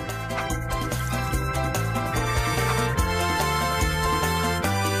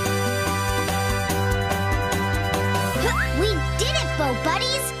 We did it, Bow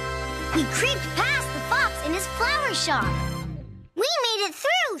Buddies! We creeped past the fox in his flower shop. We made it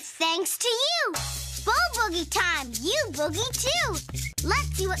through thanks to you. Bow boogie time! You boogie too!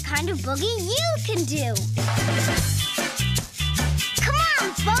 Let's see what kind of boogie you can do. Come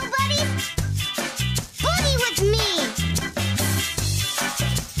on, Bow Buddies! Boogie with me!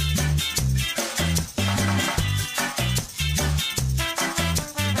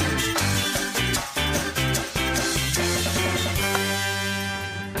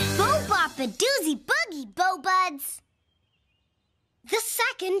 A doozy boogie, Bow Buds. The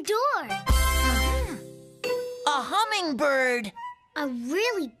second door. A hummingbird. A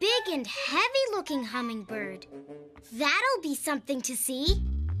really big and heavy-looking hummingbird. That'll be something to see.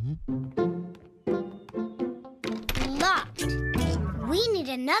 Locked. We need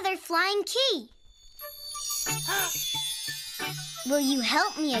another flying key. Will you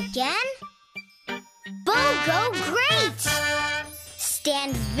help me again? Bow go great!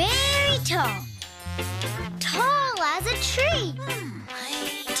 Stand very tall. Tall as a tree.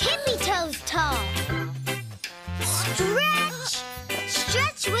 Tippy toes tall. Stretch!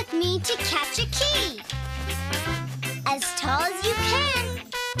 Stretch with me to catch a key. As tall as you can.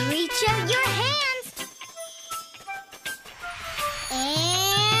 Reach out your hands.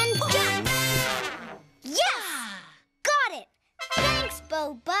 And jump! Yes! Got it! Thanks,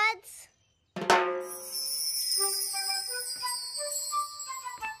 Bow Buds.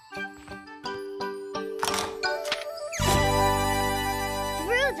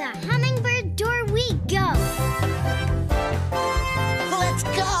 The hummingbird door we go. Let's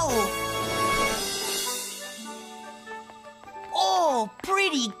go. Oh,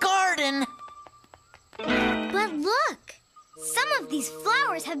 pretty garden. But look, some of these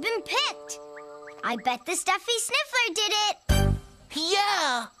flowers have been picked. I bet the stuffy sniffler did it.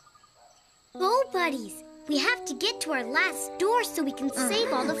 Yeah. Bow Buddies, we have to get to our last door so we can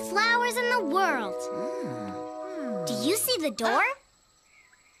save all the flowers in the world. Do you see the door?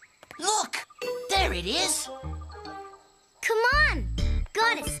 Look, there it is. Come on,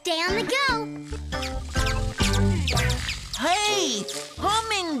 gotta stay on the go. Hey,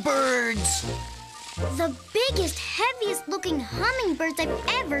 hummingbirds. The biggest, heaviest looking hummingbirds I've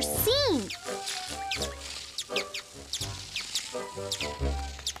ever seen.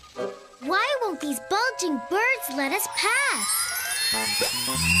 Why won't these bulging birds let us pass?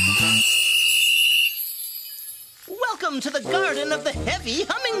 Welcome to the garden of the heavy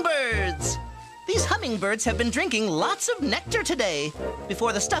hummingbirds. These hummingbirds have been drinking lots of nectar today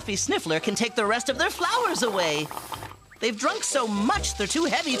before the stuffy sniffler can take the rest of their flowers away. They've drunk so much they're too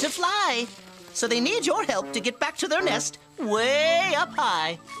heavy to fly. So they need your help to get back to their nest way up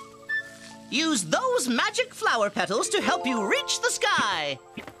high. Use those magic flower petals to help you reach the sky.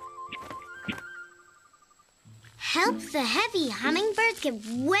 Help the heavy hummingbirds get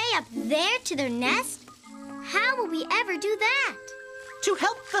way up there to their nest? How will we ever do that? To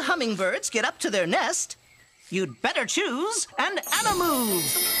help the hummingbirds get up to their nest, you'd better choose an Animove.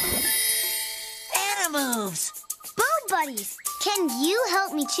 Animoves. Bo Buddies, can you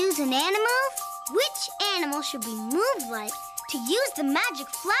help me choose an animal? Which animal should we move like to use the magic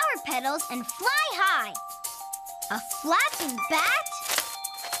flower petals and fly high? A flapping bat?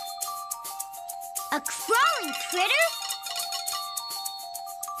 A crawling critter?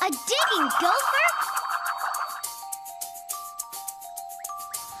 A digging gopher?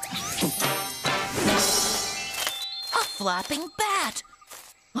 A flapping bat.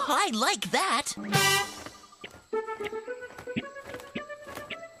 I like that.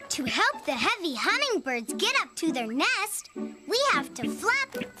 To help the heavy hummingbirds get up to their nest, we have to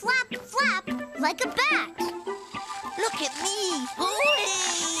flap, flap, flap like a bat. Look at me.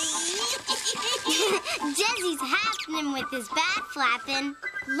 Dezzy's happening with his bat flapping.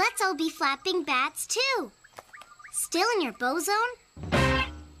 Let's all be flapping bats too. Still in your bow zone?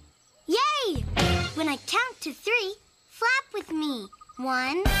 Yay! When I count to 3, flap with me.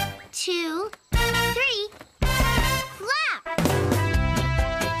 1, 2, 3. Flap!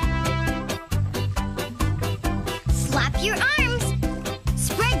 Flap your arms.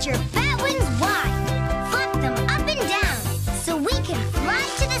 Spread your bat wings wide. Flap them up and down so we can fly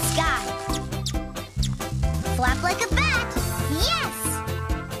to the sky. Flap like a bat. Yes!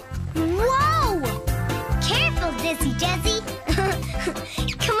 Whoa! Careful, Dizzy Dezzy.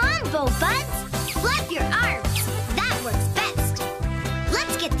 Come on, Bo Buds. Flap your arms. That works best.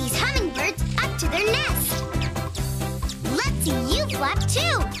 Let's get these hummingbirds up to their nest. Let's see you flap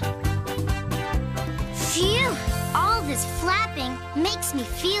too. Phew! All this flapping makes me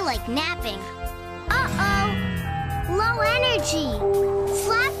feel like napping. Uh-oh! Low energy.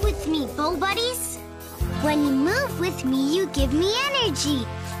 Flap with me, Bo Buddies. When you move with me, you give me energy.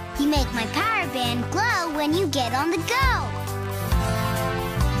 You make my power band glow when you get on the go.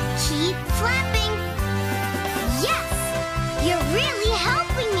 Keep flapping. Yes! You're really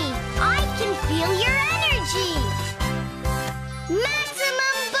helping me. I can feel your energy.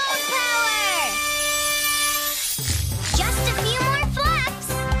 Maximum boat power! Just a few more flaps.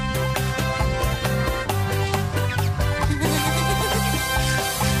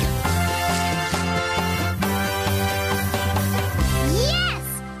 Yes!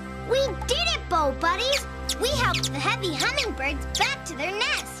 We did it, Bo Buddies. We helped the heavy hummingbirds back to their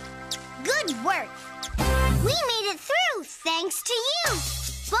nest. Good work. We made it through thanks to you.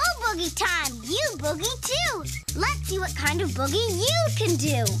 Bo Boogie time. You boogie too. Let's see what kind of boogie you can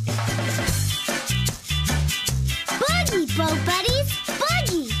do. Boogie, Bo Buddies.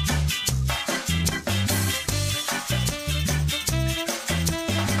 Boogie.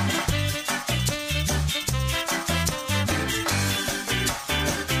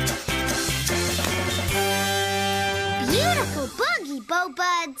 Beautiful boogie, Bo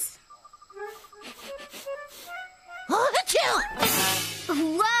Buds.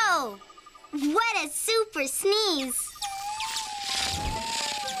 Whoa! What a super sneeze!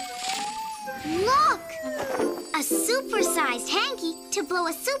 Look! A supersized hanky to blow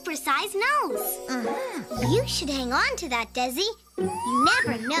a supersized nose. You should hang on to that, Dezzy. You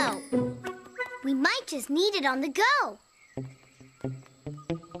never know. We might just need it on the go.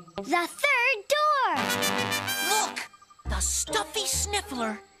 The third door! Look! The stuffy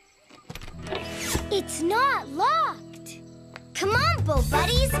sniffler. It's not locked. Come on, Bo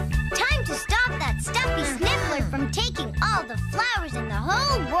Buddies. Time to stop that stuffy sniffler from taking all the flowers in the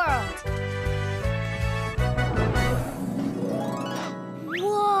whole world.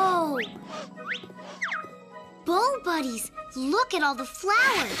 Whoa! Bo Buddies, look at all the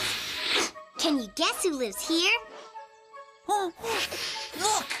flowers. Can you guess who lives here? Oh,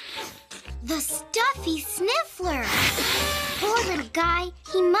 look! The stuffy sniffler. Poor little guy.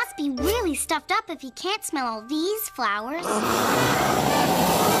 He must be really stuffed up if he can't smell all these flowers.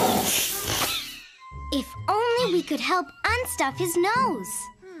 If only we could help unstuff his nose.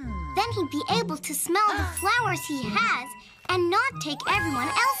 Then he'd be able to smell the flowers he has and not take everyone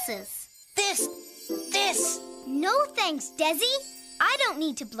else's. This! No thanks, Dezzy. I don't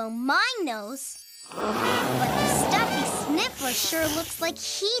need to blow my nose. But the stuffy sniffler sure looks like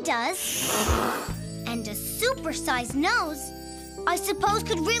he does. And a supersized nose, I suppose,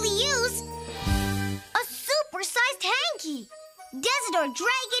 could really use a supersized hanky. Dezadore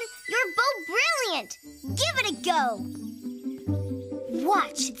Dragon, you're both brilliant. Give it a go.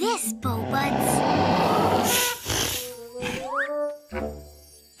 Watch this, Bo Buds.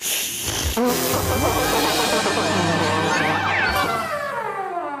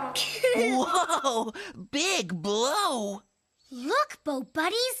 Whoa! Big blow! Look, Bo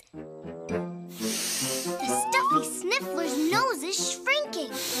Buddies. The stuffy sniffler's nose is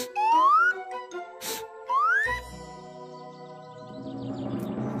shrinking.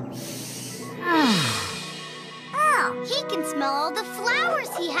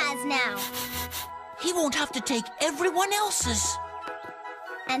 flowers he has now. He won't have to take everyone else's.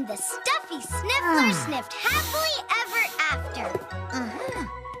 And the stuffy sniffler sniffed happily ever after.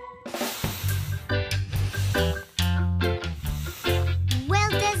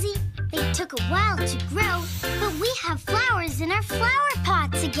 Well, Dezzy, they took a while to grow, but we have flowers in our flower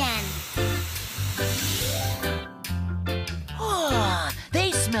pots again. Oh,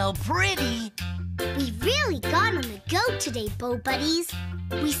 they smell pretty. We really got on the go today, Bow Buddies.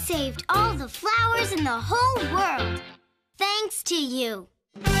 We saved all the flowers in the whole world. Thanks to you.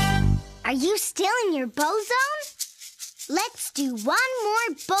 Are you still in your bow zone? Let's do one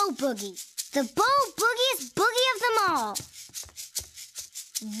more bow boogie. The bow boogiest boogie of them all.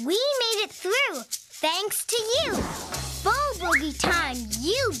 We made it through, thanks to you. Bow boogie time,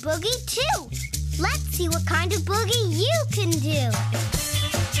 you boogie too. Let's see what kind of boogie you can do.